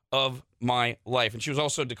of my life." And she was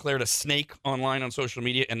also declared a snake online on social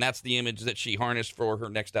media, and that's the image that she harnessed for her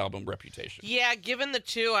next album, Reputation. Yeah, given the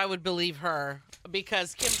two, I would believe her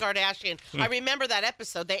because Kim Kardashian, I remember that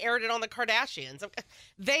episode. They aired it on the Kardashians.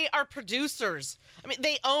 They are producers. I mean,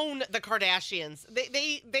 they own the Kardashians.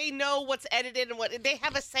 They know what's edited and what they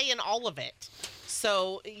have a say in all of it.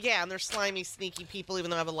 So, yeah, and they're slimy, sneaky people,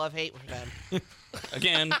 even though I have a love-hate with them.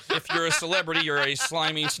 Again, if you're a celebrity, you're a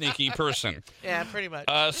slimy, sneaky person. Yeah, pretty much.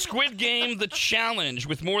 Squid Game, the challenge,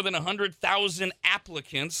 with more than 100,000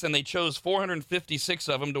 applicants, and they chose 456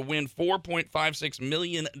 of them to win $4.56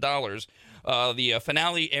 million. The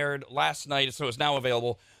finale aired last night, so it's now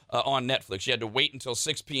available on Netflix. You had to wait until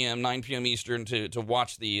 6 p.m., 9 p.m. Eastern to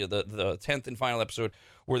watch the 10th and final episode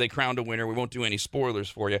where they crowned a winner. We won't do any spoilers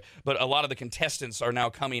for you, but a lot of the contestants are now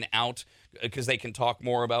coming out because they can talk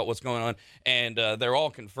more about what's going on, and they're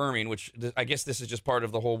all confirming, which I guess this is just part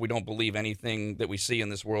of the whole we don't believe anything that we see in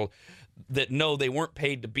this world, that no, they weren't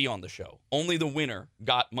paid to be on the show. Only the winner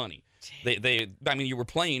got money. I mean, you were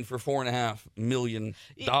playing for $4.5 million.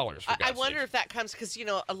 I wonder if that comes because, you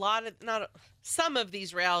know, some of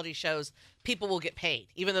these reality shows, people will get paid,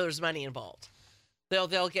 even though there's money involved.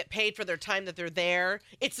 They'll get paid for their time that they're there.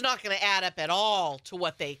 It's not going to add up at all to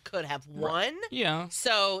what they could have won. Yeah.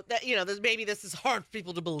 So that, you know, maybe this is hard for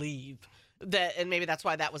people to believe. That, and maybe that's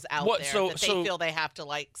why that was out there. That they feel they have to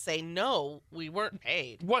like say no, we weren't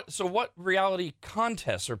paid. What reality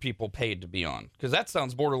contests are people paid to be on? Because that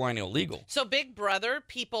sounds borderline illegal. So Big Brother,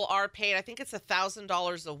 people are paid. I think it's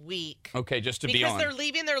 $1,000 a week. Okay, just to be on. Because they're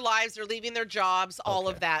leaving their lives, they're leaving their jobs, all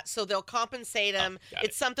of that. So they'll compensate them.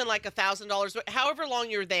 It's something like $1,000. However long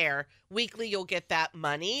you're there, weekly you'll get that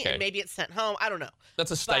money, and maybe it's sent home. I don't know. That's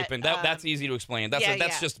a stipend. That's easy to explain.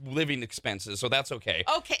 That's just living expenses, so that's okay.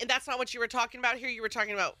 Okay, and that's not what you were talking about here. You were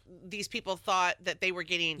talking about these people thought that they were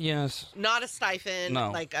getting not a stipend,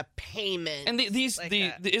 like a payment. And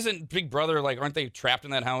isn't Big Brother, like, aren't they trapped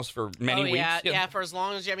in that house for many weeks? Yeah, for as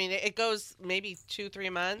long as I mean, it goes maybe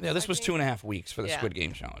 2-3 months. Yeah, this was 2.5 weeks for the Squid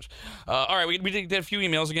Game challenge. All right, we did a few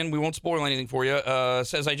emails again. We won't spoil anything for you.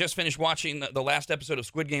 Says, I just finished watching the last episode of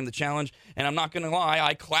Squid Game, the challenge, and I'm not going to lie,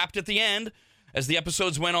 I clapped at the end. As the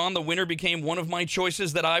episodes went on, the winner became one of my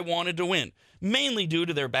choices that I wanted to win, mainly due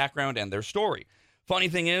to their background and their story. Funny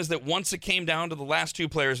thing is that once it came down to the last two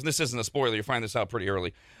players, and this isn't a spoiler, you find this out pretty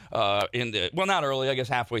early, not early, I guess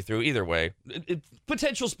halfway through, either way.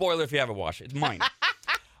 Potential spoiler if you haven't watched it. It's minor.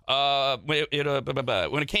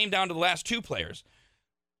 When it came down to the last two players,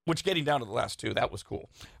 which getting down to the last two, that was cool.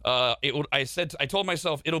 I told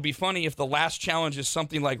myself, it'll be funny if the last challenge is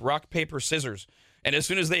something like rock, paper, scissors. And as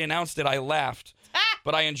soon as they announced it, I laughed.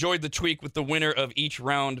 But I enjoyed the tweak with the winner of each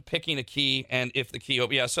round picking a key, and if the key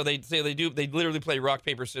opens. Yeah, so they literally play rock,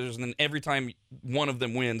 paper, scissors, and then every time one of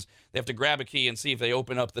them wins, they have to grab a key and see if they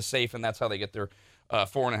open up the safe, and that's how they get their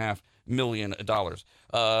 $4.5 million.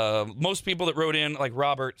 Most people that wrote in, like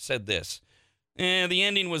Robert, said this. The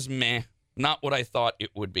ending was meh, not what I thought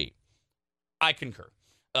it would be. I concur.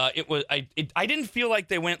 I didn't feel like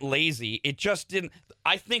they went lazy. It just didn't.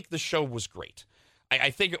 I think the show was great. I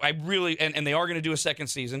think I really, and they are going to do a second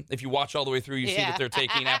season. If you watch all the way through, you see that they're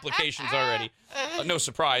taking applications already. No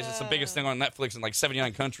surprise. It's the biggest thing on Netflix in like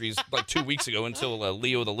 79 countries like 2 weeks ago until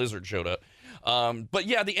Leo the Lizard showed up. But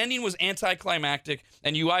yeah, the ending was anticlimactic,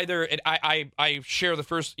 and you either, I share the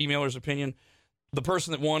first emailer's opinion. The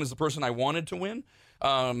person that won is the person I wanted to win.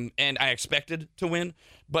 And I expected to win,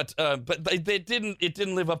 but it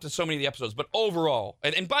didn't live up to so many of the episodes. But overall,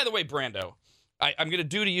 and by the way, Brando, I'm going to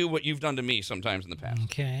do to you what you've done to me sometimes in the past.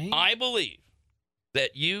 Okay. I believe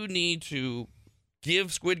that you need to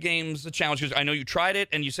give Squid Games a challenge, because I know you tried it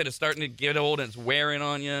and you said it's starting to get old and it's wearing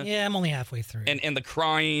on you. Yeah, I'm only halfway through. And the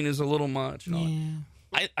crying is a little much.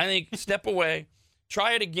 I think step away,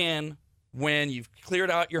 try it again when you've cleared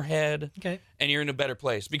out your head and you're in a better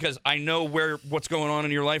place. Because I know what's going on in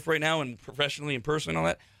your life right now, and professionally and personally and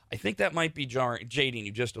all that. I think that might be jading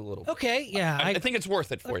you just a little bit. Okay, yeah. I think it's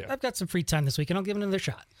worth it for you. I've got some free time this week, and I'll give it another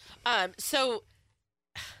shot. So,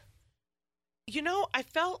 you know, I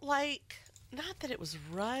felt like, not that it was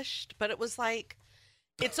rushed, but it was like,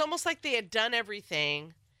 it's almost like they had done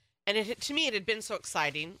everything, and to me it had been so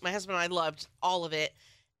exciting. My husband and I loved all of it,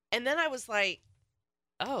 and then I was like,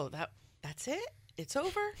 oh, that's it? It's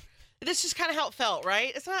over? This is kind of how it felt,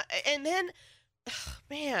 right? It's not, and then,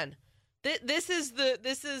 man, this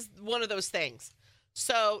is one of those things.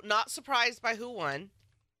 So, not surprised by who won.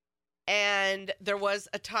 And there was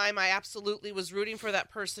a time I absolutely was rooting for that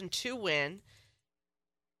person to win.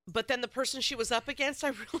 But then the person she was up against, I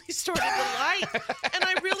really started to like. And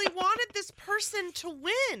I really wanted this person to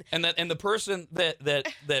win. And the person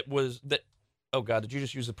that was. Oh, God, did you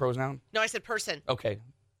just use the pronoun? No, I said person. Okay.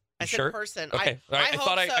 I said sure? person. Okay. I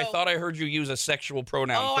thought I heard you use a sexual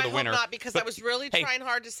pronoun for the winner. I hope not, because I was really trying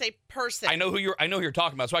hard to say person. I know who you're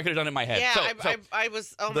talking about, so I could have done it in my head. Yeah, I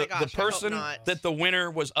was. Oh my gosh! The person I hope not. that the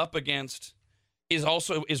winner was up against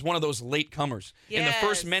is one of those late comers. Yes. In the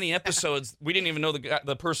first many episodes, we didn't even know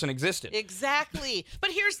the person existed. Exactly.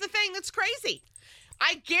 But here's the thing that's crazy.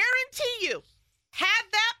 I guarantee you, had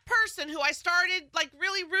that person who I started like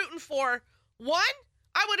really rooting for won,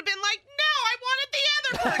 I would have been like, no, I wanted the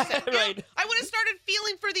other person. Right. I would have started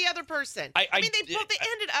feeling for the other person. I mean, they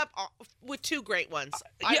ended up with two great ones.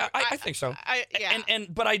 I think so.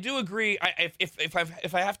 But I do agree.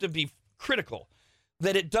 If I have to be critical,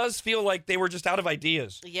 that it does feel like they were just out of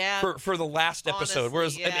ideas. Yeah. For the last episode,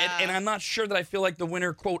 honestly, whereas and I'm not sure that I feel like the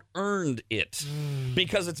winner quote earned it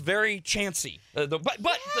because it's very chancy. But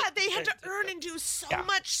they had to earn and do so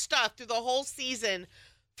much stuff through the whole season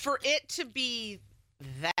for it to be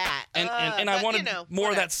that. And I wanted more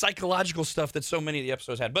of that psychological stuff that so many of the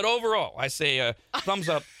episodes had. But overall, I say thumbs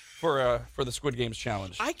up for the Squid Games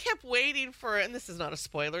challenge. I kept waiting for, and this is not a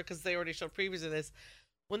spoiler because they already showed previews of this.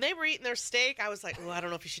 When they were eating their steak, I was like, oh, I don't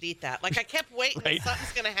know if you should eat that. Like, I kept waiting that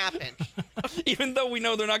something's going to happen. Even though we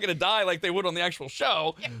know they're not going to die like they would on the actual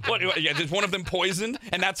show. Is one of them poisoned,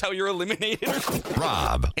 and that's how you're eliminated?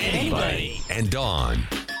 Rob, Anybody, and Dawn.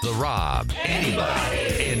 The Rob,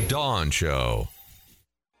 Anybody, and Dawn Show.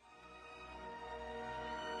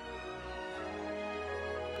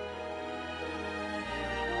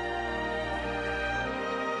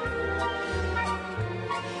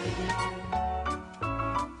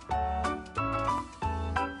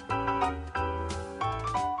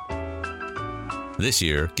 This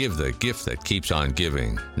year, give the gift that keeps on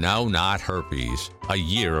giving. No, not herpes. A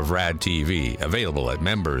year of RAD TV, available at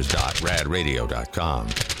members.radradio.com.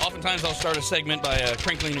 Oftentimes I'll start a segment by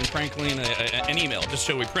crinkling and crankling an email, just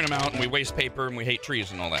so we print them out and we waste paper and we hate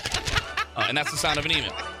trees and all that. And that's the sound of an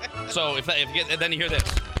email. So then you hear this.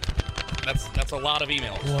 That's a lot of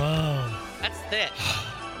emails. Whoa. That's thick.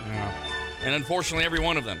 Yeah. And unfortunately, every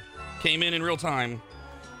one of them came in real time,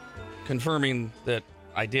 confirming that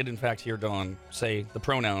I did, in fact, hear Dawn say the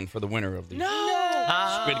pronoun for the winner of the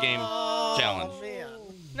Squid Game challenge. Man.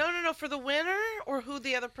 No, for the winner or who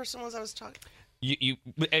the other person was I was talking. I really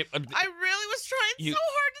was trying so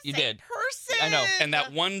hard to say did. person. I know. And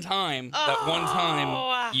that one time,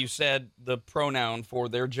 you said the pronoun for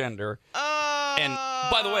their gender. And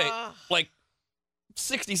by the way, like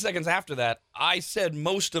 60 seconds after that, I said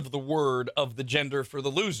most of the word of the gender for the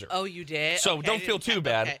loser. Oh, you did? So okay, don't feel too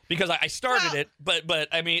bad because I started it, but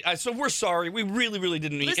I mean, so we're sorry. We really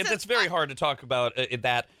didn't mean it. It's very hard to talk about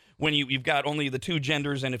that when you've got only the two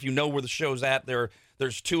genders, and if you know where the show's at,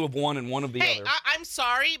 there's two of one and one of the other. I'm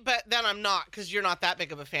sorry, but then I'm not, because you're not that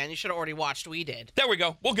big of a fan. You should have already watched We Did. There we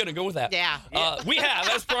go. We're going to go with that. Yeah. We have,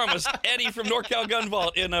 as promised, Eddie from NorCal Gun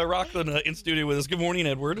Vault in Rockland in studio with us. Good morning,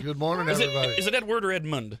 Edward. Good morning, everybody. Is it Edward or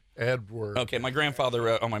Edmund? Edward. Okay, my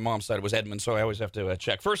grandfather on my mom's side was Edmund, so I always have to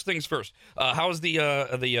check. First things first, how's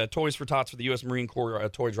the Toys for Tots for the U.S. Marine Corps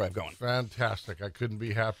toy drive going? Fantastic. I couldn't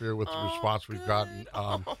be happier with the response we've gotten.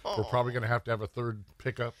 We're probably going to have a third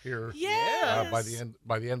pickup here by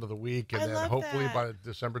the end of the week, and then hopefully by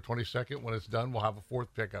December 22nd, when it's done, we'll have a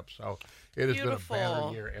fourth pickup. So it has been a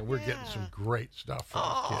banner year, and we're getting some great stuff from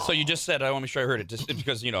the kids. So you just said, I want to make sure I heard it, just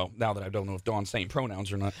because now that I don't know if Dawn's saying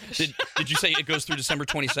pronouns or not. Did you say it goes through December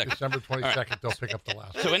 22nd? December 22nd, they'll pick up the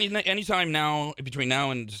last. So anytime now, between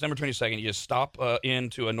now and December 22nd, you just stop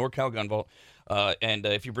into a NorCal Gun Vault. And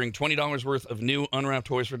if you bring $20 worth of new unwrapped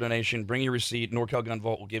toys for donation, bring your receipt. NorCal Gun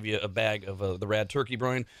Vault will give you a bag of the Rad Turkey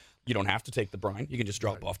brine. You don't have to take the brine. You can just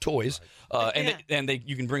drop off toys. And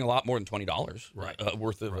you can bring a lot more than $20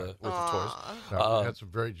 worth of toys. We had some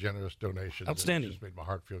very generous donations. Outstanding. It just made my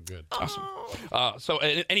heart feel good. Awesome. So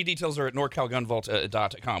any details are at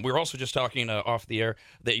NorCalGunVault.com. We were also just talking off the air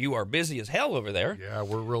that you are busy as hell over there. Yeah,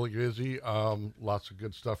 we're really busy. Lots of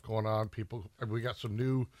good stuff going on. We got some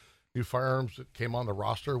new firearms that came on the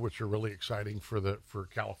roster, which are really exciting for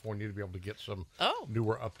California to be able to get some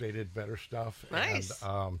newer, updated, better stuff. Nice.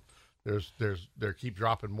 And They keep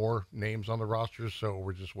dropping more names on the rosters, so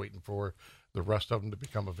we're just waiting for the rest of them to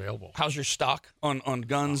become available. How's your stock on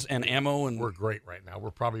guns and ammo? And we're great right now.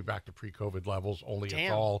 We're probably back to pre-COVID levels. Only Damn.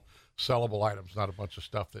 It's all sellable items, not a bunch of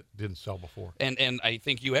stuff that didn't sell before. And I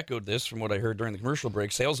think you echoed this from what I heard during the commercial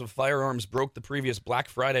break. Sales of firearms broke the previous Black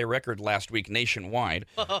Friday record last week nationwide,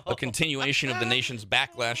 a continuation of the nation's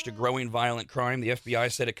backlash to growing violent crime. The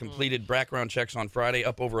FBI said it completed background checks on Friday,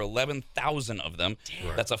 up over 11,000 of them.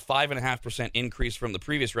 Damn. That's a 5.5% increase from the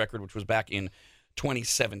previous record, which was back in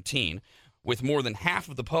 2017. With more than half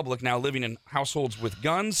of the public now living in households with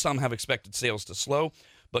guns, some have expected sales to slow,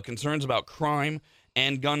 but concerns about crime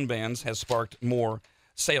and gun bans has sparked more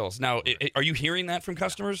sales. Now, are you hearing that from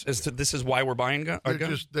customers as to this is why we're buying guns?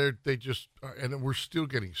 And we're still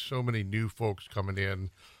getting so many new folks coming in.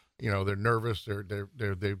 You know, they're nervous.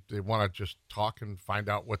 They want to just talk and find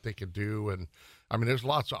out what they can do. And I mean, there's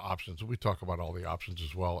lots of options. We talk about all the options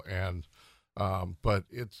as well. And but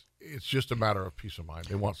it's just a matter of peace of mind.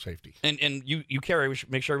 They want safety. And you carry, we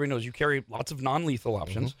should make sure everybody knows, you carry lots of non-lethal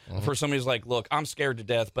options for somebody who's like, look, I'm scared to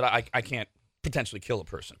death, but I can't potentially kill a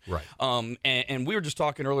person. Right. And we were just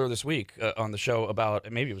talking earlier this week on the show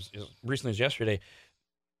about, maybe it was as recently as yesterday,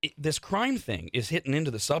 this crime thing is hitting into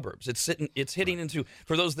the suburbs. It's hitting into,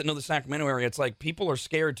 for those that know the Sacramento area, it's like people are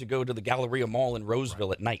scared to go to the Galleria Mall in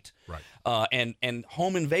Roseville at night. Right. And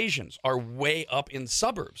home invasions are way up in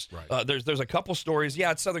suburbs. Right. There's a couple stories.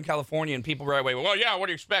 Yeah, it's Southern California, and people right away, well, yeah, what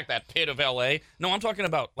do you expect? That pit of L.A.? No, I'm talking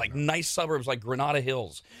about like nice suburbs like Granada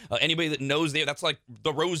Hills. Anybody that knows that's like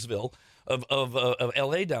the Roseville of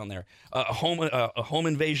L.A. down there. A home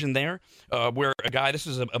invasion there where a guy, this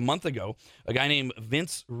is a month ago, a guy named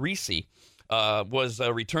Vince Reese was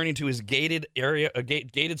returning to his gated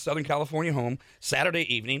Southern California home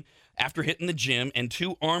Saturday evening after hitting the gym, and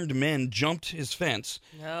two armed men jumped his fence.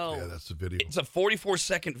 No. Yeah, that's the video. It's a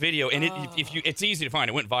 44-second video, and it's easy to find.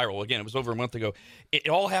 It went viral. Again, it was over a month ago. It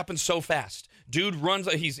all happened so fast. Dude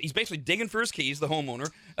runs. He's basically digging for his keys, the homeowner.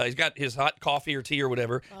 He's got his hot coffee or tea or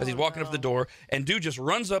whatever as he's walking up the door, and dude just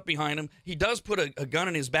runs up behind him. He does put a gun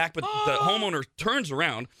in his back, but the homeowner turns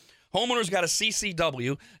around. Homeowner's got a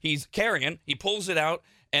CCW. He's carrying. He pulls it out,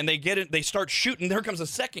 and they get it. They start shooting. There comes a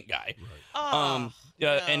second guy. Right.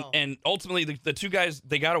 And ultimately the two guys,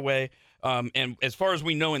 they got away. And as far as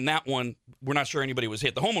we know in that one, we're not sure anybody was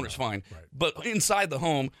hit. The homeowner's fine, but inside the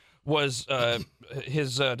home was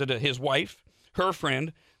his wife, her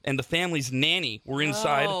friend, and the family's nanny were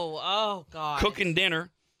inside. Oh God! Cooking dinner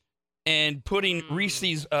and putting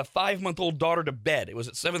Reese's 5-month-old daughter to bed. It was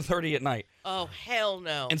at 7:30 at night. Oh, hell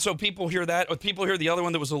no. And so people hear that. Or people hear the other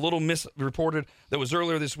one that was a little misreported that was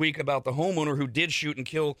earlier this week about the homeowner who did shoot and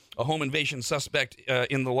kill a home invasion suspect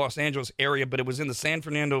in the Los Angeles area, but it was in the San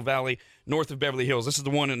Fernando Valley north of Beverly Hills. This is the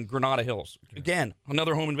one in Granada Hills. Again,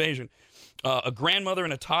 another home invasion. A grandmother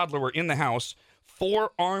and a toddler were in the house.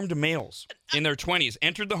 4 armed males in their 20s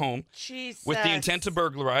entered the home with the intent to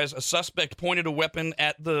burglarize. A suspect pointed a weapon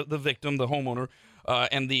at the victim, the homeowner,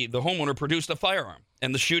 and the homeowner produced a firearm.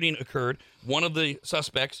 And the shooting occurred. One of the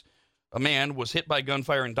suspects, a man, was hit by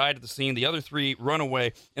gunfire and died at the scene. The other 3 run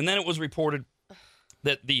away. And then it was reported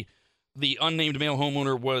that the unnamed male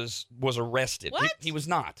homeowner was arrested. What? He was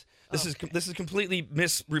not. This is completely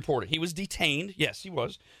misreported. He was detained. Yes, he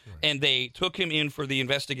was. Right. And they took him in for the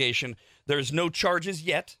investigation. There's no charges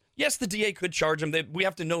yet. Yes, the DA could charge him. We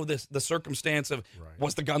have to know the circumstance of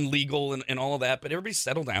was the gun legal and all of that. But everybody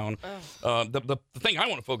settle down. The thing I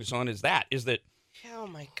want to focus on is that. Oh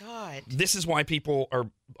my God. This is why people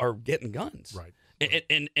are getting guns. Right.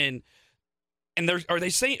 And are they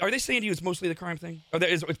saying to you it's mostly the crime thing?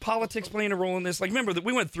 Is politics playing a role in this? Like, remember that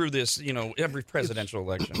we went through this, every presidential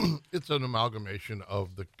election. It's an amalgamation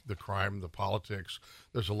of the crime, the politics.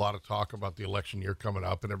 There's a lot of talk about the election year coming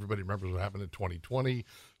up, and everybody remembers what happened in 2020,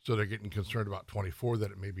 so they're getting concerned about 24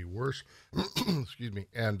 that it may be worse. Excuse me.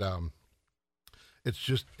 And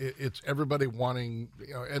it's everybody wanting,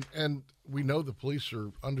 and we know the police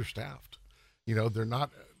are understaffed. They're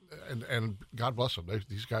not, and God bless them.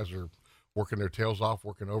 These guys are working their tails off,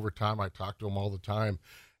 working overtime. I talk to them all the time.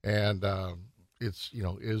 And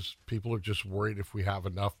people are just worried if we have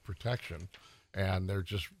enough protection, and they're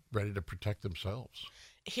just ready to protect themselves.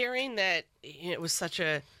 Hearing that it was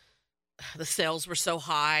the sales were so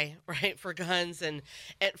high, right, for guns and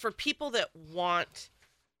for people that want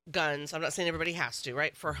guns, I'm not saying everybody has to,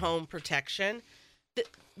 right, for home protection,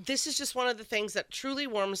 this is just one of the things that truly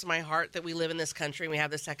warms my heart that we live in this country and we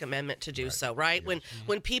have the Second Amendment to do so, right? Yes.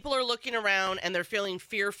 When people are looking around and they're feeling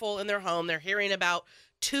fearful in their home, they're hearing about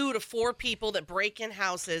 2 to 4 people that break in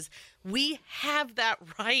houses, we have that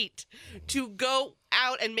right to go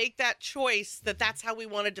out and make that choice that's how we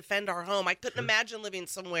want to defend our home. I couldn't imagine living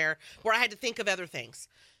somewhere where I had to think of other things.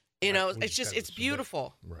 You know, it's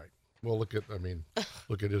beautiful. Right. Well, look at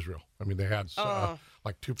Israel. I mean, they had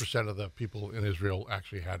like 2% of the people in Israel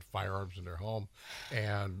actually had firearms in their home,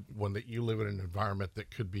 and when you live in an environment that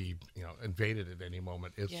could be, invaded at any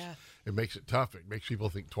moment, it makes it tough. It makes people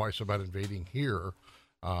think twice about invading here.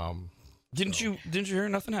 Didn't you hear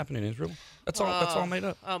nothing happened in Israel? That's all made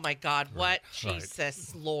up. Oh my God! What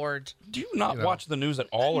Jesus Lord? Do you not watch the news at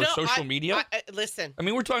all or social media? Listen. I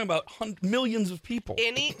mean, we're talking about millions of people.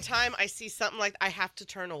 Anytime I see something like that, I have to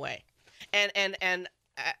turn away. And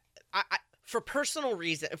I, for personal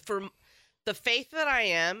reason, for the faith that I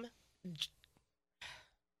am,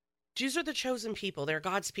 Jews are the chosen people. They're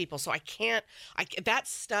God's people. So that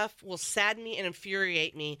stuff will sadden me and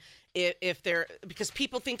infuriate me if they're, because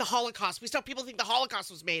people think people think the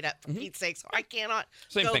Holocaust was made up, for Pete's sake. So I cannot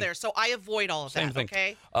go there. So I avoid all of that. Thing.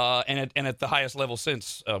 Okay. And at the highest level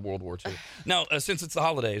since World War II. Now, since it's the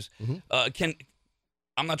holidays,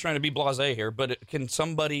 I'm not trying to be blasé here, but can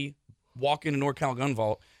somebody walk into NorCal Gun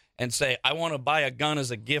Vault and say, I want to buy a gun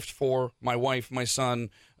as a gift for my wife, my son,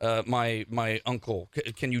 my uncle?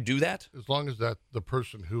 Can you do that? As long as that the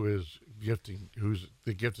person who is gifting, who's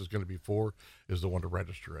the gift is going to be for, is the one to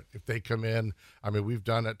register it. If they come in, I mean, we've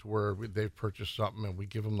done it to where they've purchased something and we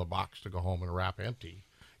give them the box to go home and wrap empty,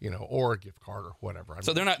 or a gift card or whatever.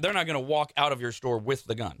 So they're not going to walk out of your store with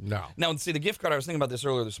the gun. No. Now, see, the gift card, I was thinking about this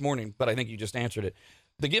earlier this morning, but I think you just answered it.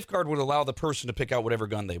 The gift card would allow the person to pick out whatever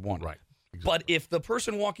gun they want. Right. Exactly. But if the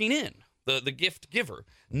person walking in, the gift giver,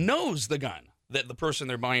 knows the gun that the person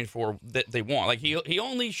they're buying for that they want, like he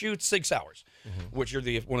only shoots 6 hours, which you're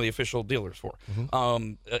one of the official dealers for,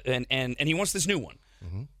 and he wants this new one.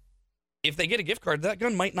 If they get a gift card, that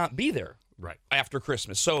gun might not be there after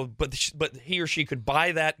Christmas. So, but he or she could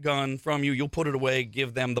buy that gun from you. You'll put it away,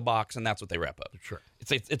 give them the box, and that's what they wrap up. Sure.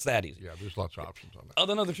 It's that easy. Yeah, there's lots of options on that.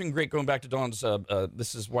 Another thing great, going back to Dawn's,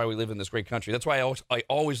 this is why we live in this great country. That's why I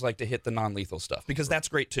always like to hit the non-lethal stuff, because that's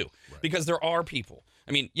great too. Right. Because there are people.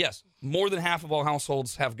 I mean, yes, more than half of all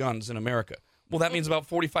households have guns in America. Well, that means about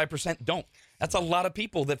 45% don't. That's a lot of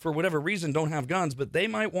people that, for whatever reason, don't have guns, but they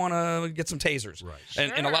might want to get some tasers. Right.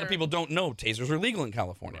 And a lot of people don't know tasers are legal in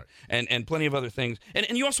California, and plenty of other things. And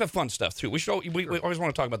you also have fun stuff, too. We always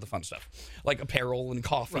want to talk about the fun stuff, like apparel and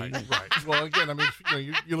coffee. Right. Well, again, I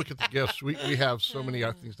mean, you look at the gifts. We have so many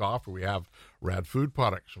other things to offer. We have RAD food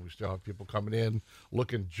products, and we still have people coming in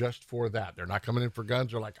looking just for that. They're not coming in for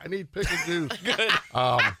guns. They're like, I need pickle juice. Good.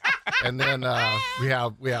 And then we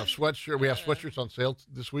have sweatshirts. We have sweatshirts on sale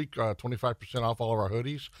this week, 25% off all of our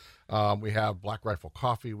hoodies. We have Black Rifle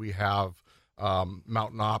Coffee. We have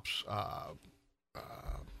Mountain Ops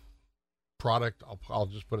product. I'll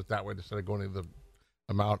just put it that way instead of going into the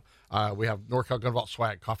amount. We have NorCal Gun Vault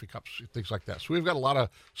swag, coffee cups, things like that. So we've got a lot of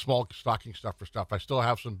small stocking stuff for stuff. I still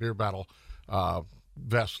have some beer battle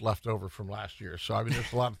vests left over from last year. So I mean,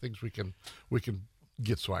 there's a lot of things we can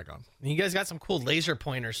get swag on. And you guys got some cool laser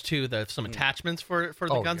pointers too. Some attachments for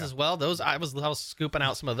the guns as well. Those I was scooping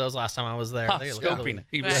out some of those last time I was there. Scoping.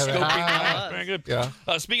 He was scoping. Very good. Yeah.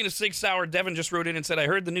 Speaking of Sig Sauer, Devin just wrote in and said, I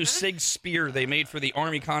heard the new Sig Spear they made for the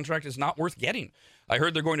Army contract is not worth getting. I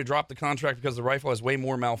heard they're going to drop the contract because the rifle has way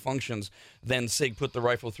more malfunctions than Sig put the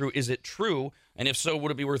rifle through. Is it true? And if so,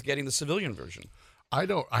 would it be worth getting the civilian version? I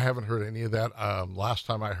haven't heard any of that. Last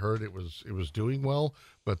time I heard it was doing well,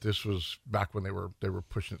 but this was back when they were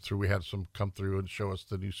pushing it through. We had some come through and show us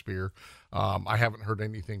the new Spear. I haven't heard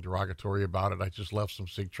anything derogatory about it. I just left some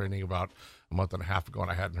SIG training about a month and a half ago, and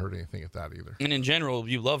I hadn't heard anything at that either. And in general,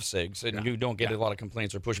 you love SIGs, and you don't get a lot of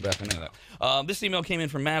complaints or pushback on any of that. This email came in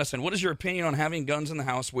from Madison. What is your opinion on having guns in the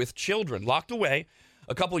house with children locked away?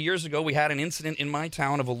 A couple of years ago, we had an incident in my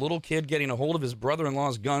town of a little kid getting a hold of his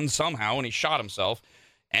brother-in-law's gun somehow, and he shot himself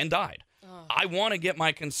and died. I want to get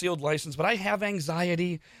my concealed license, but I have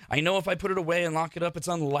anxiety. I know if I put it away and lock it up, it's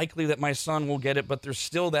unlikely that my son will get it, but there's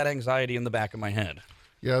still that anxiety in the back of my head.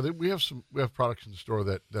 Yeah, we have products in the store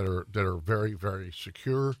that are very, very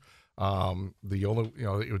secure.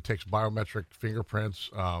 It takes biometric fingerprints,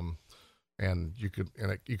 and you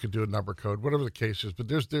could do a number code, whatever the case is. But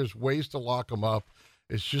there's ways to lock them up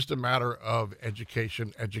It's just a matter of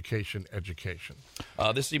education.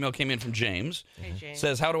 This email came in from James. Hey, James.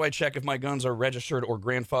 Says, how do I check if my guns are registered or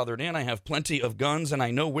grandfathered in? I have plenty of guns, and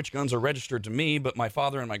I know which guns are registered to me, but my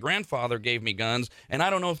father and my grandfather gave me guns, and I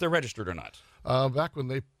don't know if they're registered or not. Back when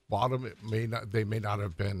they bought them, they may not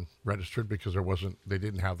have been registered because they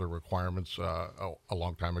didn't have the requirements a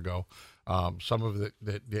long time ago. Some of it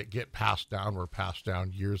that get passed down were passed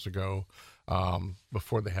down years ago,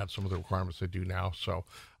 before they had some of the requirements they do now. So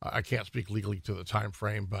I can't speak legally to the time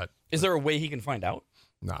frame, but is there a way he can find out?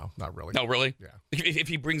 No, not really. No, really? Yeah. If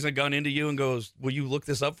he brings a gun into you and goes, will you look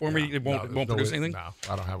this up for me? It won't produce anything? No,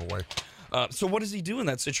 I don't have a way. So what does he do in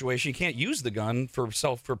that situation? He can't use the gun for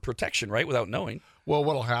protection, right, without knowing. Well,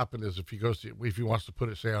 what'll happen is if he wants to put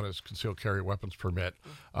it, say, on his concealed carry weapons permit,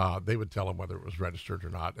 they would tell him whether it was registered or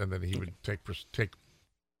not, and then he would take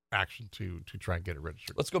action to try and get it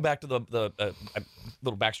registered. Let's go back to the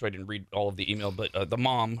little backstory. I didn't read all of the email, but the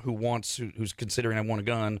mom who's considering I want a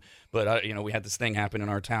gun, but we had this thing happen in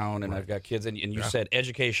our town, and I've got kids, and you said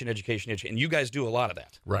education, and you guys do a lot of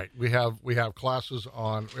that. Right. We have classes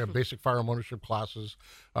we have basic firearm ownership classes.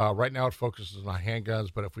 Right now it focuses on handguns,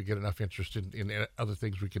 but if we get enough interest in other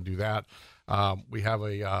things, we can do that. We have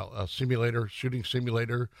a shooting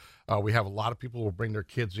simulator. We have a lot of people who will bring their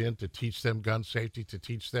kids in to teach them gun safety, to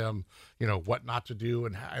teach them, what not to do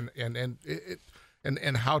and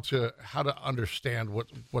how to understand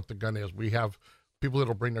what the gun is. We have people that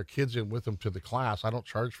will bring their kids in with them to the class. I don't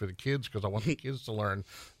charge for the kids because I want the kids to learn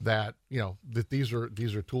that that these are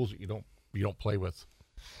tools that you don't play with.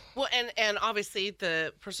 Well, and obviously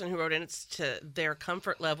the person who wrote in, it's to their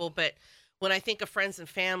comfort level, but when I think of friends and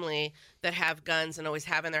family that have guns and always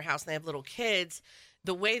have in their house and they have little kids,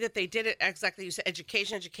 the way that they did it, exactly, you said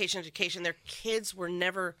education, their kids were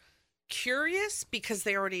never curious because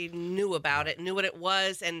they already knew about it, knew what it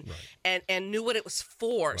was, and knew what it was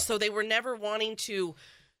for. Right. So they were never wanting to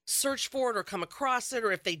search for it or come across it,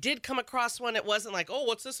 or if they did come across one, it wasn't like, oh,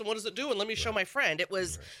 what's this and what does it do and let me show my friend. It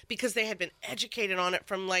was because they had been educated on it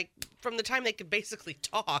from the time they could basically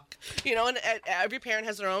talk, and every parent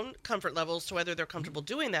has their own comfort levels to whether they're comfortable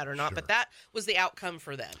doing that or not. But that was the outcome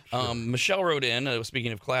for them. Michelle wrote in,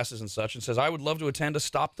 speaking of classes and such, and says, I would love to attend a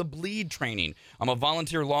Stop the Bleed training. I'm a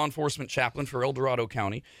volunteer law enforcement chaplain for El Dorado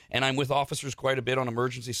County, and I'm with officers quite a bit on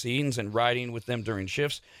emergency scenes and riding with them during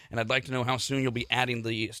shifts, and I'd like to know how soon you'll be adding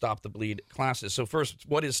the Stop the Bleed classes. So first,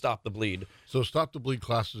 what is Stop the Bleed? So Stop the Bleed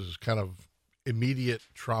classes is kind of immediate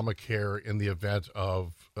trauma care in the event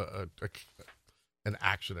of an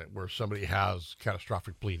accident where somebody has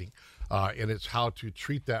catastrophic bleeding. And it's how to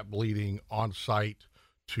treat that bleeding on site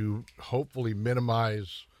to hopefully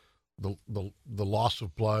minimize the loss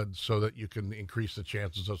of blood so that you can increase the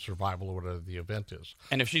chances of survival or whatever the event is.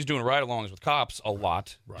 And if she's doing ride-alongs with cops a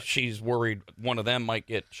lot, she's worried one of them might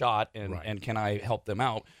get shot, and can I help them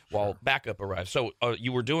out while backup arrives? So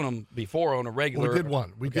you were doing them before on a regular... We did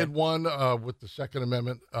one. We did one with the Second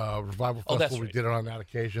Amendment Revival Festival. That's right. We did it on that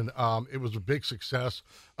occasion. It was a big success.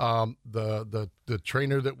 The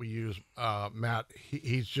trainer that we use, Matt,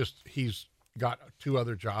 he's got 2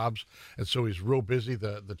 other jobs, and so he's real busy.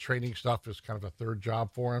 The training stuff is kind of a third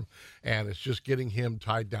job for him, and it's just getting him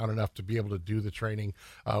tied down enough to be able to do the training.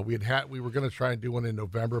 We were going to try and do one in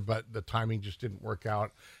November, but the timing just didn't work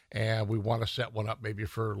out, and we want to set one up maybe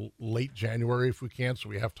for late January if we can, so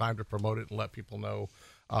we have time to promote it and let people know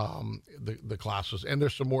the classes. And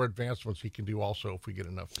there's some more advanced ones he can do also if we get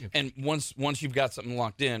enough interest. And once you've got something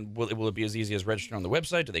locked in, will it be as easy as registering on the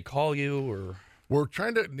website? Do they call you, or... We're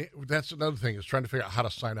trying to, that's another thing, is trying to figure out how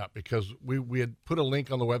to sign up, because we had put a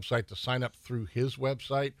link on the website to sign up through his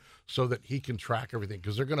website so that he can track everything,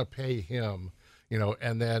 because they're going to pay him,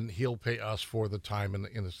 and then he'll pay us for the time in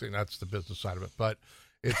the thing. That's the business side of it. But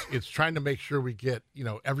it's trying to make sure we get,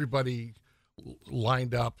 everybody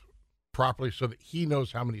lined up properly so that he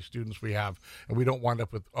knows how many students we have, and we don't wind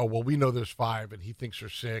up with, we know there's 5 and he thinks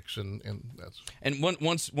there's 6, and that's. And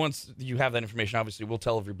once you have that information, obviously we'll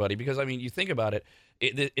tell everybody, because you think about it,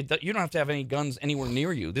 you don't have to have any guns anywhere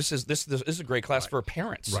near you. This is a great class for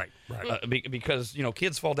parents, right? Because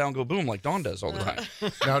kids fall down, go boom, like Dawn does all the time.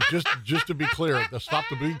 Now, just to be clear, the Stop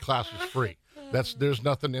the Bleed class is free. There's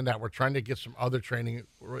nothing in that. We're trying to get some other training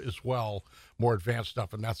as well, more advanced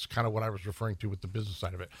stuff, and that's kind of what I was referring to with the business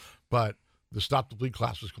side of it. But the Stop the Bleed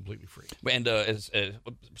class is completely free. And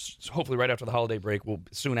hopefully right after the holiday break, we'll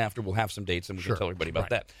have some dates, and we can tell everybody about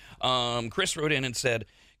that. Chris wrote in and said,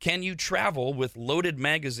 can you travel with loaded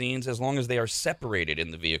magazines as long as they are separated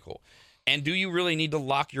in the vehicle? And do you really need to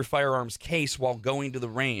lock your firearms case while going to the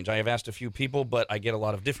range? I have asked a few people, but I get a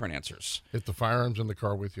lot of different answers. If the firearm's in the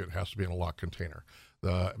car with you, it has to be in a locked container.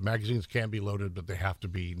 The magazines can be loaded, but they have to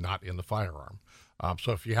be not in the firearm.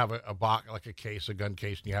 So if you have a box, like a case, a gun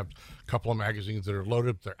case, and you have a couple of magazines that are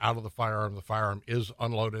loaded, they're out of the firearm is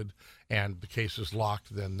unloaded, and the case is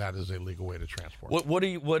locked, then that is a legal way to transport. What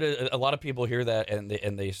a lot of people hear that and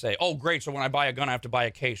they say, oh, great, so when I buy a gun, I have to buy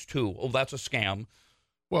a case too. Oh, that's a scam.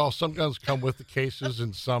 Well, some guns come with the cases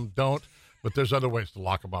and some don't, but there's other ways to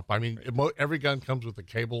lock them up. I mean, every gun comes with a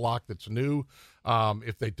cable lock that's new.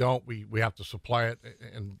 If they don't, we have to supply it,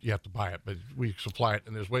 and you have to buy it, but we supply it,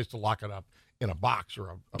 and there's ways to lock it up in a box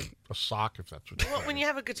or a sock, if that's what you want. When you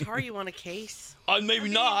have a guitar, you want a case? Maybe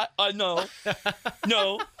not. I know.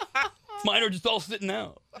 No. Mine are just all sitting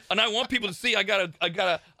out. And I want people to see I got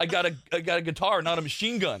a guitar, not a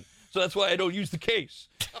machine gun. So that's why I don't use the case.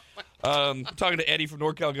 Talking to Eddie from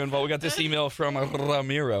NorCal Gun Vault. We got this email from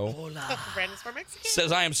Ramiro. Brandon's from Mexico.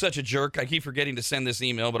 Says, I am such a jerk. I keep forgetting to send this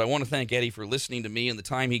email, but I want to thank Eddie for listening to me and the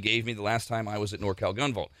time he gave me the last time I was at NorCal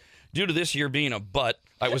Gun Vault. Due to this year being a butt,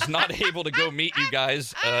 I was not able to go meet you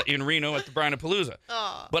guys in Reno at the Brinapalooza.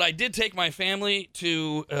 But I did take my family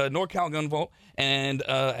to NorCal Gun Vault, and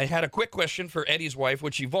I had a quick question for Eddie's wife,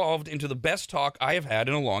 which evolved into the best talk I have had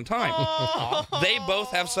in a long time. They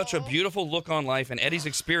both have such a beautiful look on life, and Eddie's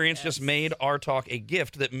experience just made our talk a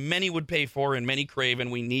gift that many would pay for and many crave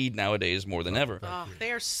and we need nowadays more than ever.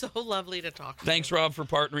 They are so lovely to talk to. Thanks, Rob, for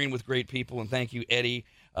partnering with great people, and thank you, Eddie,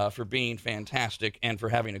 for being fantastic and for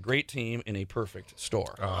having a great team in a perfect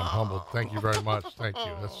store. I'm humbled. Thank you very much. Thank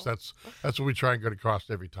you. That's what we try and get across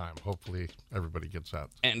every time. Hopefully, everybody gets that.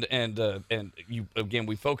 And you again,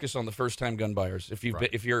 we focus on the first time gun buyers. If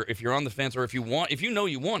you're on the fence, or if you know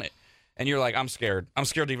you want it, and you're like, I'm scared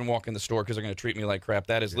to even walk in the store because they're going to treat me like crap.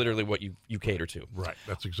 That is literally what you cater to. Right.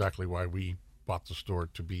 That's exactly why we bought the store,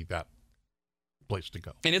 to be that place to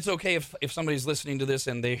go. And it's okay if somebody's listening to this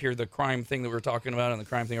and they hear the crime thing that we were talking about and the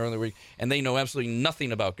crime thing earlier in the week, and they know absolutely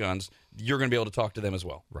nothing about guns, you're going to be able to talk to them as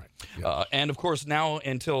well. Right. Yes. And of course, now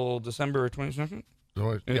until December 22nd.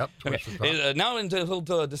 Yep. Now until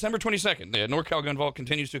December 22nd, the NorCal Gun Vault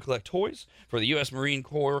continues to collect toys for the U.S. Marine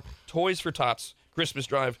Corps Toys for Tots Christmas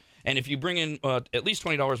Drive. And if you bring in at least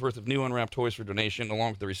 $20 worth of new unwrapped toys for donation,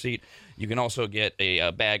 along with the receipt, you can also get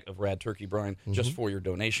a bag of RAD turkey brine just for your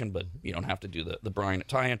donation, but you don't have to do the brine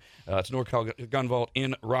tie-in. It's NorCal Gun Vault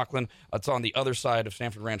in Rockland. It's on the other side of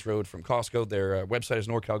Stanford Ranch Road from Costco. Their website is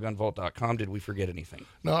norcalgunvault.com. Did we forget anything?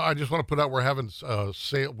 No, I just want to put out, we're having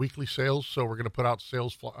weekly sales, so we're going to put out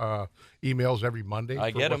sales emails every Monday.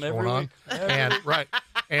 I get them every week. And right.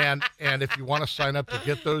 And if you want to sign up to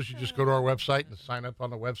get those, you just go to our website and sign up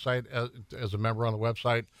on the website as a member on the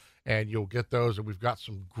website, and you'll get those. And we've got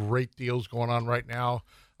some great deals going on right now.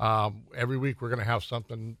 Every week we're going to have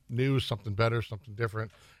something new, something better, something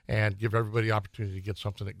different, and give everybody the opportunity to get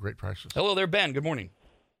something at great prices. Hello there, Ben. Good morning.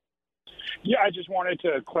 Yeah, I just wanted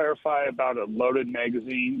to clarify about a loaded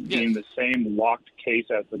magazine being the same locked case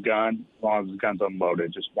as the gun, as long as the gun's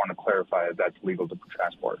unloaded. Just want to clarify if that's legal to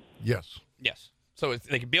transport. Yes. Yes. So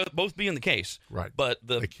they can both be in the case, right? But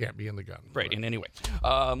they can't be in the gun, right? In any way.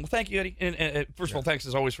 Well, thank you, Eddie. And first of all, thanks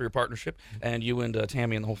as always for your partnership. And you and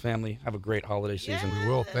Tammy and the whole family have a great holiday season. We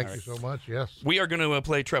will. Thank you so much. Yes. We are going to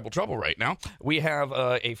play Treble Trouble right now. We have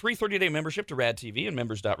a free 30-day membership to RAD TV and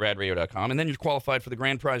members.radradio.com, and then you're qualified for the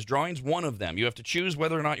grand prize drawings. One of them, you have to choose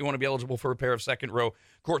whether or not you want to be eligible for a pair of second-row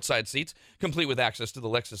courtside seats, complete with access to the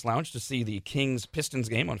Lexus Lounge to see the Kings-Pistons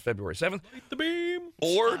game on February 7th. The beam.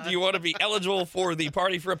 Or do you want to be eligible for the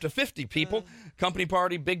party for up to 50 people, company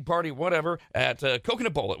party, big party, whatever, at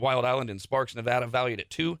Coconut Bowl at Wild Island in Sparks, Nevada, valued at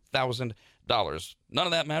 $2,000. None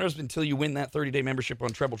of that matters until you win that 30-day membership on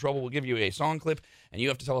Treble Trouble. We'll give you a song clip, and you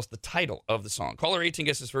have to tell us the title of the song. Caller 18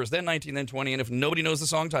 guesses first, then 19, then 20, and if nobody knows the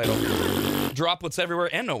song title, drop what's everywhere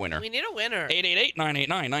and no winner. We need a winner.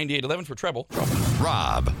 888-989-9811 for Treble.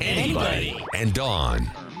 Rob, Anybody, and Dawn.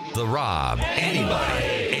 The Rob,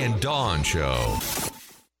 Anybody, and Dawn Show.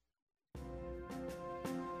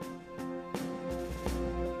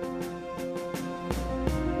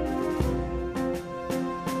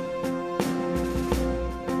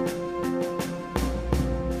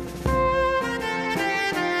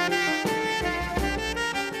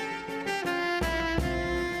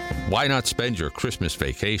 Why not spend your Christmas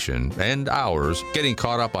vacation and ours getting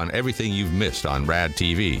caught up on everything you've missed on RAD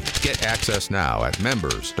TV? Get access now at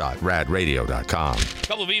members.radradio.com. A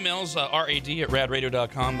couple of emails,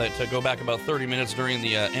 rad@radradio.com, that go back about 30 minutes during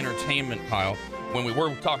the entertainment pile when we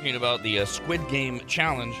were talking about the Squid Game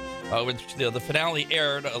Challenge, which the finale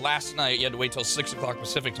aired last night. You had to wait till 6 o'clock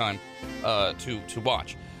Pacific time to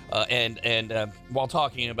watch. And while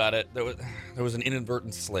talking about it, there was an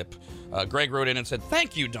inadvertent slip. Greg wrote in and said,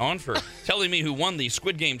 "Thank you, Dawn, for telling me who won the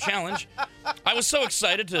Squid Game challenge. I was so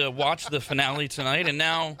excited to watch the finale tonight, and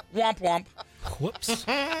now womp womp." Whoops.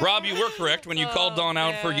 Rob, you were correct when you called Dawn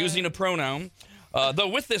out for using a pronoun. Though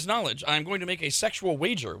with this knowledge, I'm going to make a sexual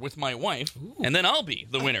wager with my wife, and then I'll be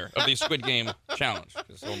the winner of the Squid Game challenge,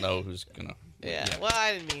 because we'll know who's gonna. Yeah, well,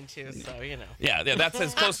 I didn't mean to, so you know. Yeah, that's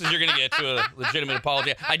as close as you're gonna get to a legitimate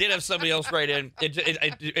apology. I did have somebody else write in.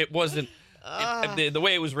 It wasn't. The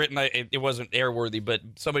way it was written, it wasn't airworthy, but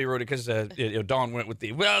somebody wrote it because Dawn went with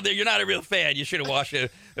well, you're not a real fan. You should have watched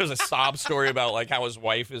it. There was a sob story about like how his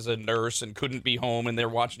wife is a nurse and couldn't be home, and they're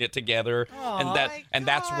watching it together, and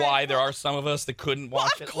that's why there are some of us that couldn't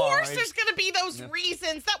watch it. Of course, live. there's gonna be those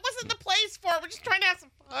reasons. That wasn't the place for it. We're just trying to have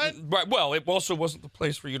some fun. Right. Well, it also wasn't the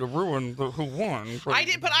place for you to ruin who won. I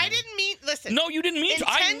didn't mean. Listen. No, you didn't mean to.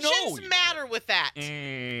 I know. Intentions matter with that.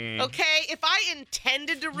 Okay, if I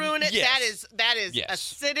intended to ruin it, Yes. that is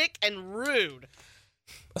acidic and rude.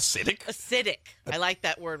 Acidic? I like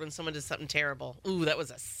that word when someone does something terrible. Ooh, that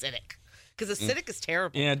was acidic. Because acidic is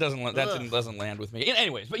terrible. Yeah, it doesn't land with me.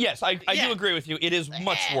 Anyways, but yes, I do agree with you. It is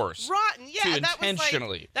much worse. Rotten. Yeah, to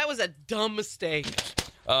intentionally. That was a dumb mistake.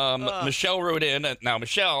 Michelle wrote in. Now,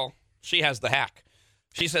 Michelle, she has the hack.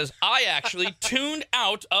 She says, I actually tuned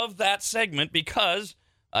out of that segment because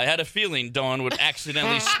I had a feeling Dawn would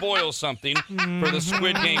accidentally spoil something for the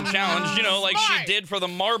Squid Game challenge, like she did for the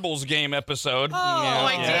Marbles game episode. Oh,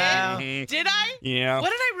 I did? Mm-hmm. Did I? Yeah. What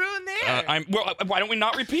did I ruin there? Why don't we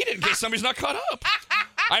not repeat it in case somebody's not caught up?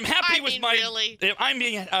 I'm happy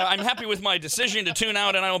I'm happy with my decision to tune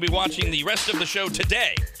out, and I will be watching the rest of the show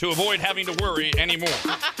today to avoid having to worry anymore.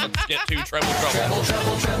 Let's get to Treble Trouble.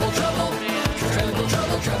 Trouble.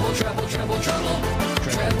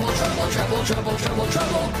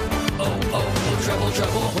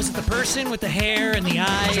 Was it the person with the hair and the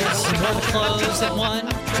eyes and all the clothes that won?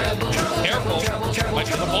 Careful. Might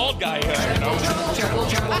be the bald guy here,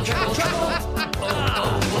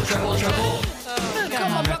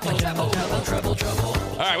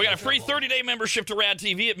 All right, we got a free 30-day membership to RAD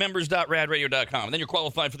TV at members.radradio.com. And then you're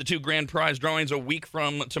qualified for the 2 grand prize drawings a week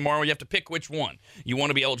from tomorrow. You have to pick which one you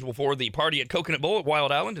want to be eligible for. The party at Coconut Bowl at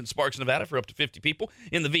Wild Island in Sparks, Nevada for up to 50 people.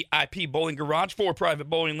 In the VIP bowling garage, 4 private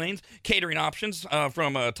bowling lanes. Catering options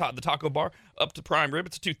from the taco bar up to prime rib.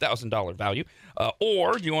 It's a $2,000 value.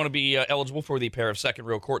 Or do you want to be eligible for the pair of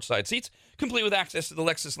second-row courtside seats, complete with access to the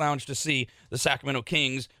Lexus Lounge to see the Sacramento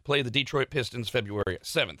Kings play the Detroit Pistons February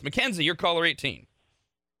 7th. Mackenzie, you're caller 18.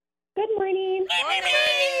 Good morning.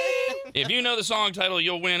 If you know the song title,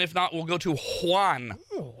 you'll win. If not, we'll go to Juan.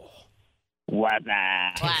 What?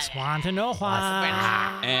 Takes Juan to know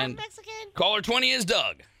Juan. And caller 20 is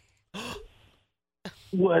Doug.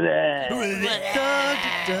 What?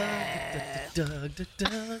 Doug.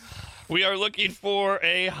 We are looking for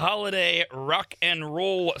a holiday rock and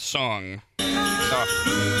roll song.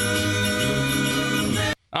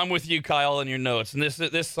 I'm with you, Kyle, in your notes, and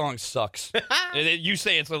this song sucks. You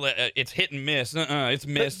say it's hit and miss. It's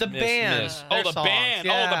miss. The band. Miss. Oh, the band.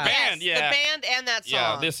 Yeah. Oh, the band. Yes, Yeah. the band and that song.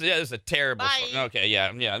 Yeah, this is a terrible song. Okay,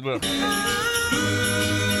 yeah.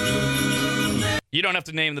 You don't have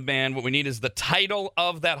to name the band. What we need is the title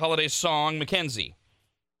of that holiday song. Mackenzie.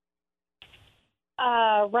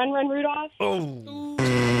 Run, Run, Rudolph. Oh.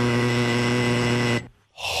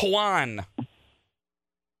 Juan.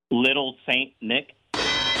 Little Saint Nick.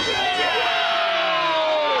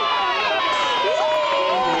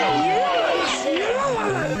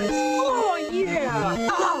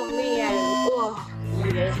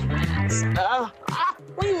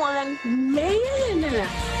 We won. Man.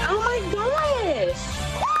 Oh my gosh.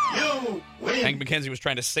 I think Mackenzie was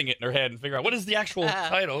trying to sing it in her head and figure out what is the actual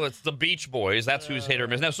title. It's the Beach Boys. That's who's hit or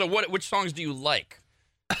miss. Now, so which songs do you like?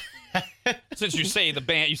 Since you say the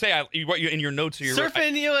band, you say what you in your notes here.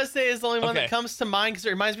 Surfing USA is the only one that comes to mind because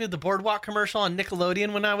it reminds me of the Boardwalk commercial on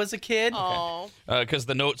Nickelodeon when I was a kid. Oh. Because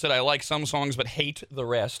the note said I like some songs but hate the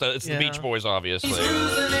rest. It's the Beach Boys, obviously.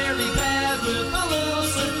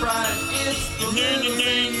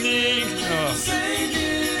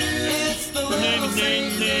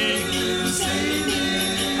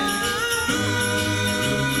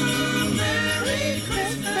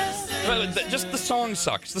 Just the song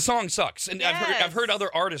sucks. The song sucks, and I've heard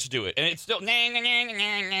other artists do it, and it's still.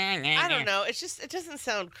 I don't know. It's just it doesn't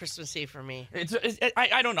sound Christmassy for me. I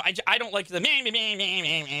don't know. I don't like the.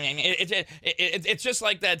 It's just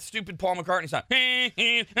like that stupid Paul McCartney song.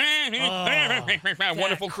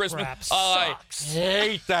 Wonderful Christmas. I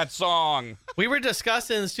hate that song. We were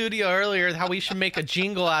discussing in the studio earlier how we should make a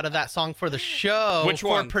jingle out of that song for the show. Which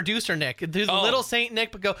one? For producer Nick. Do the little Saint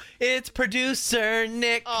Nick, but go, it's producer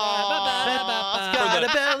Nick. He's got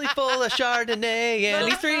a belly full of Chardonnay and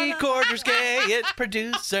he's 3/4 gay. It's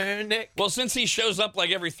producer Nick. Well, since he shows up like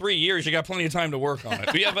every 3 years, you got plenty of time to work on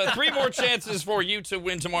it. We have 3 more chances for you to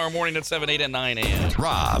win tomorrow morning at 7, 8, and 9 a.m.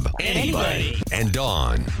 Rob, anybody, and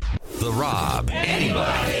Dawn. The Rob,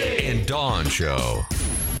 anybody, and Dawn Show.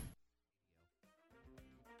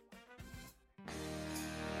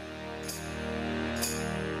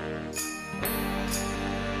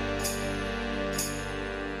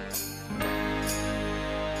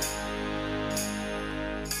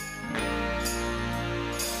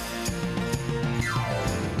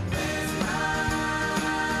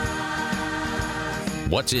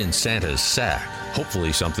 What's in Santa's sack?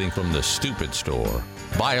 Hopefully something from the stupid store.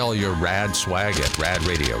 Buy all your rad swag at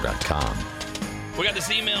radradio.com. We got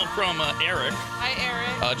this email from Eric.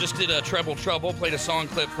 Hi, Eric. Just did a Treble Trouble. Played a song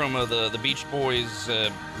clip from the Beach Boys'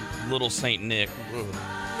 Little Saint Nick.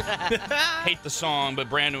 Hate the song, but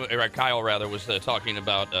Kyle was talking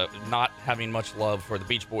about not having much love for the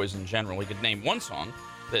Beach Boys in general. He could name one song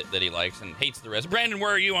that he likes and hates the rest. Brandon,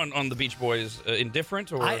 where are you on the Beach Boys?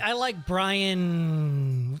 Indifferent? Or I like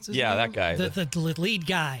Brian. What's his name? that guy. The lead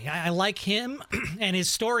guy. I like him, and his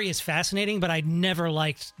story is fascinating, but I never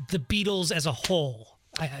liked the Beatles as a whole.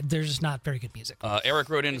 They're just not very good music. Eric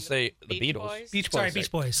wrote in to say the Beatles. Beach Boys. Sorry,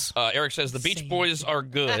 Beach Boys. Eric says the Beach Boys are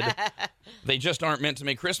good. They just aren't meant to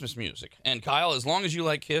make Christmas music. And Kyle, as long as you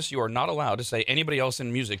like Kiss, you are not allowed to say anybody else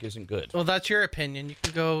in music isn't good. Well, that's your opinion. You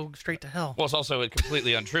can go straight to hell. Well, it's also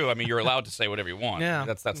completely untrue. I mean, you're allowed to say whatever you want. Yeah.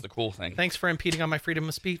 That's the cool thing. Thanks for impeding on my freedom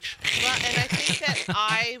of speech. Well, and I think that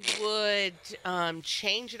I would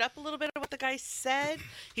change it up a little bit of what the guy said.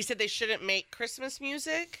 He said they shouldn't make Christmas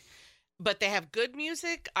music, but they have good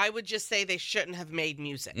music. I would just say they shouldn't have made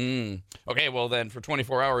music. Okay, well then, for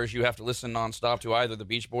 24 hours, you have to listen nonstop to either the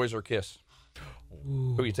Beach Boys or Kiss.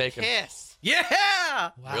 Ooh. Who are you taking? Kiss. Yeah!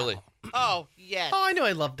 Wow. Really? Oh, yes. Oh, I knew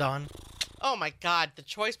I loved Dawn. Oh, my God. The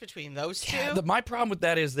choice between those two. Yeah, my problem with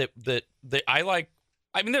that is that I like...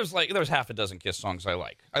 I mean, there's half a dozen Kiss songs I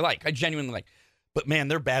like. I genuinely like. But, man,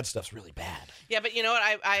 their bad stuff's really bad. Yeah, but you know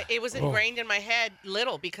what? It was ingrained in my head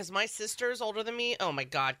because my sister's older than me. Oh, my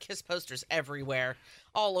God. Kiss posters everywhere,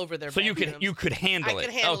 all over their bedrooms. So you could handle it. I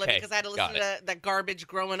could handle it because I had to listen to that garbage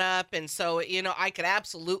growing up. And so, I could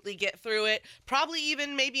absolutely get through it. Probably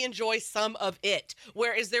even maybe enjoy some of it.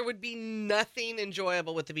 Whereas there would be nothing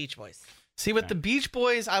enjoyable with the Beach Boys. See, with the Beach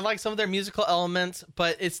Boys, I like some of their musical elements,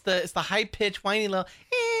 but it's the high-pitched, whiny little...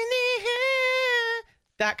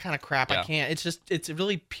 that kind of crap. I can't. It's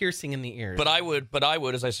really piercing in the ears. But I would,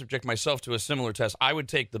 as I subject myself to a similar test, I would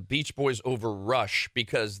take the Beach Boys over Rush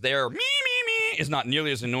because their me is not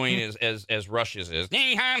nearly as annoying as Rush's is.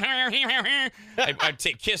 I'd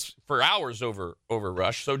take Kiss for hours over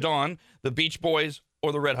Rush. So Dawn, the Beach Boys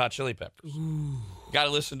or the Red Hot Chili Peppers. Got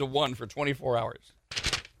to listen to one for 24 hours.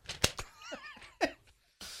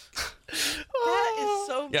 That is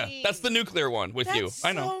so mean. Yeah, that's the nuclear one with you.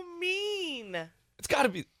 I know. So mean. It's got to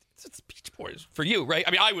be. It's Beach Boys for you, right?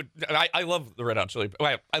 I mean, I love the Red Hot Chili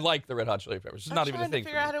Peppers. I like the Red Hot Chili Peppers. It's not even a thing. I'm trying to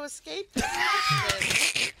figure out how to escape this.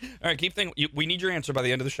 All right, keep thinking. We need your answer by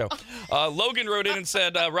the end of the show. Logan wrote in and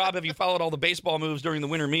said, Rob, have you followed all the baseball moves during the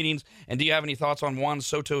winter meetings? And do you have any thoughts on Juan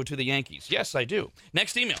Soto to the Yankees? Yes, I do.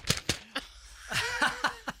 Next email.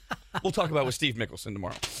 We'll talk about it with Steve Mickelson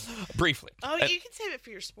tomorrow, briefly. Oh, you can save it for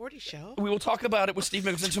your sporty show. We will talk about it with Steve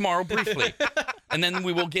Mickelson tomorrow, briefly. And then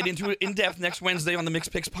we will get into it in depth next Wednesday on the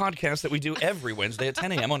Mixed Picks podcast that we do every Wednesday at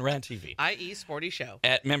 10 a.m. on RAD TV. I.e. sporty show.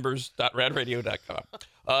 At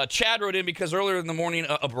members.radradio.com. Chad wrote in because earlier in the morning,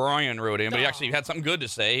 Brian wrote in, but he actually had something good to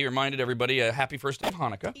say. He reminded everybody a happy first day of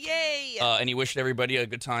Hanukkah. Yay! And he wished everybody a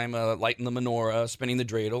good time lighting the menorah, spinning the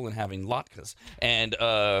dreidel, and having latkes. And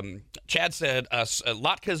Chad said,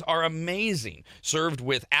 latkes are amazing, served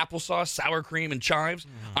with applesauce, sour cream, and chives.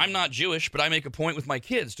 I'm not Jewish, but I make a point with my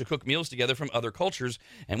kids to cook meals together from other cultures,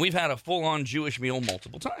 and we've had a full-on Jewish meal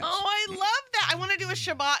multiple times. Oh, I love that. I want to do a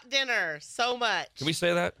Shabbat dinner so much. Can we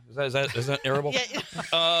say that? Is that arable? Yeah.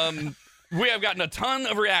 We have gotten a ton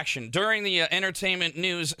of reaction. During the entertainment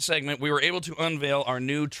news segment, we were able to unveil our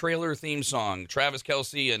new trailer theme song. Travis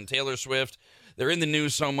Kelce and Taylor Swift, they're in the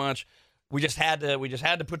news so much. we just had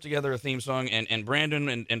to put together a theme song, and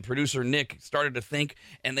Brandon and producer Nick started to think,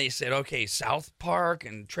 and they said, okay, South Park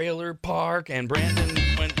and Trailer Park, and Brandon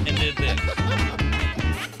went and did this.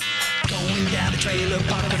 Going down the trailer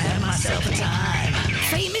park and have myself a time.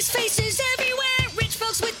 Famous faces everywhere, rich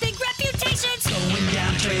folks with big reputations. Going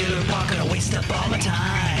down the trailer park and I waste up all my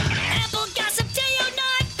time. Apple gossip day or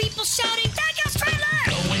night, people shouting, that guy's trailer.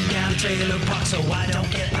 Going down the trailer park so I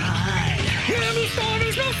don't get behind. Many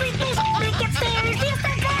stories, no freakness, make up stories,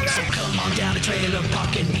 so come on down the trailer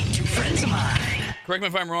park and meet two friends of mine. Correct me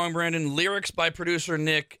if I'm wrong, Brandon. Lyrics by producer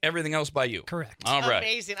Nick, everything else by you. Correct. All right.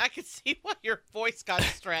 Amazing. I could see why your voice got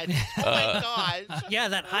stretched. Oh my gosh. Yeah,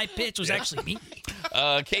 that high pitch was actually me.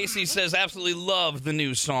 Casey says, absolutely love the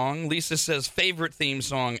new song. Lisa says, favorite theme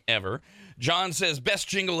song ever. John says, best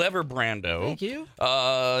jingle ever, Brando. Thank you.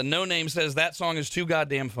 No Name says, that song is too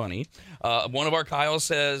goddamn funny. One of our Kyle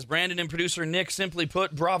says, Brandon and producer Nick, simply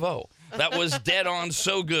put, bravo. That was dead on,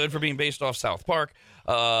 so good for being based off South Park.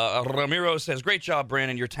 Ramiro says, great job,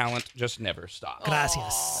 Brandon. Your talent just never stops.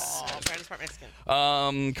 Gracias. Brandon's part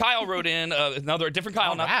Mexican. Kyle wrote in a different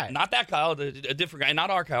Kyle, not that Kyle, a different guy, not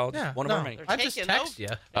our Kyle, just one of our many. I just text you.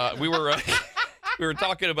 We were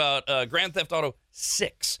talking about Grand Theft Auto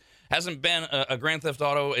 6. Hasn't been a Grand Theft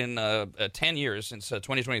Auto in 10 years, since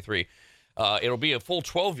 2023. It'll be a full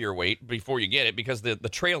 12-year wait before you get it, because the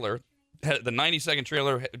trailer, the 90-second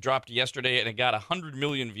trailer dropped yesterday, and it got 100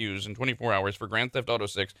 million views in 24 hours for Grand Theft Auto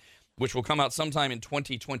 6, which will come out sometime in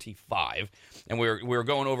 2025. And we're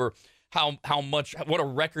going over what a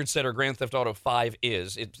record setter Grand Theft Auto 5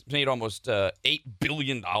 is. It's made almost $8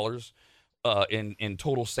 billion in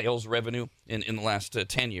total sales revenue in the last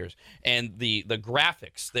 10 years. And the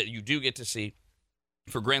graphics that you do get to see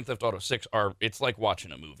for Grand Theft Auto 6 it's like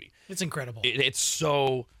watching a movie. It's incredible. It's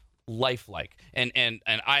so lifelike. And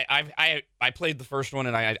I played the first one,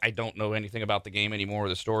 and I don't know anything about the game anymore or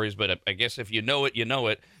the stories, but I guess if you know it, you know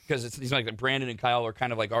it, because it's like Brandon and Kyle are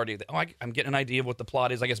kind of like already, I'm getting an idea of what the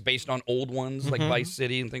plot is, I guess, based on old ones, like Vice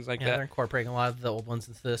City and things like that. They're incorporating a lot of the old ones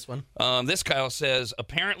into this one. This Kyle says,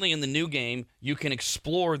 apparently in the new game, you can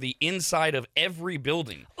explore the inside of every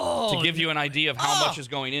building to give you an idea of how much is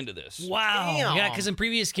going into this. Wow. Damn. Yeah, because in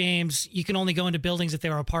previous games, you can only go into buildings if they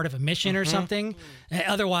were a part of a mission or something.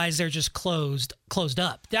 Otherwise, they're just closed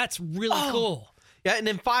up. That's really cool. Yeah, and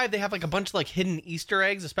in 5, they have like a bunch of like hidden Easter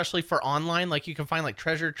eggs, especially for online. Like you can find like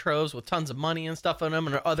treasure troves with tons of money and stuff in them,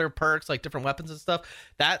 and other perks like different weapons and stuff.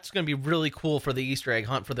 That's going to be really cool for the Easter egg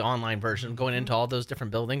hunt for the online version, going into all those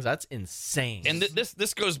different buildings. That's insane. And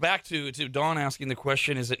this goes back to Dawn asking the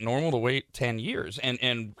question: is it normal to wait 10 years?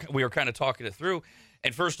 And we were kind of talking it through.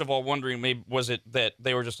 And first of all, wondering, maybe was it that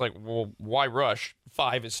they were just like, well, why rush?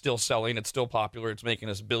 5 is still selling. It's still popular. It's making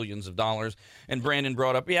us billions of dollars. And Brandon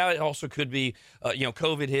brought up, yeah, it also could be,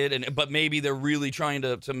 COVID hit, but maybe they're really trying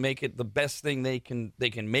to make it the best thing they can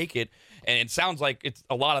make it. And it sounds like it's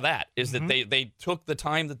a lot of that is that they took the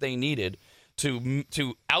time that they needed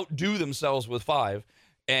to outdo themselves with 5.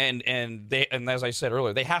 And as I said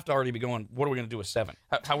earlier, they have to already be going, what are we going to do with 7?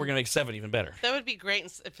 How are we going to make 7 even better? That would be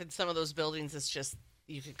great if in some of those buildings it's just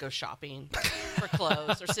you could go shopping for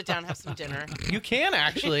clothes or sit down and have some dinner. You can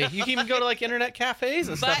actually. You can even go to like internet cafes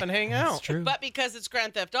and stuff and hang out. That's true. But because it's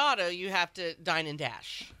Grand Theft Auto, you have to dine and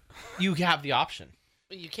dash. You have the option.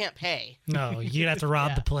 You can't pay. No, you'd have to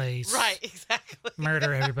rob the place. Right, exactly.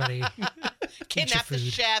 Murder everybody. Kidnap the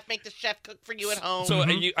chef, make the chef cook for you at home. So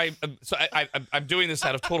I'm doing this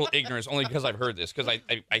out of total ignorance, only because I've heard this, because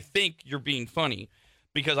I think you're being funny,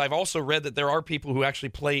 because I've also read that there are people who actually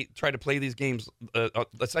try to play these games.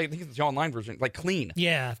 Let's say I think it's the online version, like clean.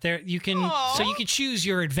 Yeah, you can choose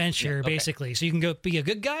your adventure basically. So you can go be a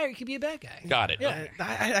good guy or you can be a bad guy. Got it. Yeah,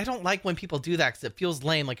 I don't like when people do that because it feels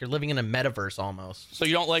lame, like you're living in a metaverse almost. So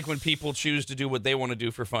you don't like when people choose to do what they want to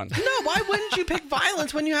do for fun? No, why wouldn't you pick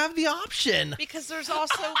violence when you have the option? Because there's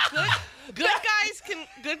also good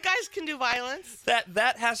guys can do violence.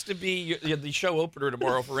 That has to be the show opener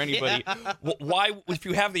tomorrow for anybody. Yeah. Why, if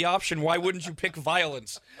you have the option, why wouldn't you pick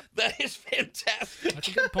violence? That is fantastic. That's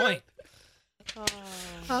a good point.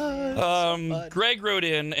 Greg wrote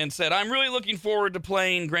in and said, I'm really looking forward to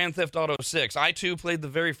playing Grand Theft Auto 6. I, too, played the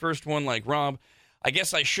very first one like Rob. I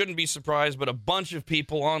guess I shouldn't be surprised, but a bunch of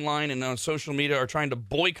people online and on social media are trying to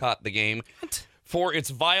boycott the game for its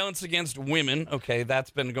violence against women. Okay, that's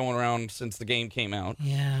been going around since the game came out.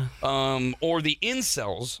 Yeah. Or the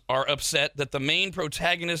incels are upset that the main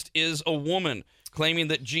protagonist is a woman, claiming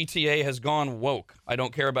that GTA has gone woke. I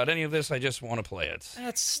don't care about any of this. I just want to play it.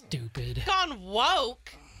 That's stupid. Gone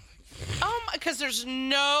woke? Because there's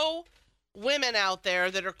no women out there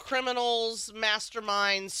that are criminals,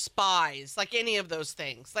 masterminds, spies, like any of those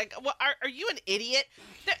things. Like, what, are you an idiot?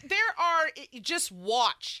 There are, just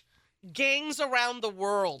watch gangs around the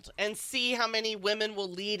world and see how many women will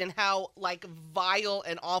lead and how, like, vile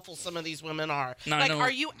and awful some of these women are. No, like, are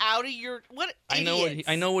you out of your, what, idiots?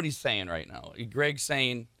 I know what he's saying right now. Greg's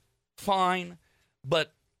saying, fine,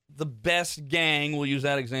 but the best gang, we'll use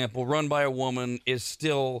that example, run by a woman is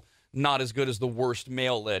still not as good as the worst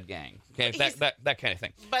male-led gang. Okay, that kind of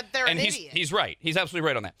thing. But they're an idiot. He's right. He's absolutely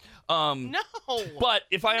right on that. No. But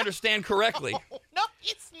if I understand correctly, no,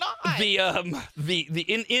 it's not.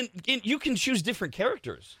 You can choose different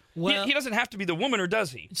characters. Well, he doesn't have to be the woman, or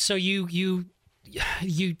does he? So you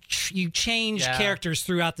change characters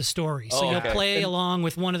throughout the story. So you'll play along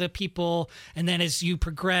with one of the people, and then as you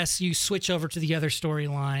progress, you switch over to the other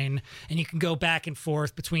storyline, and you can go back and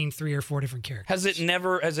forth between 3 or 4 different characters. Has it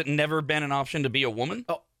never been an option to be a woman?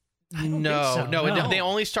 Oh. No. They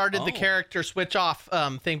only started the character switch off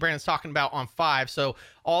thing Brandon's talking about on 5. So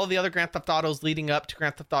all of the other Grand Theft Autos leading up to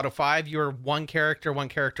Grand Theft Auto 5, you're one character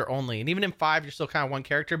only. And even in 5, you're still kind of one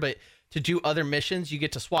character, but to do other missions, you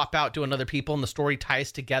get to swap out, doing other people, and the story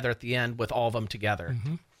ties together at the end with all of them together.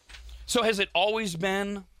 Mm-hmm. So has it always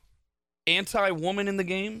been anti-woman in the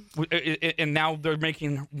game? And now they're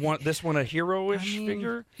making this one a hero-ish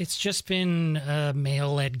figure? It's just been a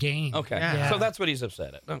male-led game. Okay. Yeah. So that's what he's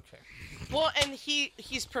upset at. Okay. Well, and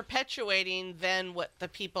he's perpetuating then what the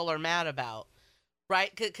people are mad about,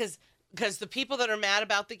 right? Because the people that are mad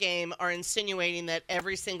about the game are insinuating that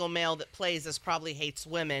every single male that plays this probably hates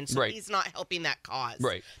women, so he's not helping that cause.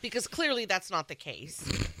 Right. Because clearly that's not the case.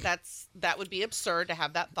 That would be absurd to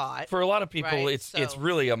have that thought. For a lot of people, right? it's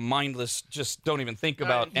really a mindless, just don't even think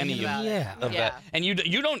about any of that. And you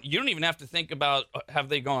don't even have to think about have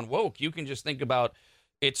they gone woke. You can just think about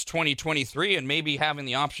it's 2023 and maybe having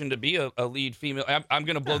the option to be a lead female. I'm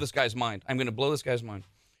going to blow this guy's mind.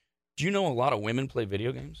 Do you know a lot of women play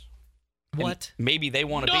video games? What? And maybe they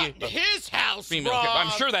want to be Not his house, female. Rob.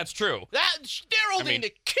 I'm sure that's true. They're only in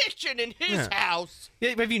the kitchen in his house.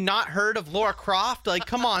 Yeah, have you not heard of Laura Croft? Like,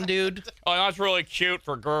 come on, dude. Oh, that's really cute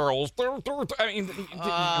for girls. I mean,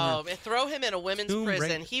 throw him in a women's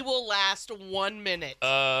prison. He will last 1 minute.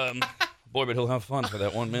 Boy, but he'll have fun for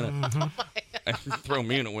that 1 minute. Throw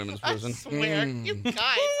me in a women's prison. I swear, you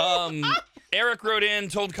guys. Eric wrote in,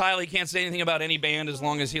 told Kyle he can't say anything about any band as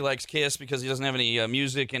long as he likes Kiss because he doesn't have any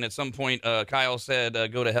music. And at some point, Kyle said,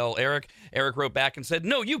 go to hell, Eric. Eric wrote back and said,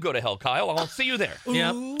 no, you go to hell, Kyle. I'll see you there.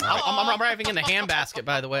 Yep. I'm arriving in the handbasket,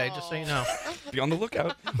 by the way, just so you know. Be on the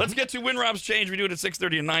lookout. Let's get to Win Rob's Change. We do it at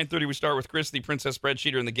 6:30 and 9:30. We start with Chris, the princess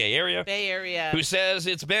spreadsheeter in the Bay Area. Who says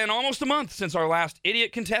it's been almost a month since our last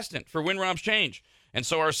idiot contestant for Win Rob's Change. And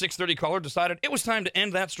so our 6:30 caller decided it was time to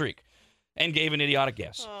end that streak and gave an idiotic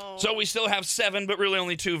guess. So we still have 7, but really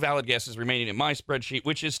only 2 valid guesses remaining in my spreadsheet,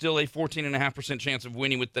 which is still a 14.5% chance of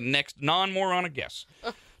winning with the next non-moronic guess.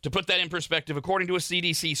 To put that in perspective, according to a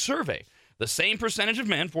CDC survey, the same percentage of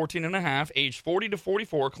men, 14.5, aged 40 to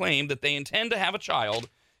 44, claim that they intend to have a child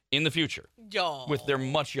in the future with their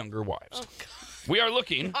much younger wives. We are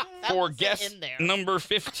looking for guess number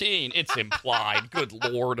 15. It's implied. Good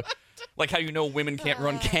Lord. Like how you know women can't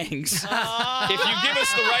run gangs. If you give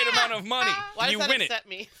us the right amount of money, you win it.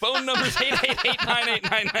 Me? Phone number's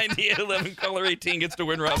 888-989-9811. Caller 18 gets to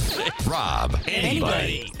win Rob's Change. Rob,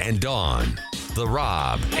 anybody, and Dawn. The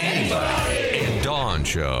Rob, anybody, and Dawn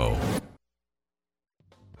Show.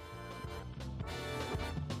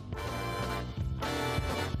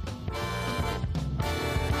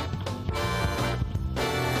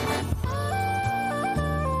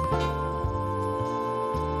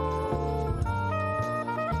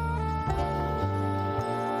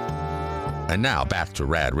 And now back to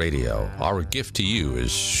Rad Radio. Our gift to you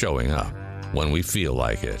is showing up when we feel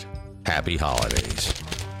like it. Happy holidays.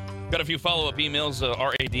 Got a few follow-up emails,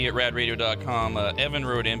 rad@radradio.com. Evan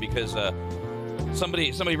wrote in because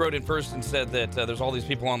somebody wrote in first and said that there's all these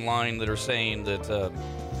people online that are saying that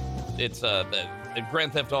it's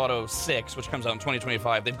Grand Theft Auto 6, which comes out in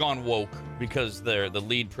 2025, they've gone woke because the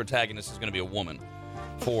lead protagonist is going to be a woman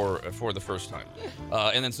for the first time.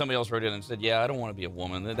 And then somebody else wrote in and said, yeah, I don't want to be a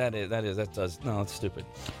woman. That's stupid.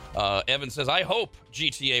 Evan says, I hope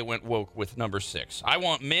GTA went woke with number 6. I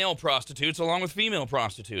want male prostitutes along with female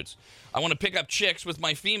prostitutes. I want to pick up chicks with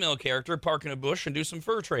my female character, park in a bush, and do some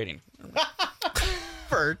fur trading.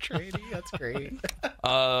 Fur trading? That's great.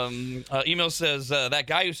 Email says, that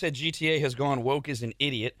guy who said GTA has gone woke is an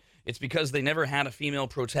idiot. It's because they never had a female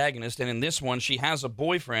protagonist, and in this one, she has a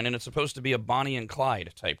boyfriend, and it's supposed to be a Bonnie and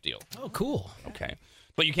Clyde type deal. Oh, cool. Okay.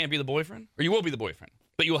 But you can't be the boyfriend? Or you will be the boyfriend?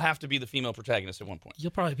 But you'll have to be the female protagonist at one point.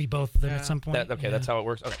 You'll probably be both of them at some point. That's how it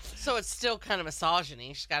works. Okay. So it's still kind of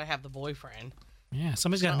misogyny. She's got to have the boyfriend. Yeah,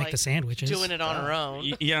 somebody's got to make the sandwiches. Doing it on her own.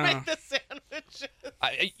 Yeah. Make the sandwiches.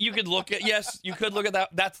 You could look at you could look at that.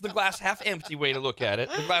 That's the glass half empty way to look at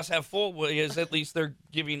it. The glass half full way is at least they're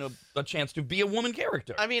giving a chance to be a woman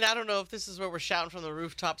character. I mean, I don't know if this is where we're shouting from the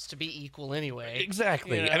rooftops to be equal anyway.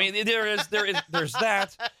 Exactly. You know? I mean, there's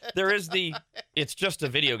that. There is it's just a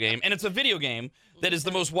video game, and it's a video game that is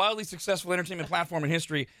the most wildly successful entertainment platform in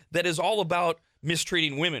history that is all about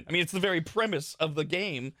mistreating women. I mean, it's the very premise of the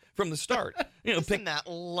game from the start. You know, Isn't that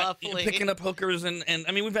lovely? Picking up hookers and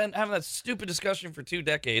I mean, we've been having that stupid discussion for 2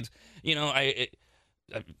 decades. You know,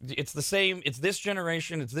 it's the same. It's this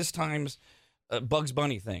generation. It's this time's Bugs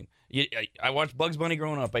Bunny thing. I watched Bugs Bunny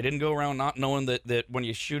growing up. I didn't go around not knowing that when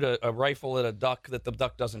you shoot a rifle at a duck, that the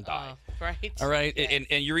duck doesn't die. Right. All right. Yes.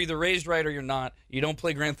 And you're either raised right or you're not. You don't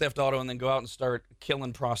play Grand Theft Auto and then go out and start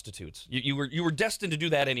killing prostitutes. You were destined to do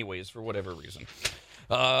that anyways for whatever reason.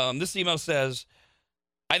 This email says,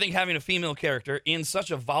 I think having a female character in such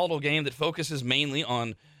a volatile game that focuses mainly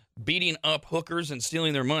on beating up hookers and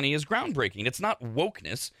stealing their money is groundbreaking. It's not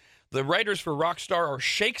wokeness. The writers for Rockstar are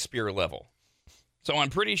Shakespeare level. So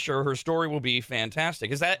I'm pretty sure her story will be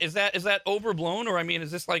fantastic. Is that overblown, or I mean,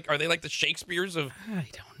 is this like, are they like the Shakespeares of? I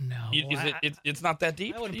don't know. It's not that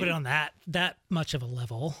deep. I wouldn't put it on that much of a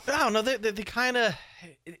level. I don't know. They kind of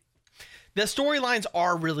the storylines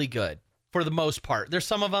are really good for the most part. There's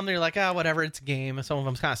some of them that you're like, whatever, it's a game. Some of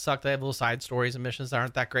them kind of suck. They have little side stories and missions that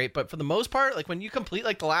aren't that great. But for the most part, like when you complete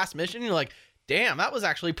like the last mission, you're like, damn, that was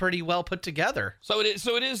actually pretty well put together.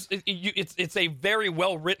 It's a very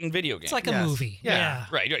well written video game. It's like a movie. Yeah.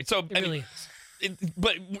 Right. So it really is.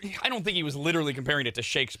 But I don't think he was literally comparing it to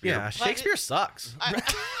Shakespeare. Yeah, Shakespeare sucks. I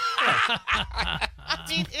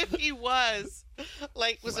mean, if he was,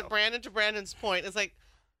 like, it Brandon, to Brandon's point, it's like,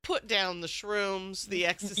 put down the shrooms, the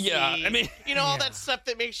ecstasy. Yeah, I mean, all that stuff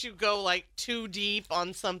that makes you go, like, too deep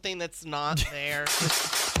on something that's not there.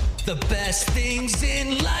 The best things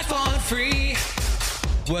in life aren't free.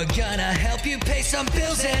 We're gonna help you pay some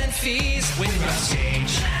bills and fees. Windrow's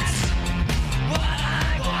change. That's what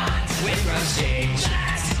I want. Windrow's change.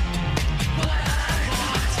 That's what I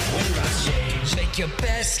want. Windrow's change. Make your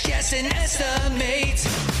best guess and estimate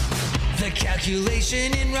the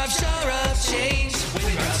calculation in rough jar of change.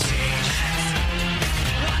 Windrow's change.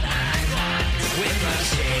 That's what I want. Windrow's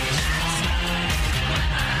change. That's what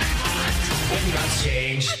I want. Windrow's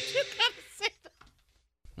change. You gotta say that.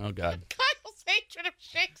 Oh God. Kyle's hatred of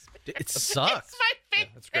Shakespeare. It sucks. It's my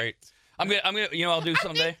favorite. That's great. I'm gonna I'll do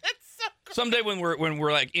someday. Someday when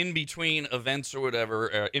we're like in between events or whatever,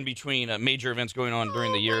 in between major events going on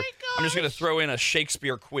during the year, I'm just gonna throw in a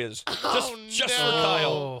Shakespeare quiz, just for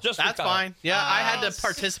Kyle. Just That's for Kyle. fine. Yeah, I had to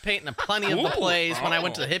participate in plenty of the plays when I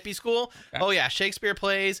went to the hippie school. Okay. Oh yeah, Shakespeare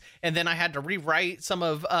plays, and then I had to rewrite some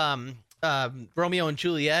of Romeo and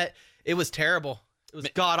Juliet. It was terrible. It was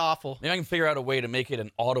god awful. Maybe I can figure out a way to make it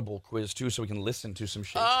an audible quiz too, so we can listen to some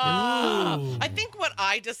Shakespeare. I think what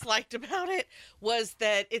I disliked about it was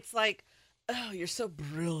that it's like, oh, you're so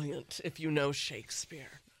brilliant if you know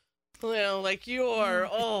Shakespeare. Well, like you're,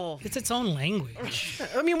 It's its own language.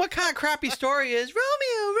 I mean, what kind of crappy story is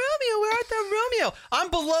Romeo, where art thou, Romeo? I'm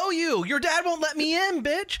below you. Your dad won't let me in,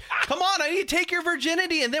 bitch. Come on, I need to take your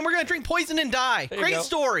virginity, and then we're gonna drink poison and die. There you Great go.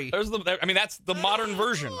 story. That's the modern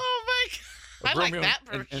version. Oh my God. I like Romeo that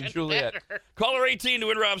version and Juliet. better. Caller 18 to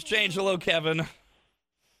win Rob's change. Hello, Kevin.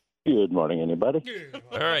 Good morning, anybody.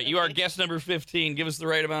 All right, you are guest number 15. Give us the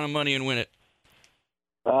right amount of money and win it.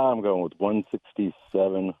 I'm going with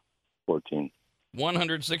 $167.14.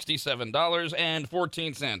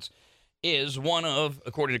 $167.14 is one of,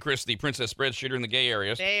 according to Chris, the princess spreadsheeter in the gay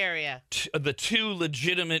areas. Bay Area. The 2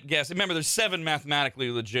 legitimate guesses. Remember, there's 7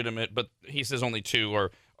 mathematically legitimate, but he says only 2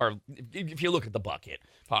 are if you look at the bucket,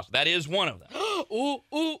 possible. That is one of them. Ooh.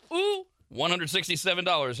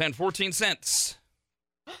 $167.14.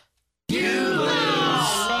 You lose.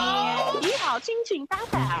 你好，心情发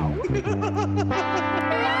好。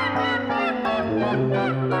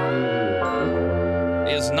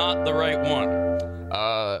 Is not the right one.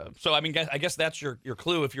 So, I mean, I guess that's your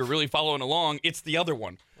clue. If you're really following along, it's the other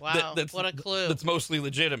one. Wow, what a clue. That's mostly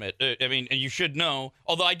legitimate. I mean, you should know.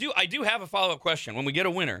 Although I do have a follow-up question. When we get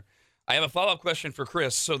a winner, I have a follow-up question for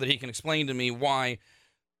Chris so that he can explain to me why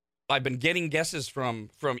I've been getting guesses from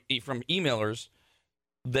emailers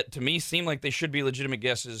that to me seem like they should be legitimate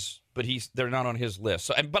guesses, but they're not on his list.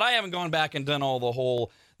 So, but I haven't gone back and done all the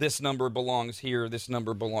whole this number belongs here, this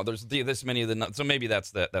number belongs. There's this many of the so maybe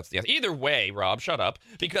that's the either way. Rob, shut up,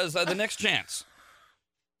 because the next chance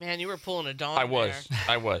Man, you were pulling a Dawn. I was.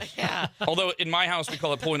 Yeah. Although in my house we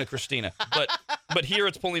call it pulling a Christina, but here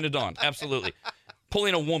it's pulling a Dawn. Absolutely,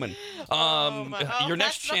 pulling a woman. Your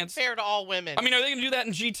next chance. Not fair to all women. I mean, are they going to do that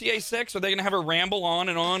in GTA 6? Are they going to have her ramble on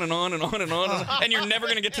and on and on and on and on, and you're never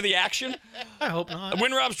going to get to the action? I hope not.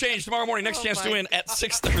 Win Rob's Change tomorrow morning. Next chance to win at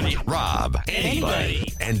 6:30. Rob,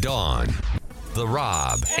 anybody, and Dawn. The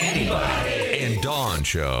Rob, anybody, and Dawn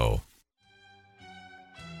Show.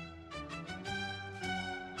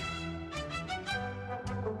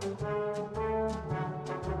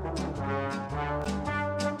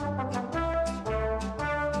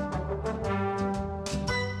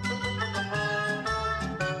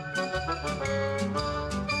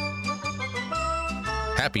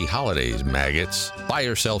 Happy holidays, maggots. Buy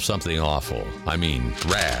yourself something awful. I mean,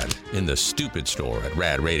 rad, in the stupid store at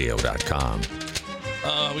radradio.com.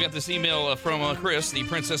 We got this email from Chris, the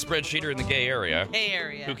princess spreadsheeter in the gay area.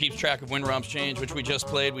 Who keeps track of Win Rob's Change, which we just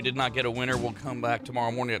played. We did not get a winner. We'll come back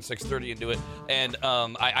tomorrow morning at 6:30 and do it. And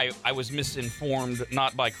I was misinformed,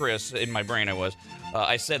 not by Chris, in my brain I was.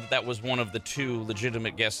 I said that was one of the 2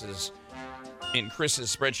 legitimate guesses in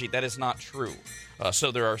Chris's spreadsheet. That is not true.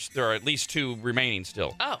 So there are at least 2 remaining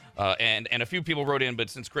still. Oh. And a few people wrote in, but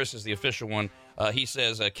since Chris is the official one, he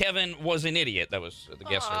says Kevin was an idiot. That was the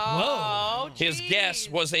guesser. Oh, his guess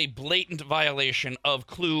was a blatant violation of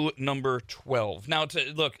clue number 12. Now,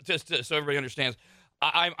 just so everybody understands,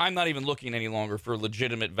 I'm not even looking any longer for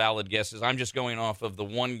legitimate, valid guesses. I'm just going off of the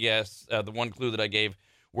one guess, the one clue that I gave,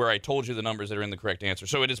 where I told you the numbers that are in the correct answer.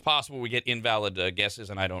 So it is possible we get invalid guesses,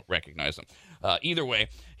 and I don't recognize them. Either way,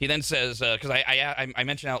 he then says, because I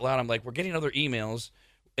mentioned out loud, I'm like, we're getting other emails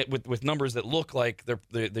with numbers that look like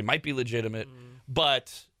they might be legitimate,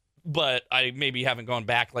 but I maybe haven't gone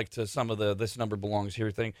back like to some of the this number belongs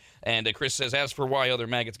here thing. And Chris says, as for why other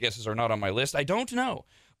maggots guesses are not on my list, I don't know,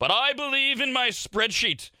 but I believe in my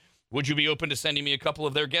spreadsheet. Would you be open to sending me a couple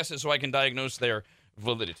of their guesses so I can diagnose their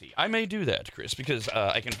validity? I may do that, Chris, because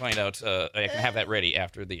I can find out. I can have that ready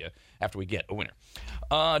after we get a winner.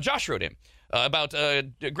 Josh wrote in about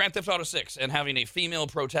Grand Theft Auto 6 and having a female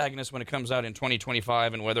protagonist when it comes out in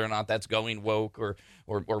 2025, and whether or not that's going woke or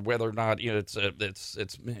whether or not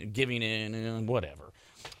it's giving in and whatever.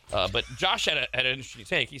 But Josh had an interesting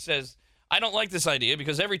take. He says, I don't like this idea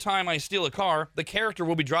because every time I steal a car, the character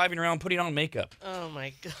will be driving around putting on makeup. Oh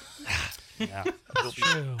my God. Yeah,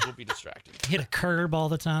 we'll be distracted. Hit a curb all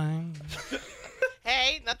the time.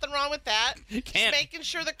 Hey, nothing wrong with that. Just making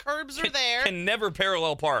sure the curbs are there. Can never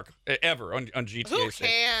parallel park ever on GTA 6. Who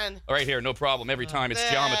can? Right here, no problem. Every time it's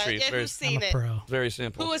geometry. It's who's seen it? Very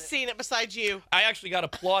simple. Who has seen it besides you? I actually got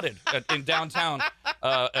applauded in downtown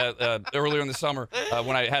earlier in the summer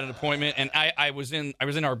when I had an appointment, and I was in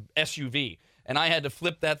our SUV, and I had to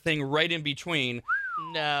flip that thing right in between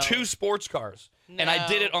 2 sports cars. And I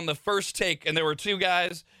did it on the first take, and there were 2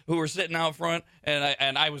 guys who were sitting out front,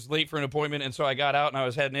 and I was late for an appointment, and so I got out and I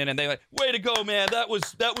was heading in, and they like, way to go, man, that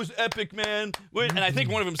was epic, man. And I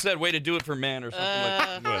think one of them said, way to do it for men or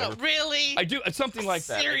something like that. Really? I do something like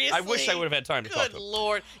that. Seriously? I wish I would have had time to talk to them. Good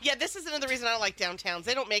Lord. Yeah, this is another reason I don't like downtowns.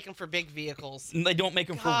 They don't make them for big vehicles. They don't make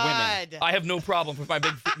them for women. I have no problem with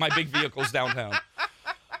my big vehicles downtown.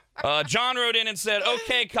 John wrote in and said,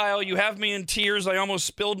 okay, Kyle, you have me in tears. I almost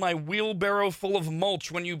spilled my wheelbarrow full of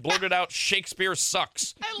mulch when you blurted out Shakespeare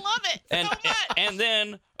sucks. I love it so much. And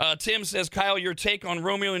then Tim says, Kyle, your take on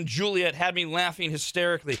Romeo and Juliet had me laughing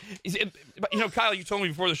hysterically. Kyle, you told me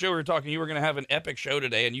before the show we were talking you were going to have an epic show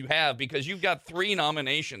today, and you have, because you've got 3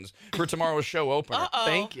 nominations for tomorrow's show opener. Uh-oh.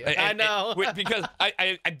 Thank you. I know. Because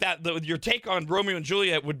your take on Romeo and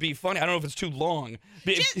Juliet would be funny. I don't know if it's too long.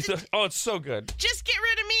 It's so good. Just get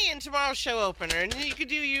rid of me in tomorrow's show opener, and you could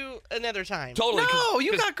do you another time. Totally. No,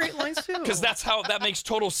 you got great lines too. Because that makes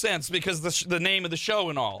total sense, because the name of the show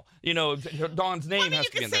and all. Dawn's name has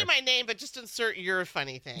to be in there. You can say my name, but just insert your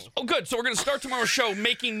funny thing. Oh, good. So we're going to start tomorrow's show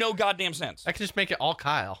making no goddamn sense. I can just make it all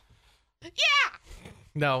Kyle. Yeah.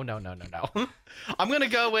 No. I'm gonna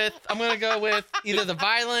go with either the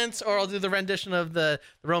violence, or I'll do the rendition of the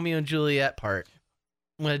Romeo and Juliet part.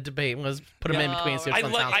 I'm gonna debate. Let's put them in between. See which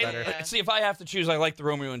one sounds better. See, if I have to choose, I like the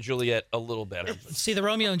Romeo and Juliet a little better. See, the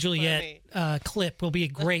Romeo and Juliet clip will be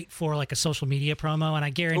great for like a social media promo, and I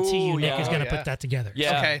guarantee you Nick is going to put that together.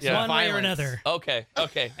 Yeah. Okay. Yeah. One way or another. Okay.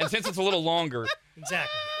 And since it's a little longer.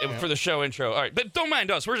 Exactly. For the show intro. All right. But don't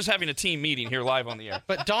mind us. We're just having a team meeting here live on the air.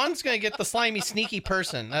 But Dawn's going to get the slimy, sneaky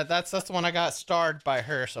person. That's the one I got starred by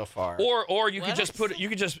her so far. Or you could just you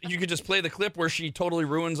could just play the clip where she totally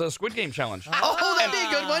ruins a Squid Game challenge. Oh, that'd be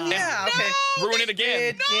a good one. Yeah. Okay. Ruin it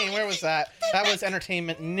again. Squid Game. Where was that? That was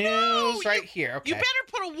entertainment news right here. Okay. You better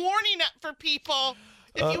put a warning up for people.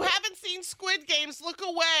 If you haven't seen Squid Games, look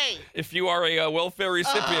away. If you are a welfare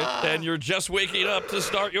recipient and you're just waking up to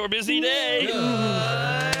start your busy day.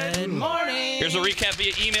 Good morning. Here's a recap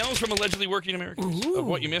via emails from allegedly working Americans of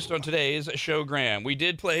what you missed on today's showgram. We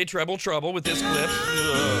did play Treble Trouble with this clip.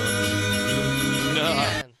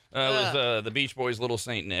 It was the Beach Boys' Little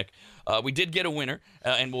Saint Nick. We did get a winner,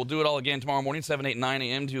 and we'll do it all again tomorrow morning, 7, 8, 9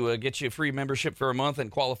 a.m. to get you a free membership for a month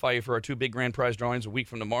and qualify you for our 2 big grand prize drawings a week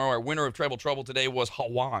from tomorrow. Our winner of Treble Trouble today was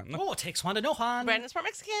Hawan. Oh, it takes one to know Han. Brandon's part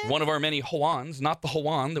Mexican. One of our many Hawans, not the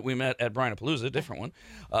Hawan that we met at Bryantapalooza, different one,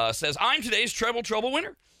 says, I'm today's Treble Trouble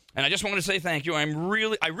winner. And I just wanted to say thank you. I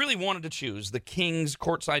really wanted to choose the Kings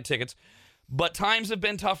courtside tickets, but times have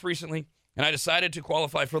been tough recently. And I decided to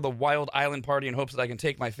qualify for the Wild Island Party in hopes that I can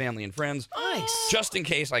take my family and friends. Nice. Just in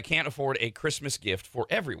case I can't afford a Christmas gift for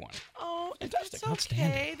everyone. Oh, fantastic. It's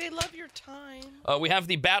okay. They love your time. We have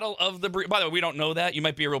the Battle of the... By the way, we don't know that. You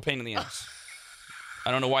might be a real pain in the ass.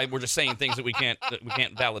 I don't know why we're just saying things that we can't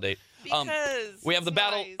validate. Because we have the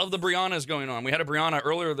Battle of the Briannas going on. We had a Brianna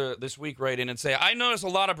earlier this week write in and say, I noticed a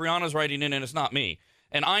lot of Briannas writing in, and it's not me.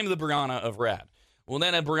 And I'm the Brianna of RAD. Well,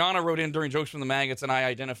 then a Brianna wrote in during Jokes from the Maggots, and I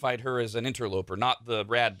identified her as an interloper, not the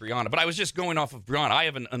RAD Brianna. But I was just going off of Brianna. I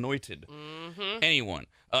haven't anointed anyone.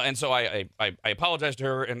 And so I apologized to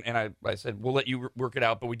her, and I said, we'll let you work it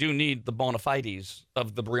out, but we do need the bona fides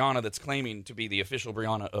of the Brianna that's claiming to be the official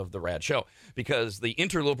Brianna of the RAD show, because the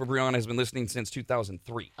interloper Brianna has been listening since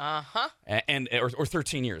 2003. Or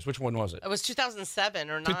 13 years. Which one was it? It was 2007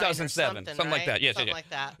 or 9 2007, or something like that. Yes, something like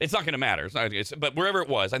that. It's not going to matter. But wherever it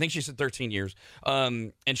was, I think she said 13 years.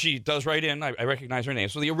 And she does write in. I recognize her name.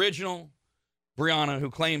 So the original Brianna, who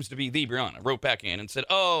claims to be the Brianna, wrote back in and said,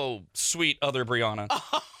 oh, sweet other Brianna.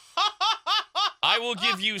 I will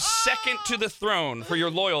give you second to the throne for your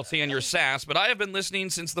loyalty and your sass, but I have been listening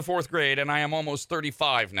since the 4th grade, and I am almost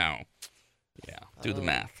 35 now. Yeah, do the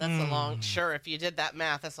math. That's a long... Sure, if you did that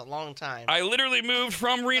math, that's a long time. I literally moved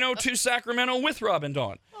from Reno to Sacramento with Rob and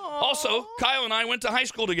Dawn. Aww. Also, Kyle and I went to high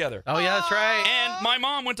school together. Oh, yeah, that's right. And my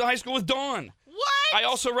mom went to high school with Dawn. What? I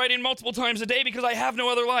also write in multiple times a day because I have no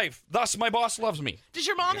other life. Thus, my boss loves me. Does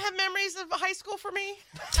your mom have memories of high school for me?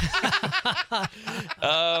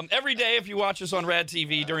 Every day, if you watch us on RAD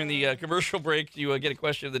TV during the commercial break, you get a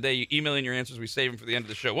question of the day. You email in your answers. We save them for the end of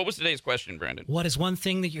the show. What was today's question, Brandon? What is one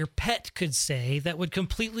thing that your pet could say that would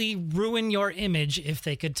completely ruin your image if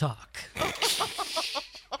they could talk?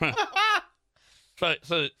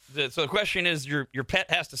 So the question is, your pet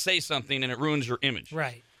has to say something and it ruins your image.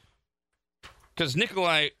 Right. Because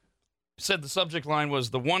Nikolai said the subject line was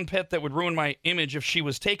the one pet that would ruin my image if she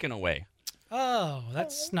was taken away. Oh,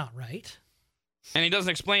 that's not right. And he doesn't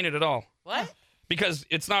explain it at all. What? Because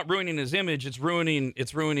it's not ruining his image, it's ruining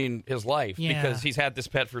his life. Yeah. Because he's had this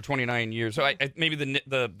pet for 29 years. So maybe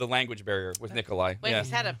the language barrier with Nikolai. Wait,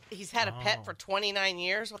 yeah. he's had a pet for 29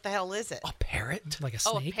 years? What the hell is it? A parrot? Like a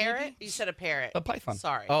snake? Oh, a parrot? Maybe? You said a parrot. A python.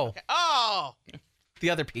 Sorry. Oh. Okay. Oh! The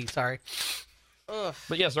other P, sorry. Ugh.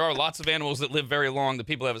 But yes, there are lots of animals that live very long that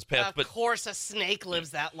people have as pets. Of course a snake lives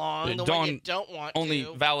that long. The Dawn one you don't want only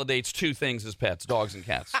to. validates 2 things as pets, dogs and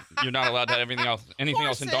cats. You're not allowed to have anything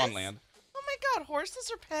else in Dawnland. Oh my God,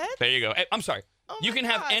 horses are pets? There you go. I'm sorry. Oh you can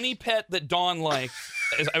have any pet that Dawn likes,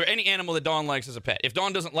 or any animal that Dawn likes as a pet. If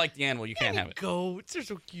Dawn doesn't like the animal, you can't have it. Goats, they're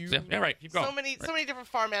so cute. Yeah, right. Keep going. So many different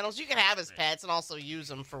farm animals you can have as pets and also use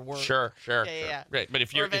them for work. Sure. Yeah. Great. But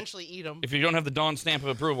if or eventually eat them. If you don't have the Dawn stamp of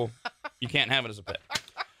approval, you can't have it as a pet.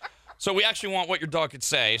 So we actually want what your dog could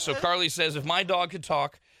say. So Carly says, if my dog could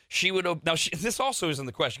talk, she would... Now, this also isn't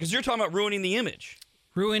the question, because you're talking about ruining the image.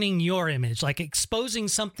 Ruining your image, like exposing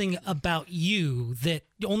something about you that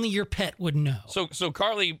only your pet would know. So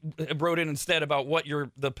Carly wrote in instead about what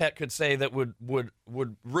the pet could say that would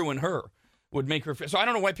ruin her, would make her... So I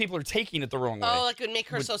don't know why people are taking it the wrong way. Oh, like it would make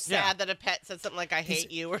her so sad that a pet said something like, I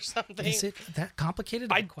hate you or something. Is it that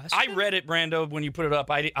complicated of a question? I read it, Brando, when you put it up.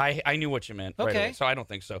 I knew what you meant. Okay. Right away, so I don't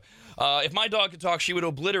think so. If my dog could talk, she would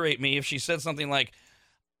obliterate me if she said something like,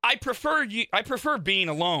 I prefer being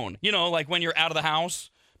alone, like when you're out of the house,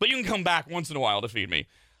 but you can come back once in a while to feed me.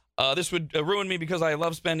 This would ruin me because I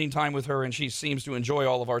love spending time with her and she seems to enjoy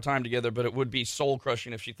all of our time together, but it would be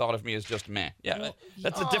soul-crushing if she thought of me as just meh. Yeah,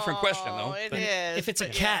 that's a different question, though. It is. If it's a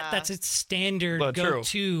cat, that's its standard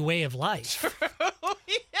go-to way of life.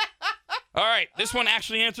 All right, this one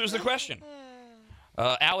actually answers the question.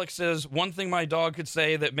 Alex says, one thing my dog could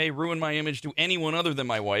say that may ruin my image to anyone other than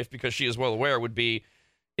my wife, because she is well aware, would be,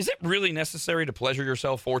 is it really necessary to pleasure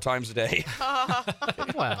yourself 4 times a day?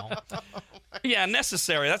 Well. Yeah,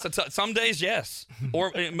 necessary. That's some days, yes.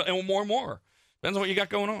 Or more. Depends on what you got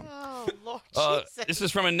going on. Oh, Lord Jesus. This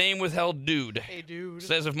is from a name withheld dude. Hey, dude.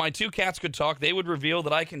 Says, if my two cats could talk, they would reveal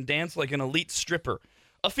that I can dance like an elite stripper.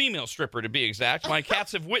 A female stripper, to be exact. My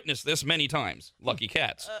cats have witnessed this many times. Lucky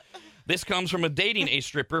cats. This comes from dating a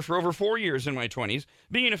stripper for over 4 years in my 20s,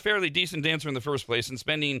 being a fairly decent dancer in the first place, and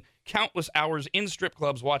spending countless hours in strip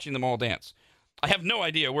clubs watching them all dance. I have no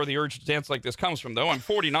idea where the urge to dance like this comes from, though. I'm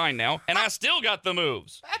 49 now, and I still got the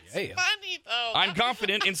moves. That's funny, though. I'm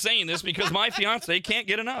confident in saying this because my fiance can't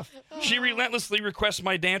get enough. She relentlessly requests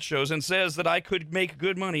my dance shows and says that I could make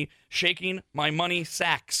good money shaking my money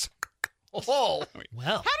sacks. Oh,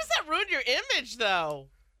 well. How does that ruin your image, though?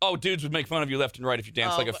 Oh, dudes would make fun of you left and right if you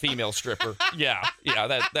dance like a female stripper. Yeah,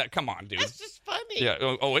 that. Come on, dude. That's just funny. Yeah.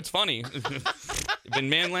 Oh, it's funny. In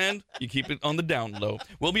Manland, you keep it on the down low.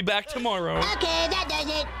 We'll be back tomorrow. Okay, that does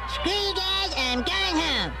it. Screw you guys, I'm going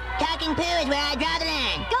home. Talking poo is where I draw the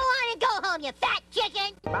line. Go on and go home, you fat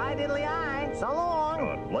chicken. Bye, diddly-eye. So long.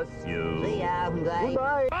 God bless you. See ya.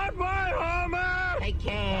 Goodbye. Bye-bye, Homer. Take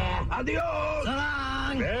care. Adios. So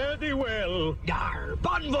long. Very well. Yar.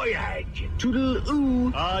 Bon voyage.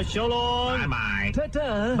 Toodle-oo. So long. Bye-bye.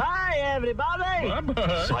 Ta-ta. Bye, everybody.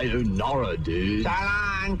 Bye-bye. Sayonara, dude. So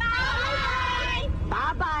long. Bye.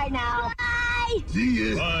 Bye-bye now. Bye.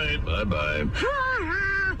 See ya. Bye. Bye-bye.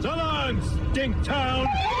 So long, Stink Town.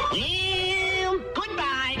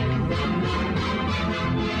 Goodbye.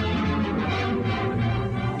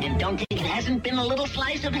 And don't think it hasn't been a little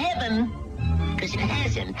slice of heaven, because it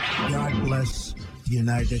hasn't. God bless the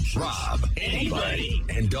United States. Rob, anybody,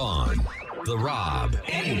 and Dawn. The Rob,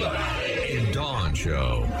 anybody, and Dawn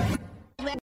Show.